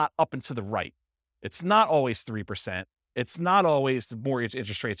everything's not up and to the right? It's not always 3%. It's not always the mortgage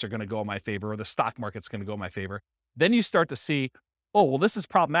interest rates are going to go in my favor or the stock market's going to go in my favor. Then you start to see, oh, well, this is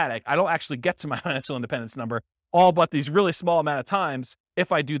problematic. I don't actually get to my financial independence number all but these really small amount of times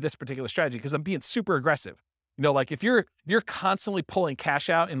if I do this particular strategy, because I'm being super aggressive. You know, like if you're constantly pulling cash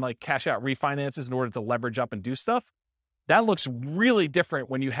out and like cash out refinances in order to leverage up and do stuff, that looks really different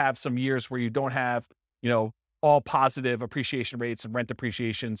when you have some years where you don't have, you know, all positive appreciation rates and rent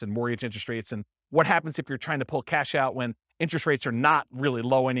appreciations and mortgage interest rates. And what happens if you're trying to pull cash out when interest rates are not really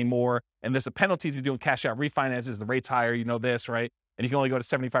low anymore and there's a penalty to doing cash out refinances, the rate's higher, you know this, right? And you can only go to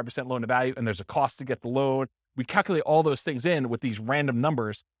 75% loan to value and there's a cost to get the loan. We calculate all those things in with these random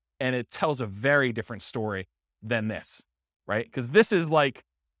numbers and it tells a very different story than this, right? Because this is like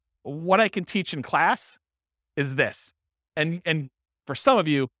what I can teach in class is this. And for some of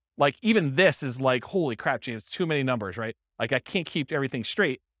you, like even this is like, holy crap, James, too many numbers, right? Like I can't keep everything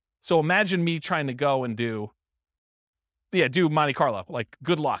straight. So imagine me trying to go and do Monte Carlo, like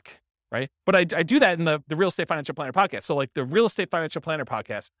good luck, right? But I do that in the Real Estate Financial Planner podcast. So like the Real Estate Financial Planner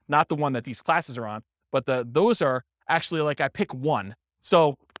podcast, not the one that these classes are on, but those are actually like I pick one.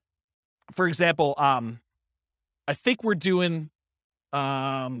 So for example, I think we're doing,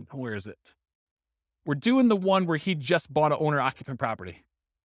 where is it? We're doing the one where he just bought an owner occupant property.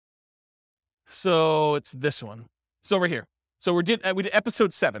 So it's this one. So we're here. So we did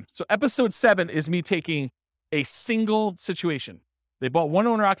episode 7. So episode 7 is me taking a single situation. They bought one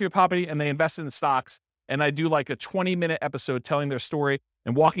owner occupant property and they invested in stocks. And I do like a 20-minute episode telling their story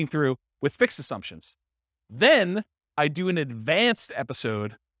and walking through with fixed assumptions. Then I do an advanced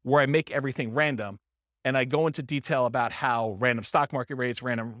episode where I make everything random. And I go into detail about how random stock market rates,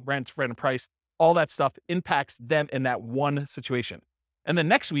 random rent, random price, all that stuff impacts them in that one situation. And then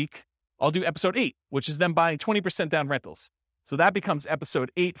next week, I'll do episode 8, which is them buying 20% down rentals. So that becomes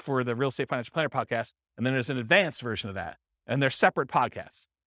episode 8 for the Real Estate Financial Planner podcast. And then there's an advanced version of that. And they're separate podcasts.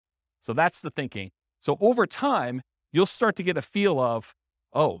 So that's the thinking. So over time, you'll start to get a feel of,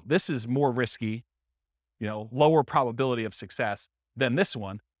 oh, this is more risky, you know, lower probability of success than this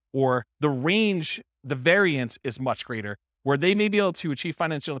one. Or the range, the variance is much greater, where they may be able to achieve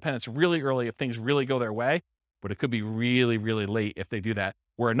financial independence really early if things really go their way, but it could be really, really late if they do that.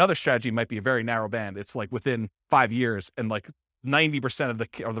 Where another strategy might be a very narrow band. It's like within 5 years and like 90%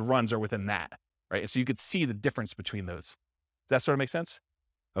 of the runs are within that, right? And so you could see the difference between those. Does that sort of make sense?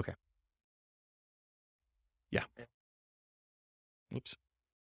 Okay. Yeah. Oops.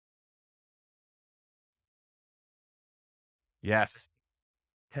 Yes.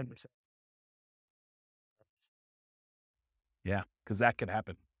 10%. Yeah, because that could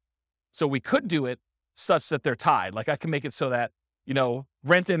happen. So we could do it such that they're tied. Like I can make it so that, you know,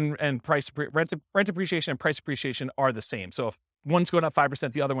 rent appreciation and price appreciation are the same. So if one's going up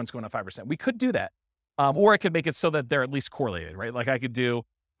 5%, the other one's going up 5%. We could do that. Or I could make it so that they're at least correlated, right? Like I could do,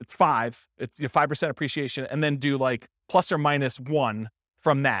 it's 5% appreciation, and then do like plus or minus 1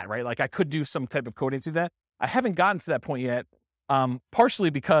 from that, right? Like I could do some type of coding to that. I haven't gotten to that point yet, partially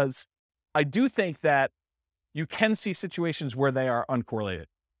because I do think that you can see situations where they are uncorrelated.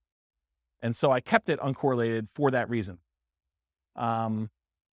 And so I kept it uncorrelated for that reason.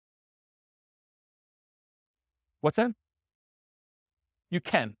 What's that? You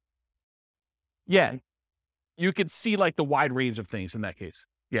can. Yeah. You could see like the wide range of things in that case.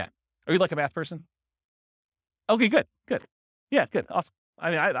 Yeah. Are you like a math person? Okay, good. Good. Yeah, good. Awesome.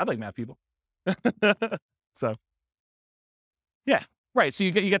 I mean, I like math people. So, yeah. Right. So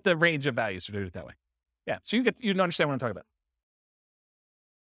you get the range of values to do it that way. Yeah. So you understand what I'm talking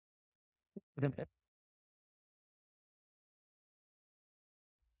about.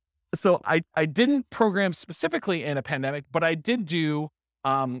 So I didn't program specifically in a pandemic, but I did do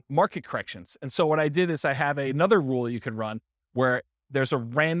market corrections. And so what I did is I have another rule you can run where there's a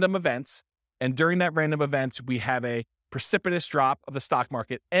random event. And during that random event, we have a precipitous drop of the stock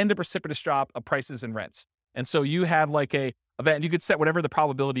market and a precipitous drop of prices and rents. And so you have like a event, you could set whatever the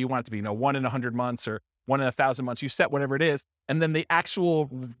probability you want it to be, 1 in 100 months or 1 in 1,000 months, you set whatever it is. And then the actual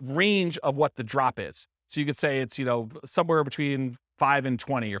range of what the drop is. So you could say it's, somewhere between 5 and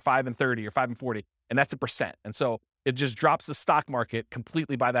 20 or 5 and 30 or 5 and 40, and that's a percent. And so it just drops the stock market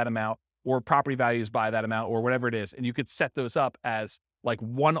completely by that amount, or property values by that amount, or whatever it is. And you could set those up as like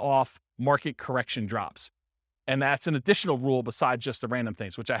one-off market correction drops. And that's an additional rule besides just the random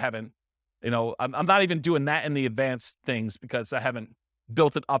things, which I haven't, I'm not even doing that in the advanced things because I haven't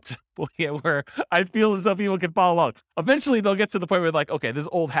built it up to where I feel as though people can follow along. Eventually they'll get to the point where like, okay, this is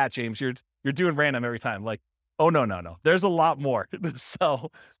old hat, James, you're doing random every time. Like, oh, no. There's a lot more.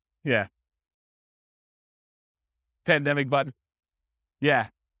 So, yeah. Pandemic button. Yeah.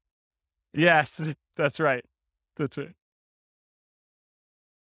 Yes, that's right. That's right.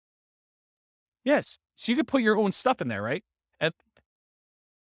 Yes. So you could put your own stuff in there, right? And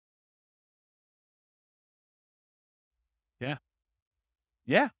yeah.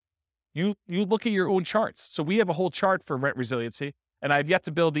 Yeah. You look at your own charts. So we have a whole chart for rent resiliency, and I've yet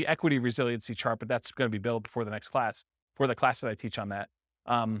to build the equity resiliency chart, but that's going to be built before the next class, for the class that I teach on that.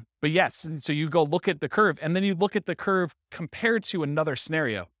 But yes, so you go look at the curve, and then you look at the curve compared to another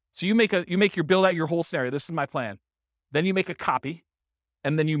scenario. So you build out your whole scenario. This is my plan. Then you make a copy,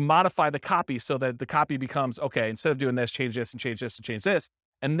 and then you modify the copy so that the copy becomes, okay, instead of doing this, change this and change this and change this.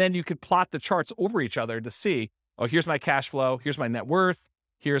 And then you could plot the charts over each other to see, oh, here's my cash flow, here's my net worth,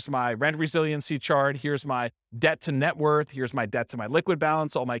 here's my rent resiliency chart, here's my debt to net worth, here's my debt to my liquid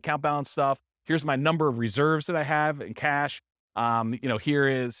balance, all my account balance stuff, here's my number of reserves that I have in cash. Here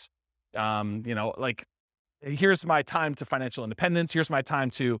is, here's my time to financial independence, here's my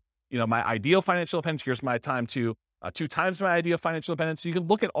time to, my ideal financial independence, here's my time to 2 times my ideal financial independence. So you can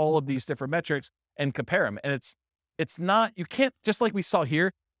look at all of these different metrics and compare them. And it's not, you can't, just like we saw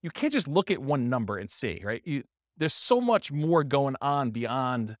here, you can't just look at one number and see, right? There's so much more going on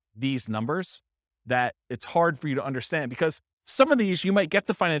beyond these numbers that it's hard for you to understand, because some of these you might get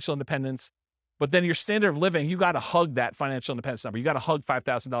to financial independence, but then your standard of living, you got to hug that financial independence number. You got to hug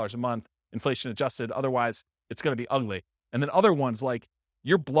 $5,000 a month, inflation adjusted. Otherwise, it's going to be ugly. And then other ones, like,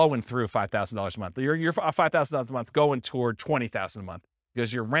 you're blowing through $5,000 a month. You're $5,000 a month going toward $20,000 a month,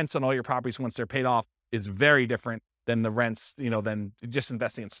 because your rents on all your properties once they're paid off is very different than the rents, than just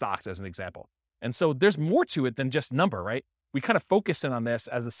investing in stocks as an example. And so there's more to it than just number, right? We kind of focus in on this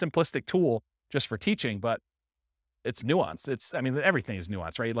as a simplistic tool just for teaching, but it's nuanced. Everything is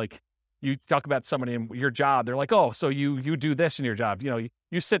nuanced, right? Like, you talk about somebody in your job, they're like, oh, so you do this in your job.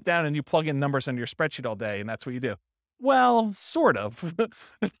 You sit down and you plug in numbers into your spreadsheet all day, and that's what you do. Well, sort of.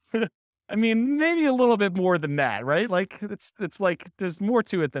 Maybe a little bit more than that, right? Like, it's like there's more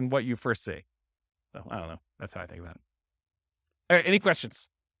to it than what you first see. So I don't know. That's how I think about it. All right. Any questions?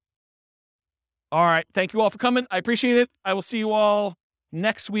 All right. Thank you all for coming. I appreciate it. I will see you all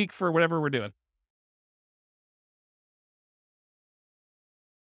next week for whatever we're doing.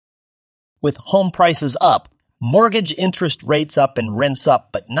 With home prices up, mortgage interest rates up, and rents up,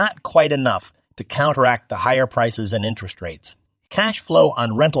 but not quite enough to counteract the higher prices and interest rates. Cash flow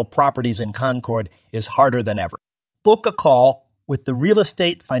on rental properties in Concord is harder than ever. Book a call with the Real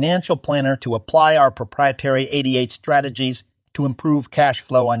Estate Financial Planner to apply our proprietary 88 strategies to improve cash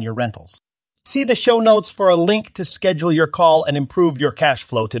flow on your rentals. See the show notes for a link to schedule your call and improve your cash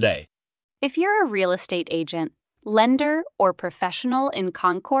flow today. If you're a real estate agent, lender, or professional in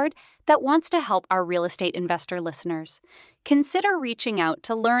Concord that wants to help our real estate investor listeners, consider reaching out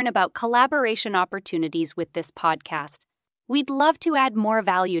to learn about collaboration opportunities with this podcast. We'd love to add more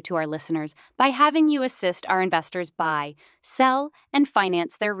value to our listeners by having you assist our investors buy, sell, and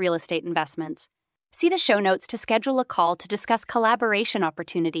finance their real estate investments. See the show notes to schedule a call to discuss collaboration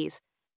opportunities.